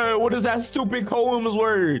God, bro. What is that stupid coems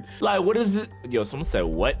word? Like, what is it? Yo, someone said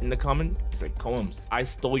what in the comment? It's like, coems, I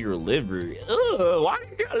stole your liver. Ugh, why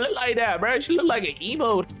do you look like that, bro? She look like an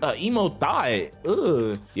emo thigh.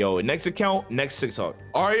 Ugh. Yo, next account, next TikTok.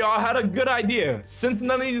 All right, y'all, had a good idea. Since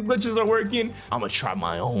none of these glitches are working, I'm gonna try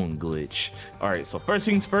my own glitch. All right, so first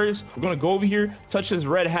things first, we're gonna go over here, touch this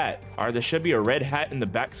red hat. All right, there should be a red hat in the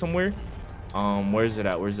back somewhere. Where's it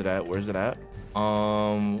at?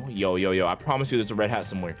 Yo, I promise you there's a red hat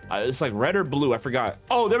somewhere. It's like red or blue, I forgot.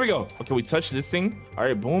 Oh, there we go. Okay, we touch this thing. All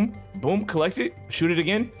right, boom, boom, collect it, shoot it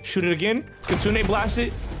again, Kitsune blast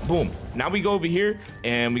it, boom. Now we go over here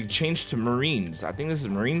and we change to Marines. I think this is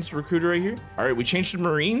Marines recruiter right here. All right, we change to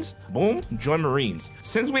Marines, boom, join Marines.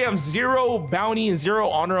 Since we have 0 bounty and 0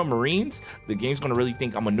 honor on Marines, the game's gonna really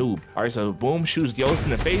think I'm a noob. All right, so boom, shoots Yolos in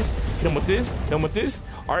the face, hit him with this,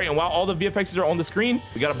 All right, and while all the VFXs are on the screen,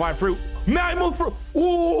 we gotta buy fruit. Magma fruit.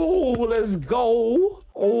 Ooh, let's go.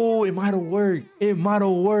 Oh, it might have worked. It might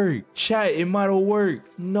have worked. Chat, it might have worked.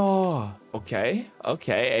 No. Okay.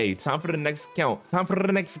 Hey, time for the next account.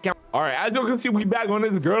 All right, as you can see, we back on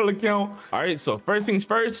this girl account. All right, so first things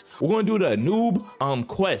first, we're gonna do the noob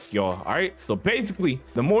quest, y'all. All right, so basically,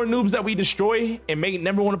 the more noobs that we destroy and make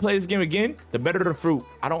never want to play this game again, the better the fruit.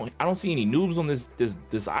 I don't see any noobs on this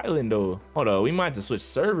island though. Hold on, we might have to switch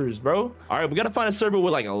servers, bro. All right, we gotta find a server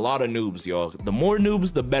with like a lot of noobs, y'all. The more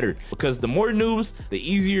noobs, the better, because the more noobs, the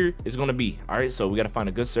easier it's gonna be. All right, so we gotta find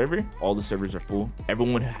a good server. All the servers are full.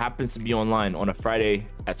 Everyone happens to be online on a Friday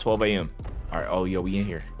at 12 a.m. All right, oh, yo, we in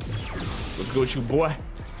here. Let's go with you, boy.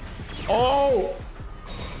 Oh,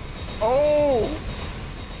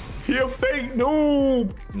 he a fake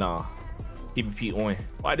noob. Nah, PvP on.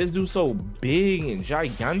 Why this dude so big and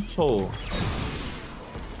giganto?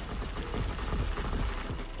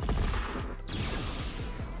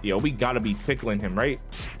 Yo, we gotta be tickling him, right?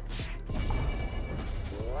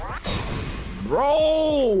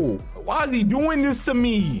 Bro, why is he doing this to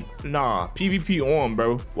me? Nah, PvP on,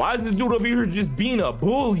 bro. Why is this dude over here just being a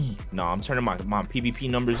bully? Nah, I'm turning my PvP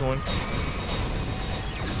numbers on.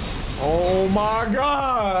 Oh my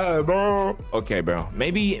God, bro. Okay, bro.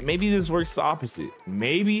 Maybe this works the opposite.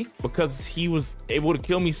 Maybe because he was able to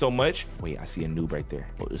kill me so much. Wait, I see a noob right there.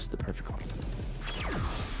 Oh, this is the perfect one.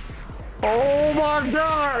 Oh my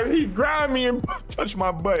God, he grabbed me and touched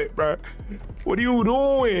my butt, bro. What are you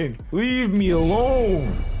doing? Leave me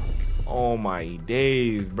alone. Oh my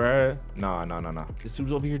days, bruh. Nah. This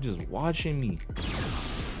dude's over here just watching me.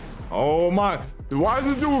 Oh my, why is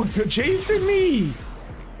this dude chasing me?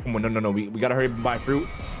 Come on, no. We gotta hurry up and buy fruit.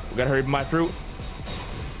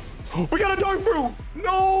 We got a dark fruit.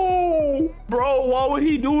 No, bro, why would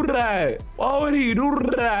he do that? I'm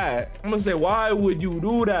gonna say, why would you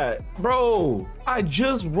do that? Bro, I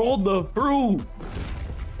just rolled the fruit.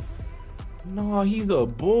 No, he's a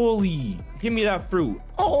bully. Give me that fruit.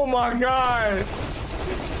 Oh my God.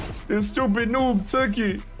 This stupid noob took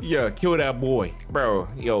it. Yeah, kill that boy. Bro,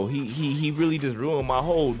 yo, he really just ruined my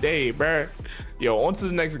whole day, bro. Yo, on to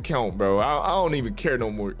the next account, bro. I don't even care no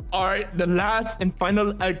more. All right, the last and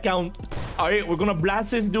final account. All right, we're gonna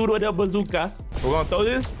blast this dude with a bazooka. We're gonna throw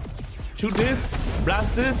this, shoot this,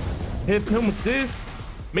 blast this, hit him with this,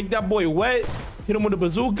 make that boy wet. Hit him with a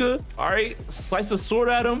bazooka. All right, slice the sword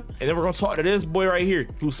at him, and then we're gonna talk to this boy right here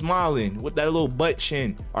who's smiling with that little butt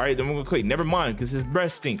chin. All right, then we're gonna click never mind because his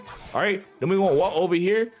breath stink. All right, then we're gonna walk over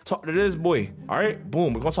here, talk to this boy. All right,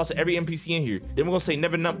 boom, we're gonna talk to every NPC in here. Then we're gonna say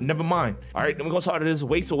never mind. All right, then we're gonna talk to this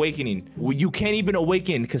Waste Awakening. Well, you can't even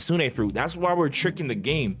awaken Kasune fruit. That's why we're tricking the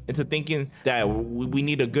game into thinking that we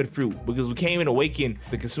need a good fruit, because we can't even awaken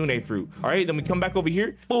the Kasune fruit. All right, then we come back over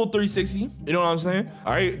here, full 360. You know what I'm saying?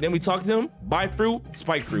 All right, then we talk to him, buy fruit,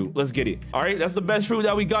 spike fruit. Let's get it. All right, that's the best fruit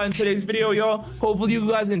that we got in today's video, y'all. Hopefully you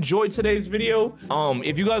guys enjoyed today's video.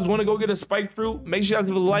 If you guys want to go get a spike fruit, make sure you guys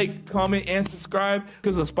leave a like, comment, and subscribe,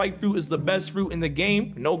 because the spike fruit is the best fruit in the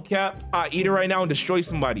game. No cap. I eat it right now and destroy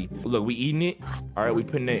somebody. Look, we eating it. All right, we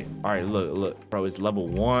putting it. All right, look, bro, it's level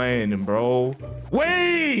 1, bro.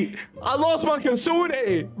 Wait, I lost my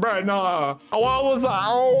Kasune, bro. Nah, why was I?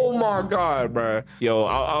 Oh my God, bro. Yo,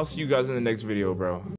 I'll see you guys in the next video, bro.